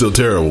then, it was still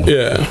terrible.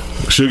 Yeah,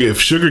 Sugar. If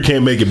sugar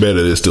can't make it better,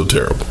 it's still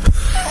terrible.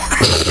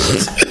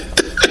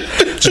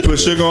 Did you put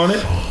sugar on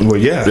it? Well,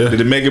 yeah. Did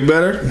it make it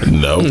better?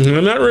 No,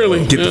 not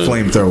really. Get the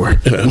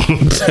flamethrower.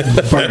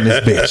 Burn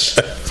this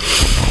bitch.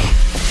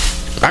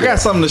 I got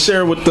something to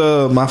share with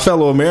my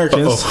fellow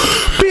Americans.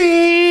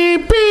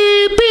 Beep,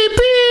 beep, beep,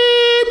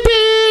 beep,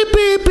 beep,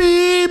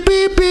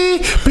 beep, beep,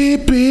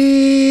 beep, beep,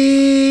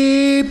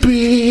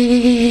 beep.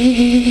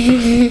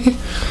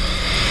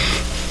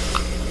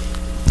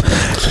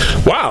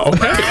 Wow.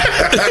 Okay.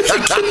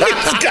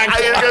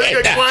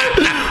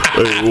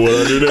 Wait, what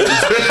I do that?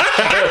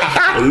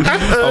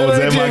 Oh, is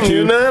that my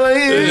cue?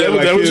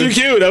 That was your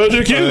cue. That was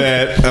your cue.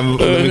 Let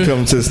me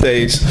come to the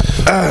stage.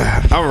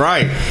 All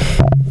right.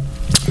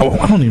 Oh,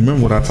 I don't even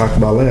remember what I talked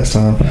about last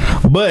time.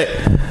 But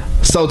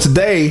so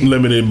today,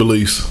 Limited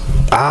beliefs.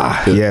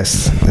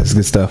 yes, that's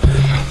good stuff.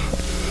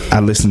 I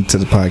listened to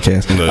the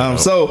podcast.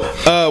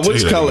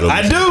 What you call it?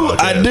 I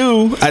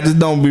do. I just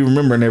don't be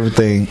remembering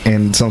everything,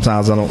 and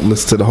sometimes I don't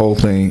listen to the whole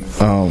thing.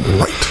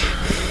 Right.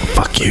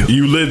 Fuck you.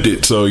 You lived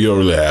it, so you don't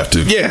really have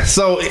to. Yeah.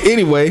 So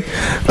anyway,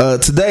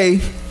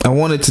 today I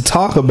wanted to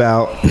talk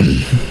about.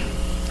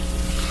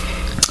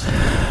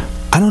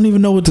 I don't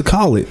even know what to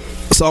call it,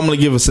 so I'm going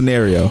to give a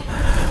scenario.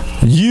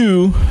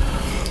 You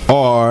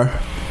are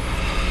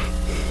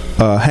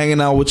hanging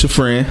out with your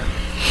friend.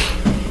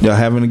 Y'all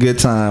having a good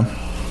time.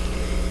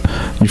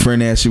 Your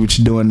friend asks you what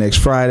you're doing next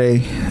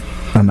Friday.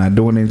 I'm not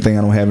doing anything.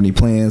 I don't have any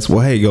plans.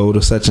 Well, hey, go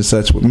to such and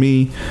such with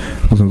me.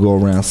 We're going to go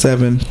around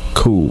 7.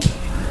 Cool.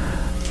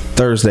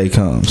 Thursday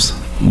comes.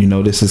 You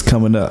know this is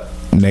coming up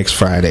next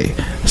Friday.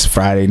 It's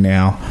Friday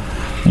now.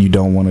 You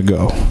don't want to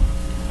go.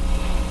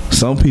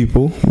 Some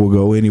people will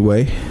go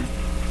anyway,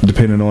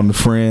 depending on the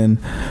friend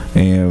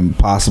and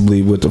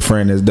possibly what the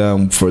friend has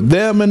done for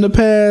them in the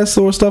past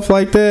or stuff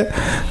like that.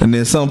 And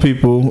then some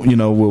people,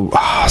 will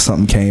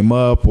something came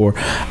up, or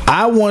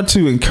I want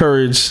to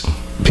encourage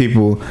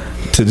people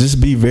to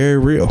just be very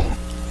real.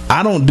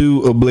 I don't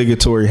do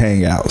obligatory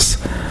hangouts.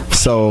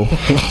 So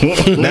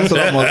that's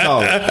what I'm gonna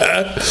call it.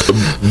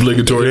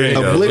 Obligatory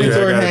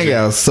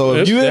hangouts. So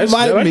if you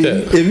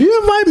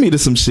invite me to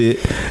some shit,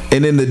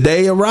 and then the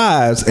day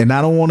arrives and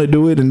I don't want to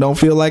do it and don't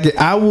feel like it,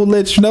 I will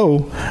let you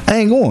know I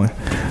ain't going.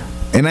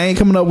 And I ain't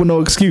coming up with no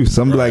excuse.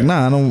 I'm like,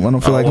 nah, I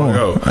don't feel like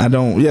going. I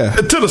don't. Yeah.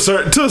 To a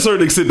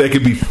certain extent, that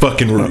could be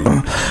fucking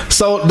rude.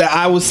 So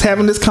I was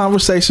having this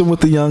conversation with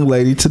the young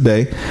lady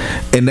today,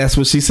 and that's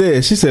what she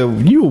said. She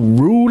said, "You a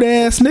rude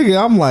ass nigga."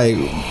 I'm like,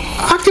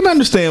 I can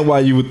understand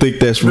why you would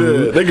think that's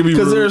rude. Yeah, that could be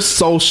because rude. There's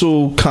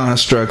social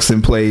constructs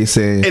in place,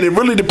 and it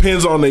really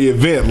depends on the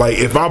event. Like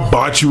if I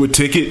bought you a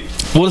ticket,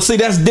 well, see,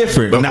 that's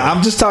different. Okay. Now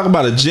I'm just talking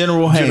about a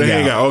general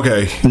hangout.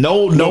 Okay.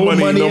 No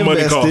money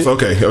invested. Cost.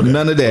 Okay.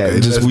 None of that.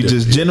 Okay, we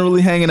just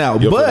generally hanging out.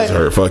 Your but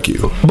hurt. Fuck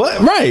you. But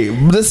right.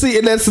 Let's see,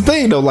 and that's the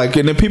thing though. Like,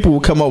 and then people will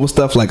come up with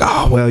stuff like,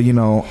 "Oh, well,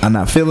 I'm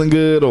not feeling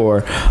good,"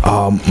 or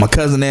my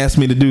cousin asked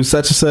me to do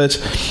such and such.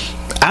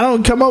 I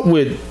don't come up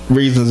with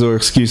reasons or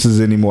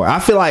excuses anymore. I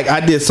feel like I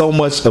did so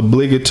much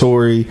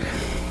obligatory,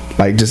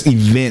 like just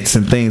events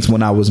and things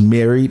when I was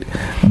married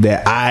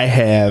that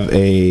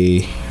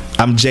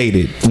I'm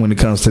jaded when it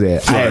comes to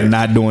that. Right. I am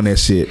not doing that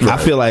shit. Right.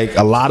 I feel like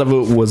a lot of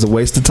it was a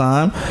waste of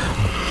time,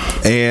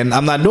 and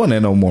I'm not doing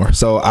that no more.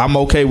 So I'm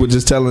okay with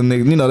just telling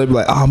niggas, they'd be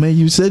like, "Oh man,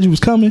 you said you was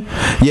coming."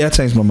 Yeah, I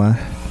changed my mind.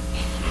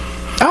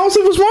 I don't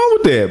see what's wrong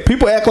with that.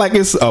 People act like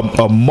it's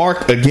a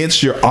mark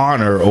against your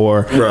honor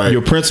or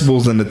your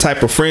principles and the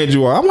type of friend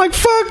you are. I'm like,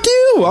 fuck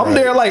you. I'm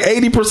there like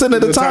 80%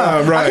 of the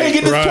time. I can't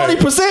get this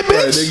 20%,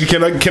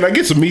 bitch. Right. Can I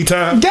get some me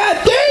time?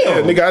 God damn.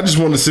 Yeah, nigga, I just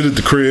want to sit at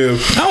the crib.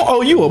 I don't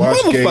owe you a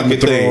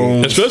motherfucking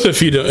thing. Especially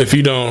if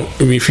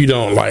you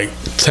don't like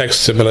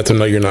text them and let them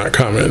know you're not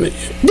coming. You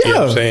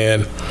know what I'm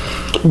saying?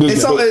 And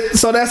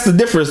so that's the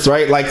difference,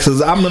 right? Like,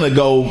 cause I'm gonna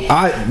go 9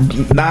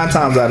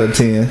 times out of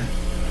 10,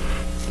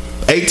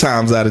 8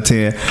 times out of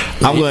 10,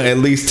 I'm gonna at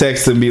least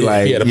text and be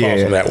like,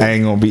 I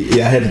ain't gonna be.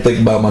 Yeah, I had to think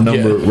about my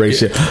number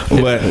ratio,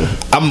 but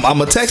I'm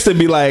gonna text and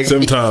be like,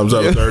 7 times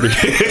out of 30.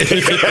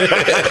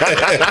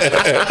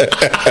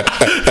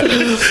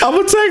 I'm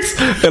gonna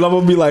text and I'm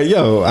gonna be like,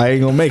 yo, I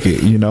ain't gonna make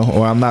it,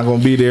 or I'm not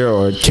gonna be there,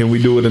 or can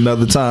we do it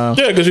another time?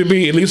 Yeah, because you're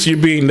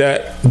being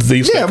that.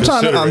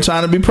 I'm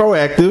trying to be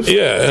proactive.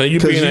 Yeah, and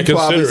you're being that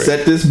probably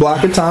set this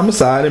block of time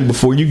aside, and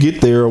before you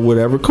get there or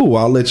whatever, cool,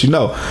 I'll let you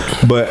know.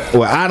 But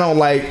what I don't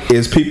like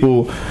is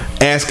people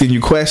asking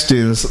you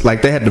questions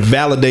like they had to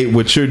validate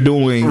what you're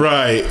doing,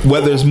 right?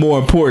 Whether it's more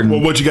important.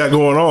 Well, what you got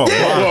going on?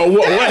 Yeah.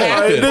 What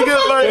happened?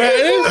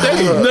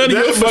 That's none of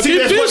your fucking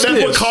business.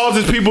 That's what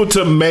causes people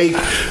to make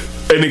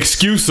an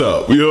excuse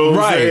up, you know what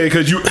I'm saying?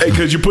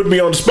 Because you put me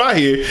on the spot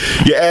here.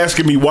 You're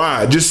asking me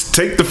why. Just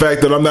take the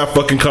fact that I'm not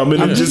fucking coming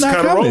and just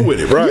kind of roll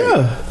with it, right?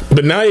 Yeah.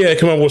 But now you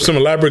come up with some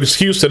elaborate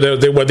excuse that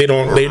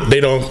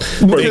they don't.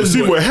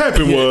 See, what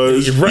happened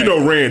was,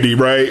 Randy,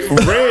 right?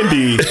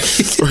 Randy,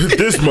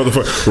 this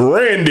motherfucker,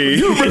 Randy.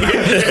 You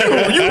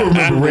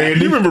remember Randy?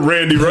 You remember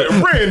Randy, right?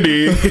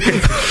 Randy.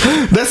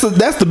 That's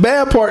the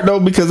bad part though,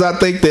 because I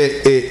think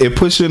that it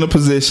puts you in a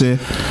position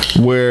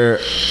where,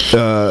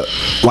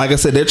 like I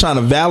said, they're trying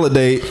to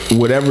validate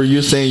whatever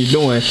you're saying you're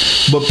doing,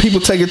 but people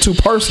take it too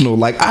personal.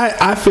 Like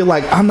I feel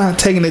like I'm not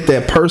taking it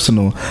that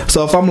personal.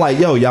 So if I'm like,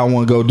 yo, y'all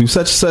want to go do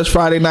such and such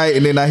Friday night,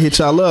 and then I hit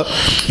y'all up,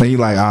 and you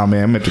like, oh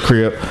man, I'm at the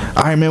crib.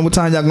 All right, man, what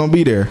time y'all gonna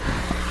be there?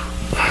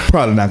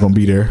 Probably not gonna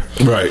be there.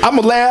 Right. I'm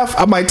gonna laugh.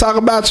 I might talk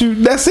about you.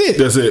 That's it.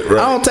 Right.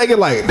 I don't take it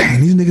like,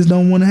 dang, these niggas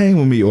don't want to hang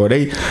with me, or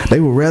they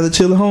would rather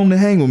chill at home than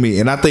hang with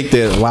me. And I think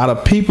that a lot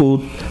of people,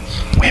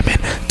 women,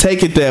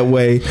 take it that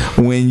way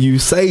when you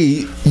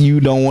say you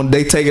don't want.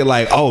 They take it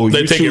like, oh,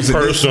 they take it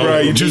personal.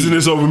 Right, you choosing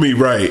this over me,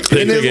 right?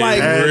 And it's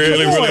like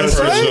really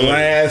personal.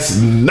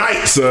 Last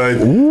night,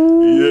 son.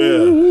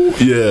 Ooh.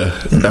 Yeah.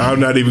 I'm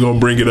not even gonna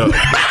bring it up.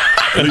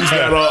 At least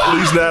not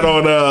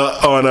on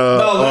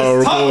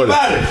let's talk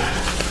about it.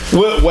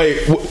 What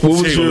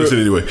was your... Listen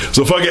anyway.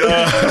 So fucking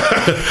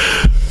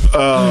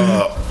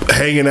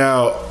hanging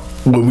out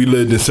when we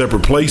lived in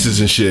separate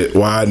places and shit.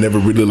 Why I never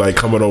really like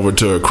coming over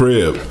to her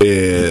crib.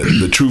 And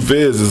the truth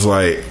is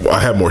like I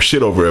have more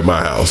shit over at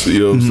my house. You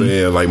know what I'm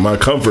saying? Like my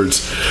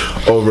comforts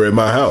over at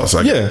my house.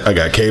 I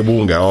got cable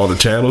and got all the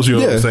channels. You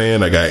know what I'm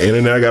saying? I got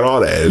internet. I got all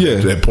that.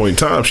 At that point in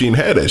time, she didn't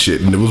have that shit,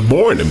 and it was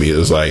boring to me. It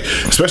was like,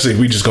 especially if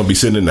we just gonna be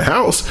sitting in the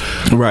house,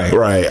 right?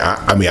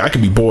 I mean, I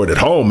could be bored at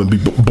home and be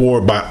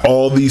bored by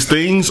all these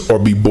things, or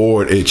be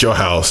bored at your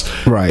house,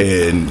 right?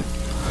 And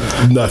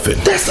nothing.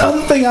 That's the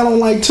other thing I don't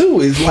like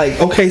too. Is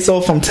like, okay, so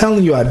if I'm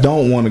telling you I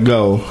don't want to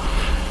go,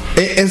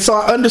 and so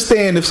I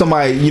understand if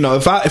somebody,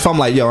 if I'm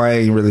like, yo, I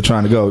ain't really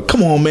trying to go.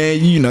 Come on, man.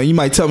 You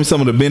might tell me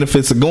some of the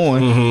benefits of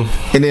going,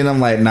 and then I'm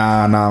like,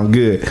 nah, I'm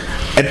good.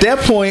 At that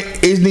point,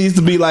 it needs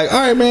to be like, all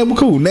right, man, well,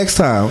 cool. Next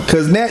time,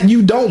 because now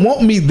you don't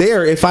want me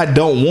there if I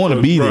don't want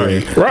to be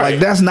there. Right. Like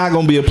that's not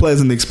gonna be a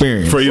pleasant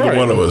experience for either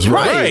one of us.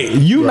 Right.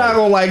 You not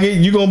gonna like it.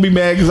 You gonna be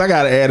mad because I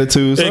got an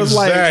attitude. So it's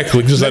like,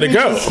 just let it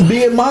go. Just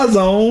be in my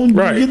zone.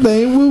 Right. Do your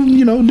thing.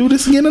 We'll do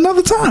this again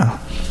another time.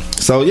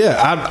 So yeah,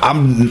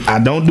 I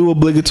don't do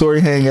obligatory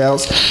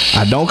hangouts.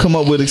 I don't come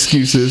up with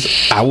excuses.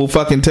 I will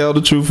fucking tell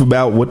the truth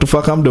about what the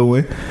fuck I'm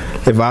doing.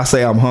 If I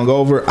say I'm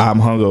hungover, I'm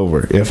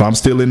hungover. If I'm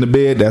still in the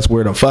bed, that's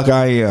where the fuck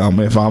I am.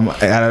 If I'm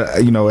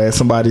at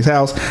somebody's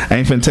house, I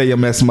ain't finna tell you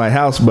I'm at somebody's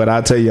house, but I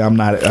tell you I'm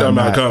not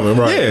coming.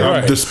 Right. Yeah,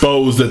 I'm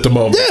disposed at the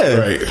moment. Yeah.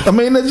 Right. I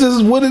mean, that's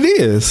just what it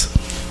is.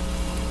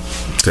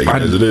 Take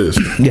it as it is.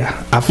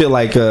 Yeah, I feel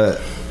like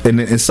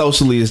and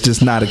socially it's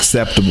just not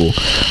acceptable.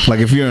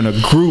 Like if you're in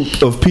a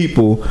group of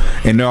people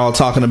and they're all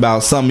talking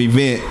about some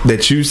event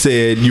that you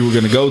said you were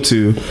going to go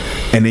to,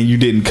 and then you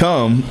didn't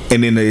come,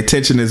 and then the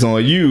attention is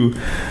on you,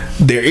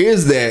 there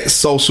is that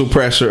social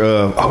pressure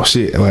of, oh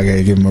shit, I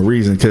gotta give him a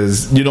reason,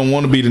 because you don't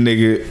want to be the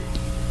nigga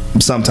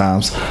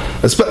sometimes.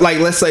 Like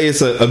let's say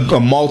it's a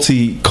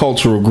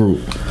multicultural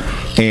group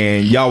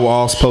and y'all were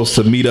all supposed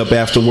to meet up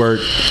after work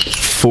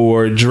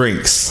for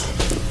drinks,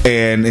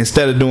 and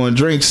instead of doing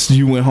drinks,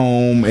 you went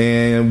home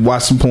and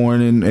watched some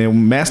porn and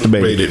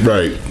masturbated.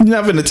 Right. You're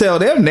not going to tell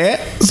them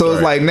that. So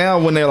it's like now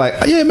when they're like,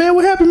 oh, yeah, man,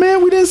 what happened,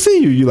 man? We didn't see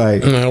you. You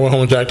like, I went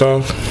home and jacked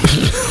off.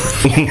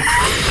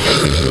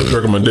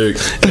 Jerking my dick.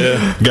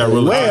 Yeah. Got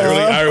really.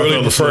 I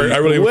really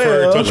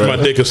prefer touching my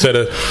dick instead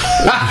of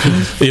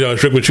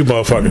drink with you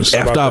motherfuckers.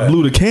 After I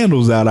blew the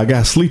candles out, I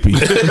got sleepy.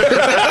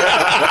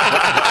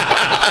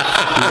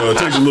 It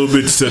takes a little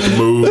bit to set the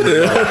mood.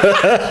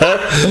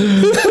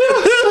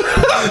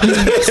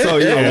 So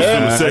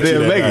yeah, I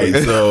didn't make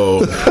it. So,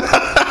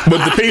 but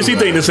the PC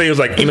thing to say is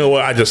like, you know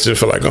what? I just didn't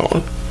feel like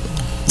going.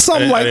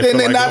 Something like that,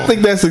 and I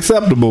think that's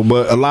acceptable.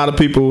 But a lot of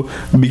people,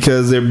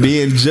 because they're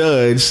being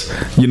judged,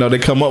 they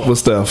come up with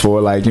stuff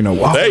or like, hey,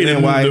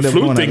 the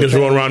flu thing is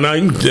rolling around now.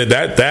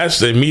 That's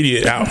the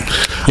immediate out.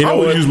 I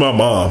always use my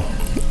mom.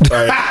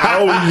 I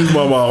always use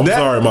my mom. I'm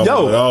sorry, my mom.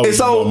 I always use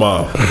my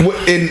mom.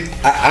 And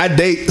I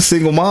date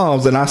single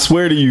moms, and I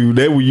swear to you,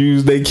 they will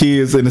use their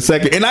kids in a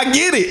second, and I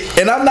get it,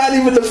 and I'm not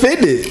even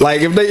offended.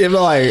 Like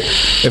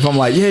if I'm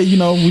like, yeah,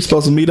 we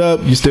supposed to meet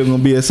up, you still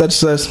gonna be at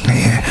such and such.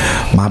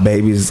 Man, my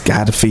baby's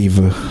got a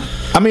fever.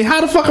 I mean,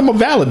 how the fuck am I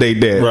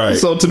validate that? Right.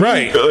 So to me,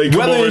 like,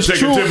 whether it's take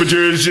true, a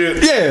temperature and shit.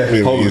 Yeah.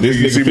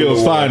 This nigga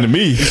feels fine to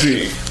me.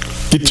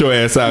 Get your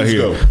ass out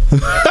here,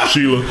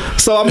 Sheila.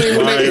 So I mean,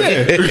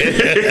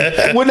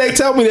 when they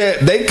tell me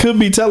that, they could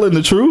be telling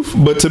the truth,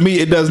 but to me,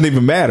 it doesn't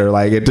even matter.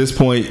 Like at this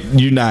point,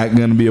 you're not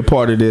going to be a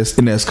part of this,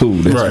 and that's cool.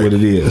 That's what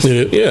it is.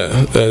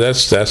 Yeah,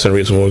 that's a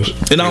reasonable.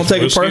 And I don't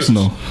take it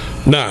personal.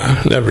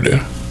 Nah, never do.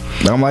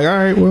 I'm like, all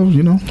right, well,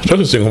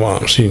 especially single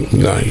moms.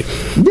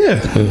 Yeah.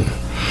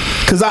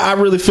 Because I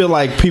really feel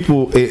like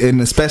people,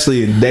 and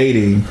especially in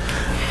dating,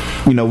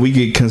 we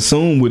get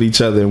consumed with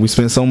each other and we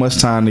spend so much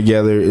time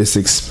together. It's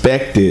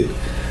expected,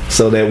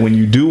 so that when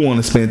you do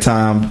want to spend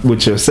time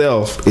with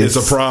yourself, it's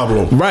a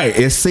problem. Right.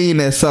 It's seen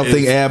as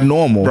something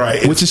abnormal.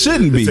 Right. Which it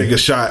shouldn't be. Take a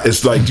shot.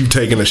 It's like you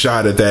taking a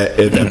shot at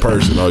that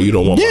person. Oh, you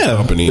don't want my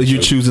company.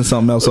 You're choosing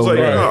something else over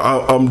there.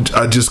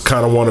 I just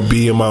kind of want to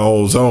be in my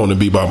own zone and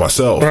be by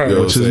myself. Right.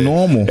 Which is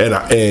normal.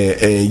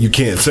 And you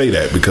can't say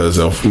that because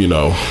of,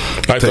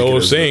 like the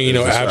old saying,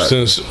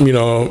 absence,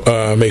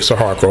 makes a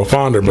heart grow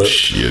fonder. But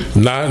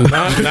not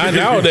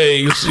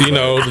nowadays,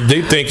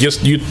 they think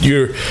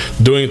you're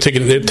doing,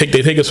 they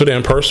take us for the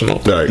impersonal.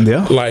 Right.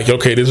 Yeah. Like,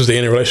 okay, this is the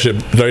end of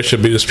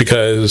relationship just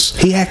because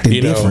he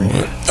acting different.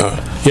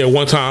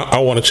 One time I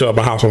want to chill at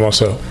my house by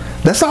myself.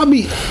 That's how I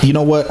be. You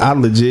know what? I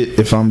legit,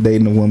 if I'm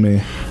dating a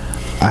woman,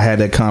 I had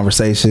that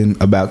conversation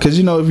about, because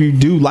if you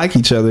do like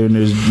each other and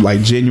there's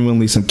like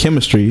genuinely some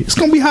chemistry, it's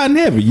gonna be hot and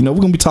heavy. We're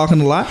gonna be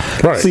talking a lot,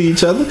 see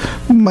each other,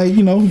 we might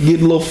get a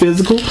little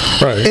physical,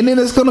 and then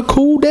it's gonna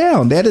cool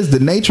down. That is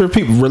the nature of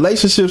people.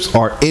 Relationships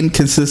are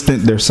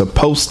inconsistent. They're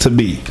supposed to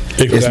be.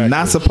 Exactly. It's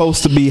not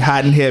supposed to be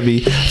hot and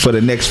heavy for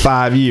the next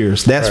 5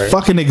 years. That's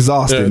fucking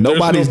exhausting. Yeah,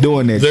 nobody's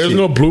doing that. There's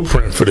no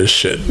blueprint for this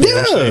shit.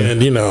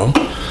 And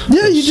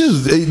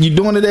you're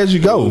doing it as you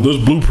go.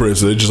 Those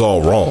blueprints, they're just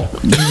all wrong.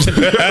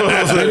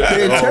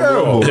 They're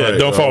terrible. Yeah,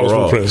 don't follow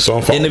those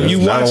blueprints. And if you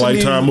watch a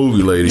Lifetime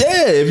movie, lady.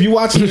 Yeah, if you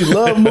watching these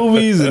love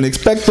movies and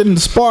expecting the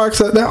sparks,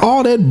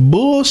 all that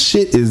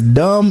bullshit is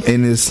dumb,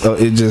 and it's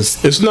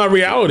not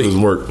reality. It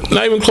doesn't work.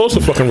 Not even close to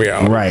fucking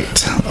reality. Right.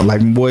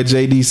 Like my boy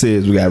JD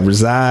says, we got to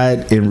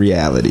reside in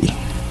reality,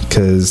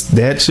 because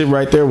that shit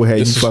right there will have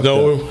you fucked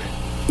up.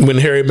 When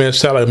Harry met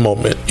Sally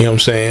moment, you know what I'm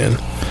saying?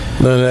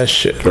 None of that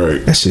shit.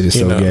 Right. That shit is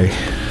so gay.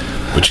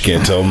 But you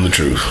can't tell them the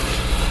truth.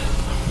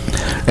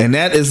 And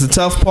that is the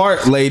tough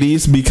part,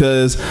 ladies,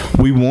 because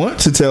we want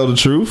to tell the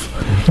truth,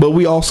 but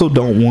we also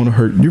don't want to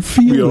hurt your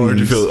feelings. We don't hurt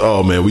your feelings.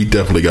 Oh man, we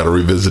definitely got to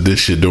revisit this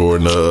shit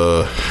during.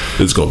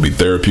 It's gonna be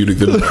therapeutic.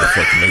 To the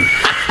motherfucking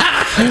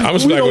I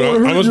was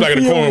back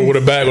in the corner with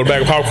a bag of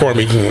popcorn.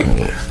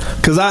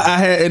 Because I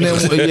had, and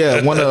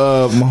then one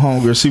of my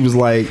homegirls, she was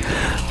like,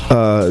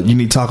 you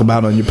need to talk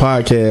about on your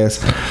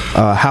podcast,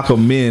 how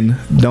come men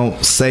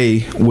don't say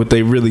what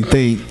they really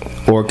think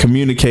or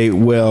communicate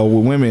well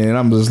with women. And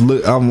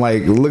I'm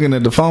like looking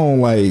at the phone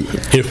like,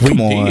 if we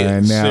come on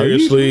did, now,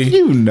 seriously,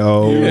 you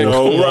know, right?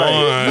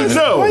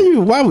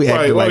 Why we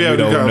acting like we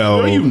don't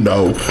know? You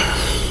know.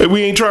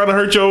 We ain't trying to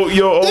hurt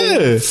your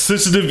old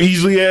sensitive,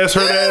 easily hurt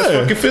ass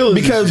fucking feelings.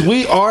 Because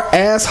we are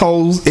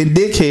assholes and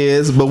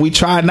dickheads, but we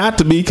try not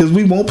to be because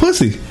we want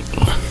pussy.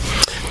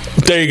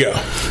 There you go.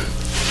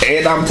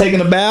 And I'm taking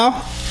a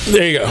bow.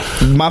 There you go.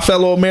 My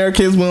fellow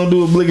Americans, we don't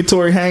do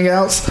obligatory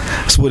hangouts.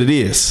 That's what it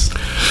is.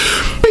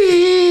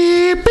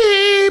 Beep,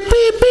 beep,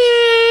 beep,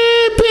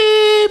 beep,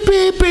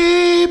 beep, beep,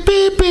 beep,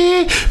 beep,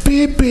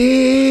 beep,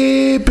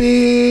 beep,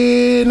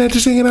 beep. Not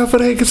just hanging out for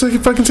the heck of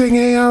fucking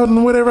hanging out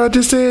and whatever I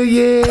just said.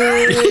 Yeah.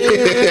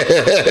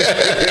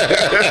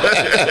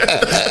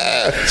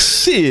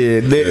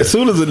 Shit. As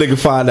soon as a nigga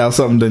find out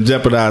something done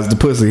jeopardize the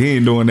pussy, he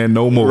ain't doing that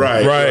no more.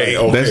 Right.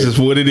 Okay. That's just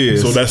what it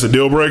is. So that's a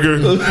deal breaker.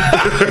 That's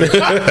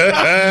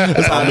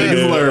how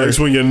niggas learn. That's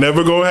when you're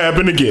never gonna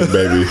happen again,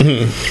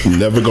 baby.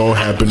 Never gonna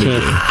happen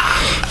again.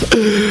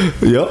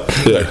 Yep.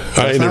 Yeah.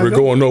 I ain't never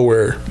going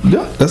nowhere.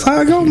 Yep. That's how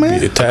I go,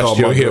 man. Attached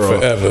to your hair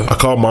forever. I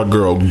called my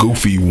girl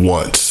Goofy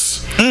once.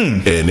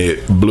 And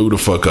it blew the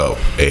fuck up.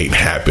 Ain't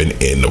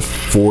happened in the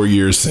 4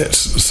 years since.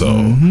 So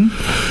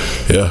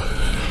yeah.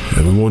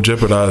 And we won't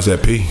jeopardize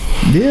that P.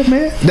 Yeah,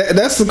 man.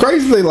 That's the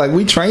crazy thing. Like,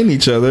 we train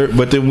each other,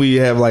 but then we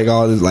have like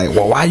all this like,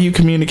 well, why you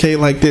communicate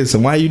like this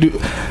and why you do.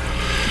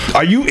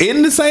 are you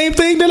in the same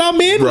thing that I'm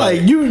in? Right.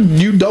 Like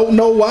you don't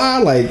know why?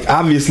 Like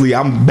obviously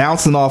I'm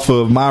bouncing off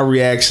of my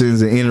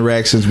reactions and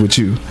interactions with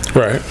you.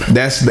 Right.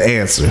 That's the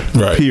answer.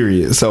 Right.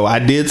 Period. So I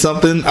did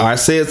something, or I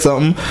said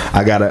something,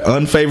 I got an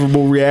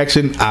unfavorable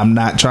reaction. I'm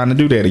not trying to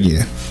do that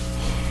again.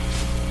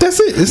 That's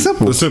it. It's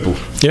simple. It's simple.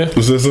 Yeah.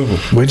 It's that simple.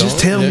 But just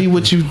tell me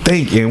what you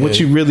think and what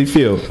you really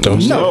feel.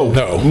 No,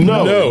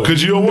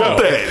 because you don't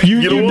want that.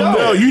 You don't.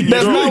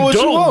 That's not what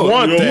you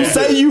want. that. You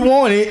say you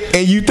want it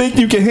and you think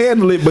you can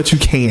handle it, but you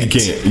can't.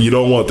 You can't. You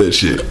don't want that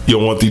shit. You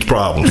don't want these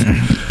problems.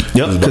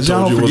 Yep. Because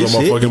y'all don't forget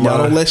shit. Y'all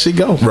don't let shit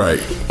go.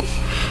 Right.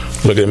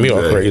 Look at me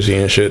all crazy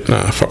and shit.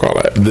 Nah, fuck all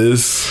that.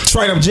 This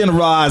straight up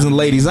generalizing,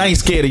 ladies. I ain't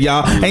scared of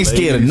y'all. I ain't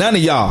scared of none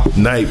of y'all.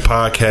 night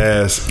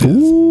podcast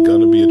is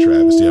gonna be a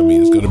travesty. I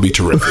mean, it's gonna be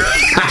terrific.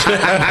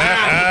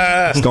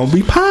 It's gonna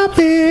be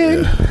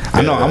popping. Yeah.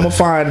 I know. I'm gonna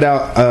find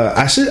out.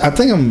 I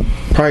think I'm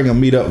probably gonna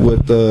meet up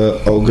with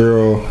the old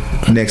girl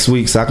next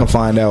week, so I can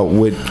find out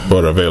what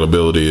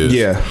availability is.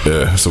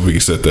 Yeah. So we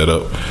can set that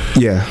up.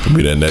 Yeah.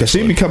 Be that next. Cause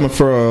she be coming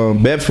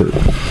from Bedford.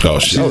 Oh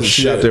shit.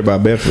 She's out there by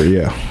Bedford.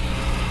 Yeah.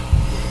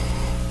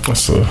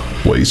 That's a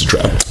ways to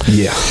travel.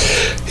 Yeah.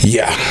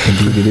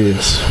 Indeed it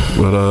is.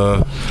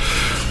 But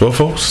well,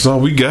 folks, that's all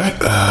we got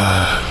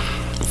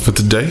for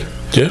today.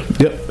 Yeah.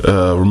 Yep.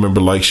 Remember,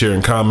 like, share,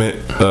 and comment.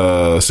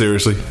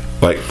 Seriously,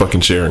 like,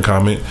 fucking share and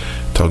comment.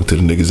 Talking to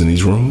the niggas in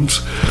these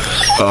rooms.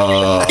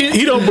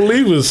 He don't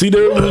believe us. He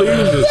don't believe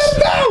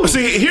us.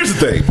 See, here's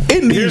the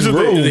thing. Here's the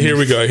thing. Here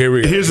we go.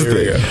 Here's the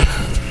thing.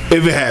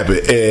 If it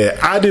happened, and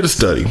I did a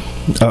study.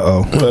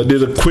 I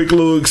did a quick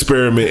little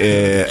experiment,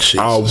 and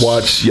I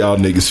watched y'all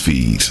niggas'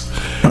 feeds.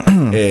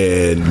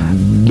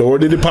 And nor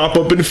did it pop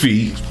up in the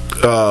feed,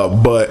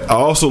 but I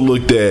also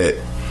looked at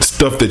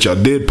stuff that y'all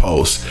did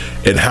post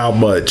and how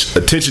much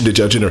attention that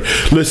y'all generate.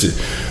 Listen,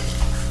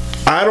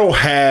 I don't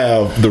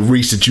have the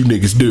reach that you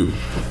niggas do.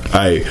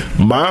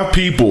 My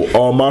people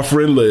on my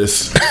friend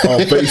list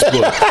on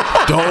Facebook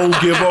don't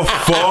give a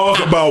fuck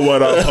about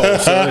what I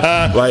post,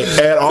 like,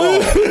 at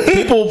all.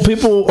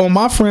 People on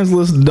my friends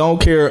list don't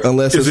care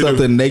unless it's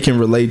something they can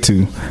relate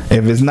to.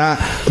 If it's not,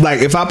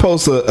 like, if I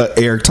post a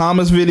Eric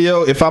Thomas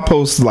video, if I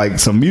post like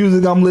some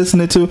music I'm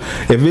listening to,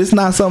 if it's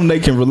not something they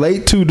can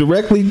relate to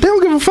directly, they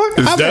don't give a fuck.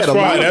 I've had a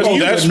lot of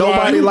posts that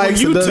nobody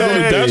likes.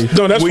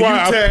 That's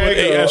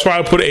why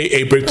I put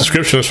a brief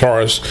description as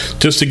far as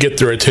just to get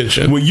their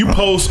attention. When you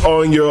post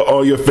on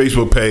your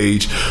Facebook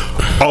page,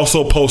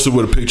 also post it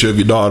with a picture of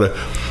your daughter.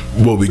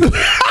 Will be good.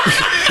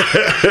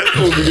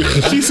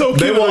 She's so cute.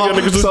 They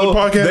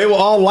will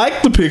all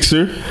like the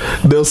picture.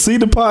 They'll see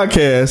the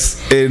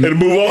podcast and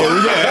move on.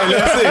 And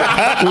that's it.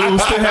 We will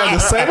still have the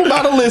same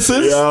amount of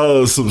listens.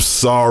 Y'all some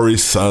sorry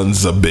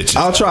sons of bitches.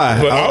 I'll try.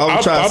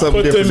 I'll try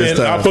something different this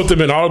time. I'll put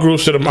them in all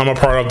groups that I'm a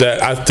part of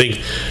that I think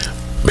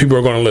people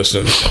are going to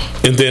listen,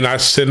 and then I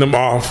send them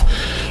off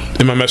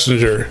in my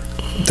messenger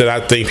that I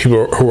think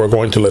people who are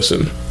going to listen.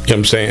 You know what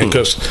I'm saying?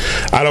 Because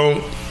I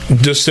don't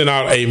just send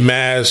out a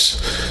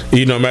mass,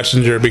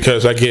 messenger,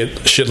 because I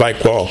get shit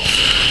like, well,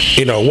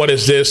 what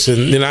is this?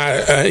 And then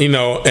I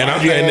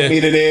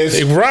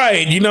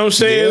right, you know what I'm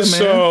saying? Yeah,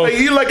 so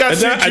I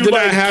sent you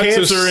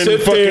cancer in the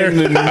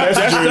fucking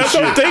messenger. That's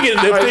what I'm thinking.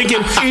 They're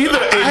thinking either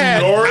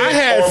I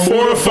had 4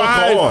 or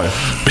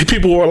 5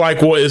 people were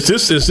like, well, is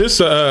this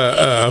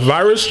a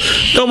virus?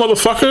 No,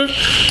 motherfucker.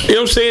 You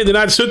know what I'm saying? Then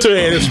I'd sit there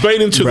and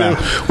explain to them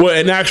what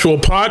an actual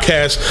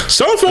podcast.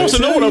 Some folks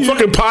don't know what a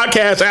fucking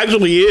podcast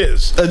actually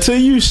is. Until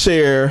you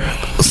share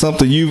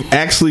something you've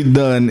actually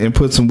done and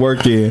put some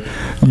work in,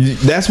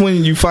 that's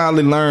when you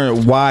finally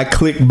learn why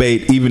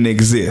clickbait even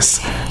exists.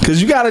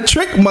 Because you gotta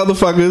trick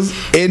motherfuckers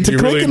into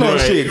clicking on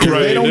shit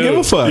because they don't give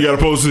a fuck. You gotta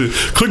post it.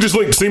 Click this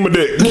link to see my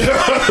dick. They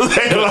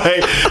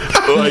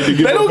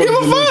don't give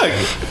a fuck.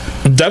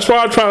 That's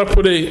why I try to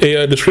put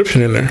a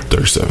description in there.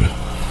 37.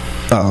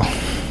 Oh,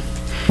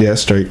 yeah,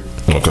 straight.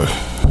 Okay.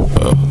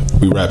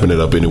 We wrapping it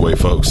up anyway,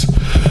 folks.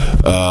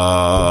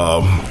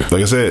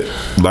 Like I said,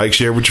 like,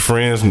 share with your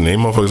friends, and they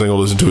motherfuckers ain't gonna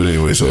listen to it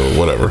anyway, so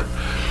whatever.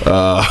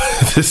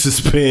 This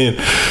has been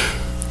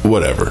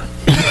whatever.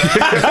 We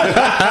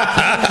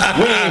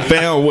ain't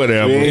found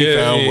whatever. We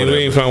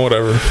ain't found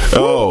whatever.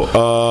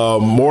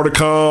 More to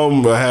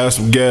come. I have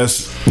some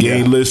guests. You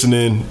ain't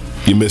listening,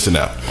 you're missing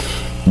out.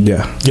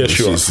 Yeah. Yes,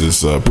 sure.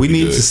 We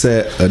need to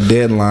set a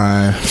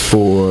deadline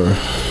for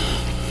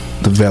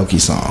the Velky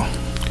song.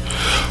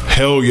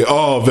 Hell yeah.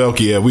 Oh,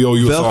 Velky, yeah. We owe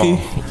you a song.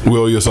 We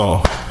owe you a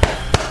song.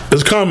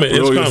 It's coming.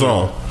 It's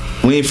coming.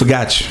 We ain't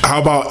forgot you. How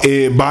about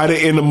by the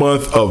end of the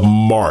month of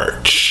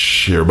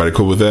March? Everybody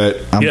cool with that?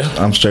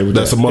 I'm straight with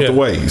that. That's a month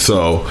away.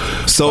 So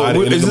is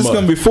this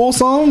going to be full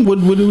song?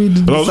 What do we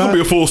decide? No, it's going to be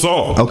a full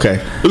song.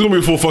 Okay. It's going to be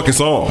a full fucking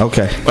song.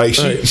 Okay. Like,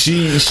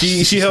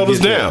 she held us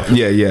down.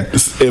 Yeah.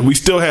 And we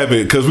still have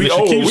it because we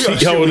owe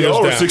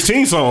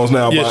 16 songs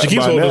now. Yeah, she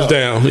keeps holding us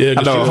down. Yeah,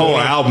 I know, a whole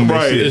album.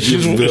 Right.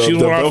 She's one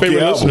of our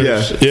favorite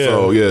listeners. Yeah.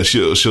 So yeah,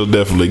 she'll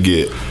definitely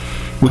get.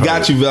 We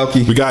got you,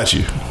 Velky. We got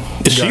you.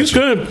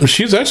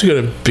 She's actually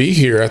gonna be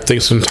here, I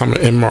think, sometime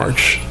in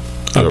March,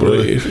 I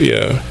believe. Really?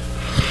 Yeah.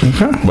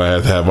 Might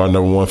have to have our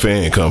number one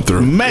fan come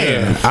through.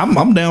 Man,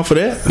 I'm down for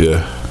that.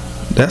 Yeah,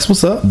 That's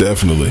what's up.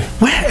 definitely.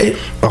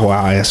 I'll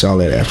ask y'all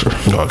that after.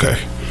 Okay,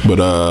 but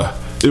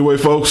anyway,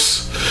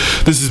 folks,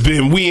 this has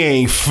been We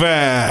Ain't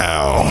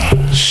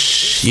Found.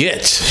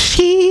 Shit.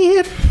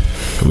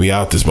 We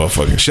out this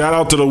motherfucker. Shout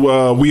out to the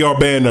We Are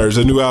Band Nerds.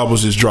 The new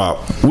albums just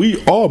dropped. We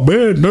are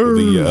bad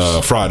nerds.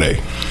 The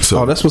Friday.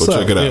 So that's what's go up.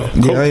 check it out.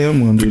 Yeah, I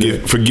am gonna do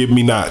that. Forgive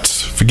me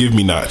nots. Forget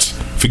me nots.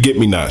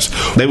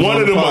 They were One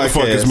on of the them podcast.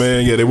 motherfuckers,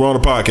 man. Yeah, they were on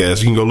the podcast.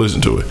 You can go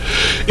listen to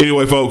it.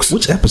 Anyway, folks.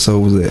 Which episode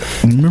was that?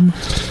 You remember?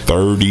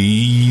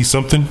 30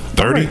 something.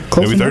 30, Right,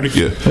 close maybe 30.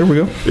 enough. Yeah, There we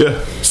go.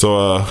 yeah.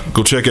 So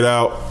go check it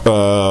out.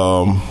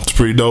 It's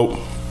pretty dope.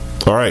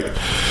 All right.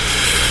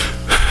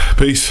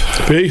 Peace.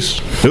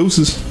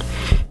 Deuces.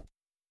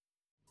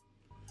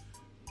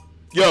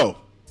 Yo,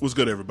 what's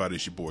good, everybody?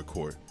 It's your boy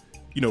Court.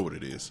 You know what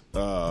it is.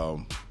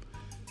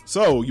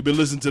 So you've been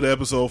listening to the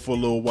episode for a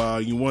little while.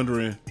 You're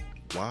wondering,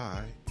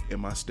 why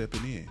am I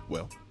stepping in?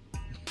 Well,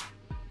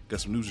 got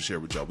some news to share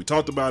with y'all. We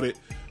talked about it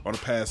on a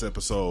past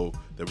episode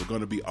that we're going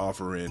to be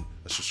offering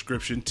a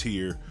subscription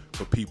tier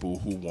for people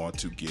who want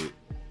to get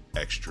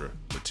extra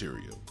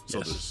material. So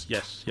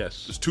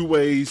there's two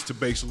ways to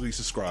basically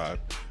subscribe.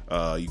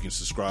 You can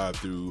subscribe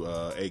through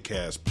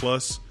Acast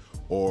Plus,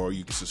 or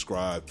you can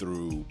subscribe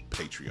through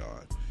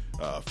Patreon.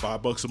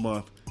 $5 a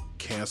month,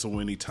 cancel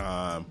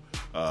anytime,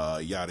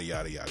 yada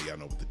yada yada. Y'all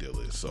know what the deal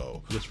is.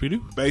 So Yes, we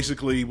do.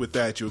 basically with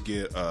that you'll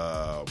get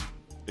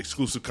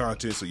exclusive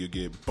content, so you'll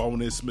get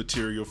bonus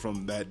material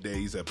from that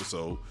day's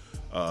episode.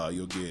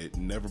 You'll get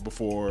never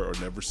before or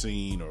never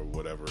seen or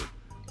whatever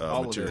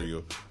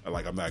material.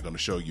 Like, I'm not going to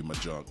show you my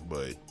junk,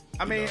 but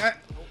I mean, know.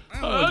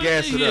 I'm gonna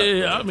gas it up.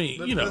 Yeah, I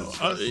mean, you know.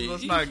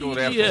 Let's not go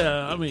that far.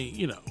 Yeah, I mean,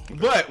 you know.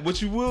 But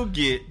what you will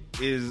get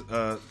is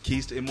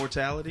keys to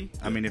immortality.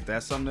 I mean, if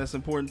that's something that's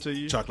important to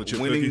you, Chocolate chip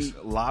winning cookies.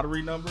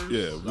 lottery numbers.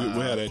 Yeah, we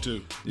had that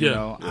too. You Yeah,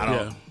 know,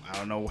 yeah. I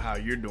don't know how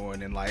you're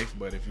doing in life,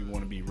 but if you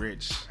want to be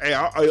rich, Hey,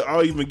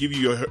 I'll even give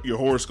you your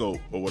horoscope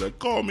or whatever.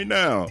 Call me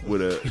now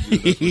with a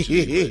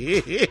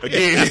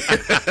again.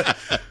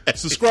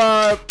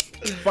 Subscribe,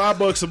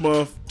 $5 a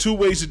month. Two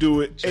ways to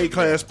do it: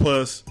 A-Class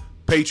Plus,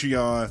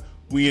 Patreon.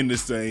 We in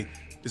this thing.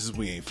 This is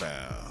We Ain't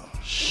Found,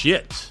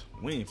 Shit.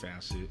 we ain't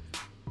found shit.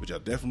 which I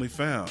definitely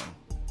found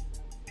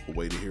a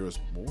way to hear us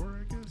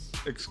more. I guess.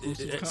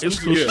 Exclusive.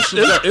 Exclusive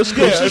shit.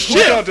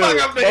 My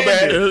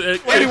bad. Anyway,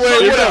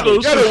 Exclusive y'all know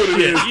what it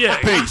shit. is. Yeah.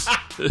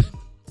 Peace.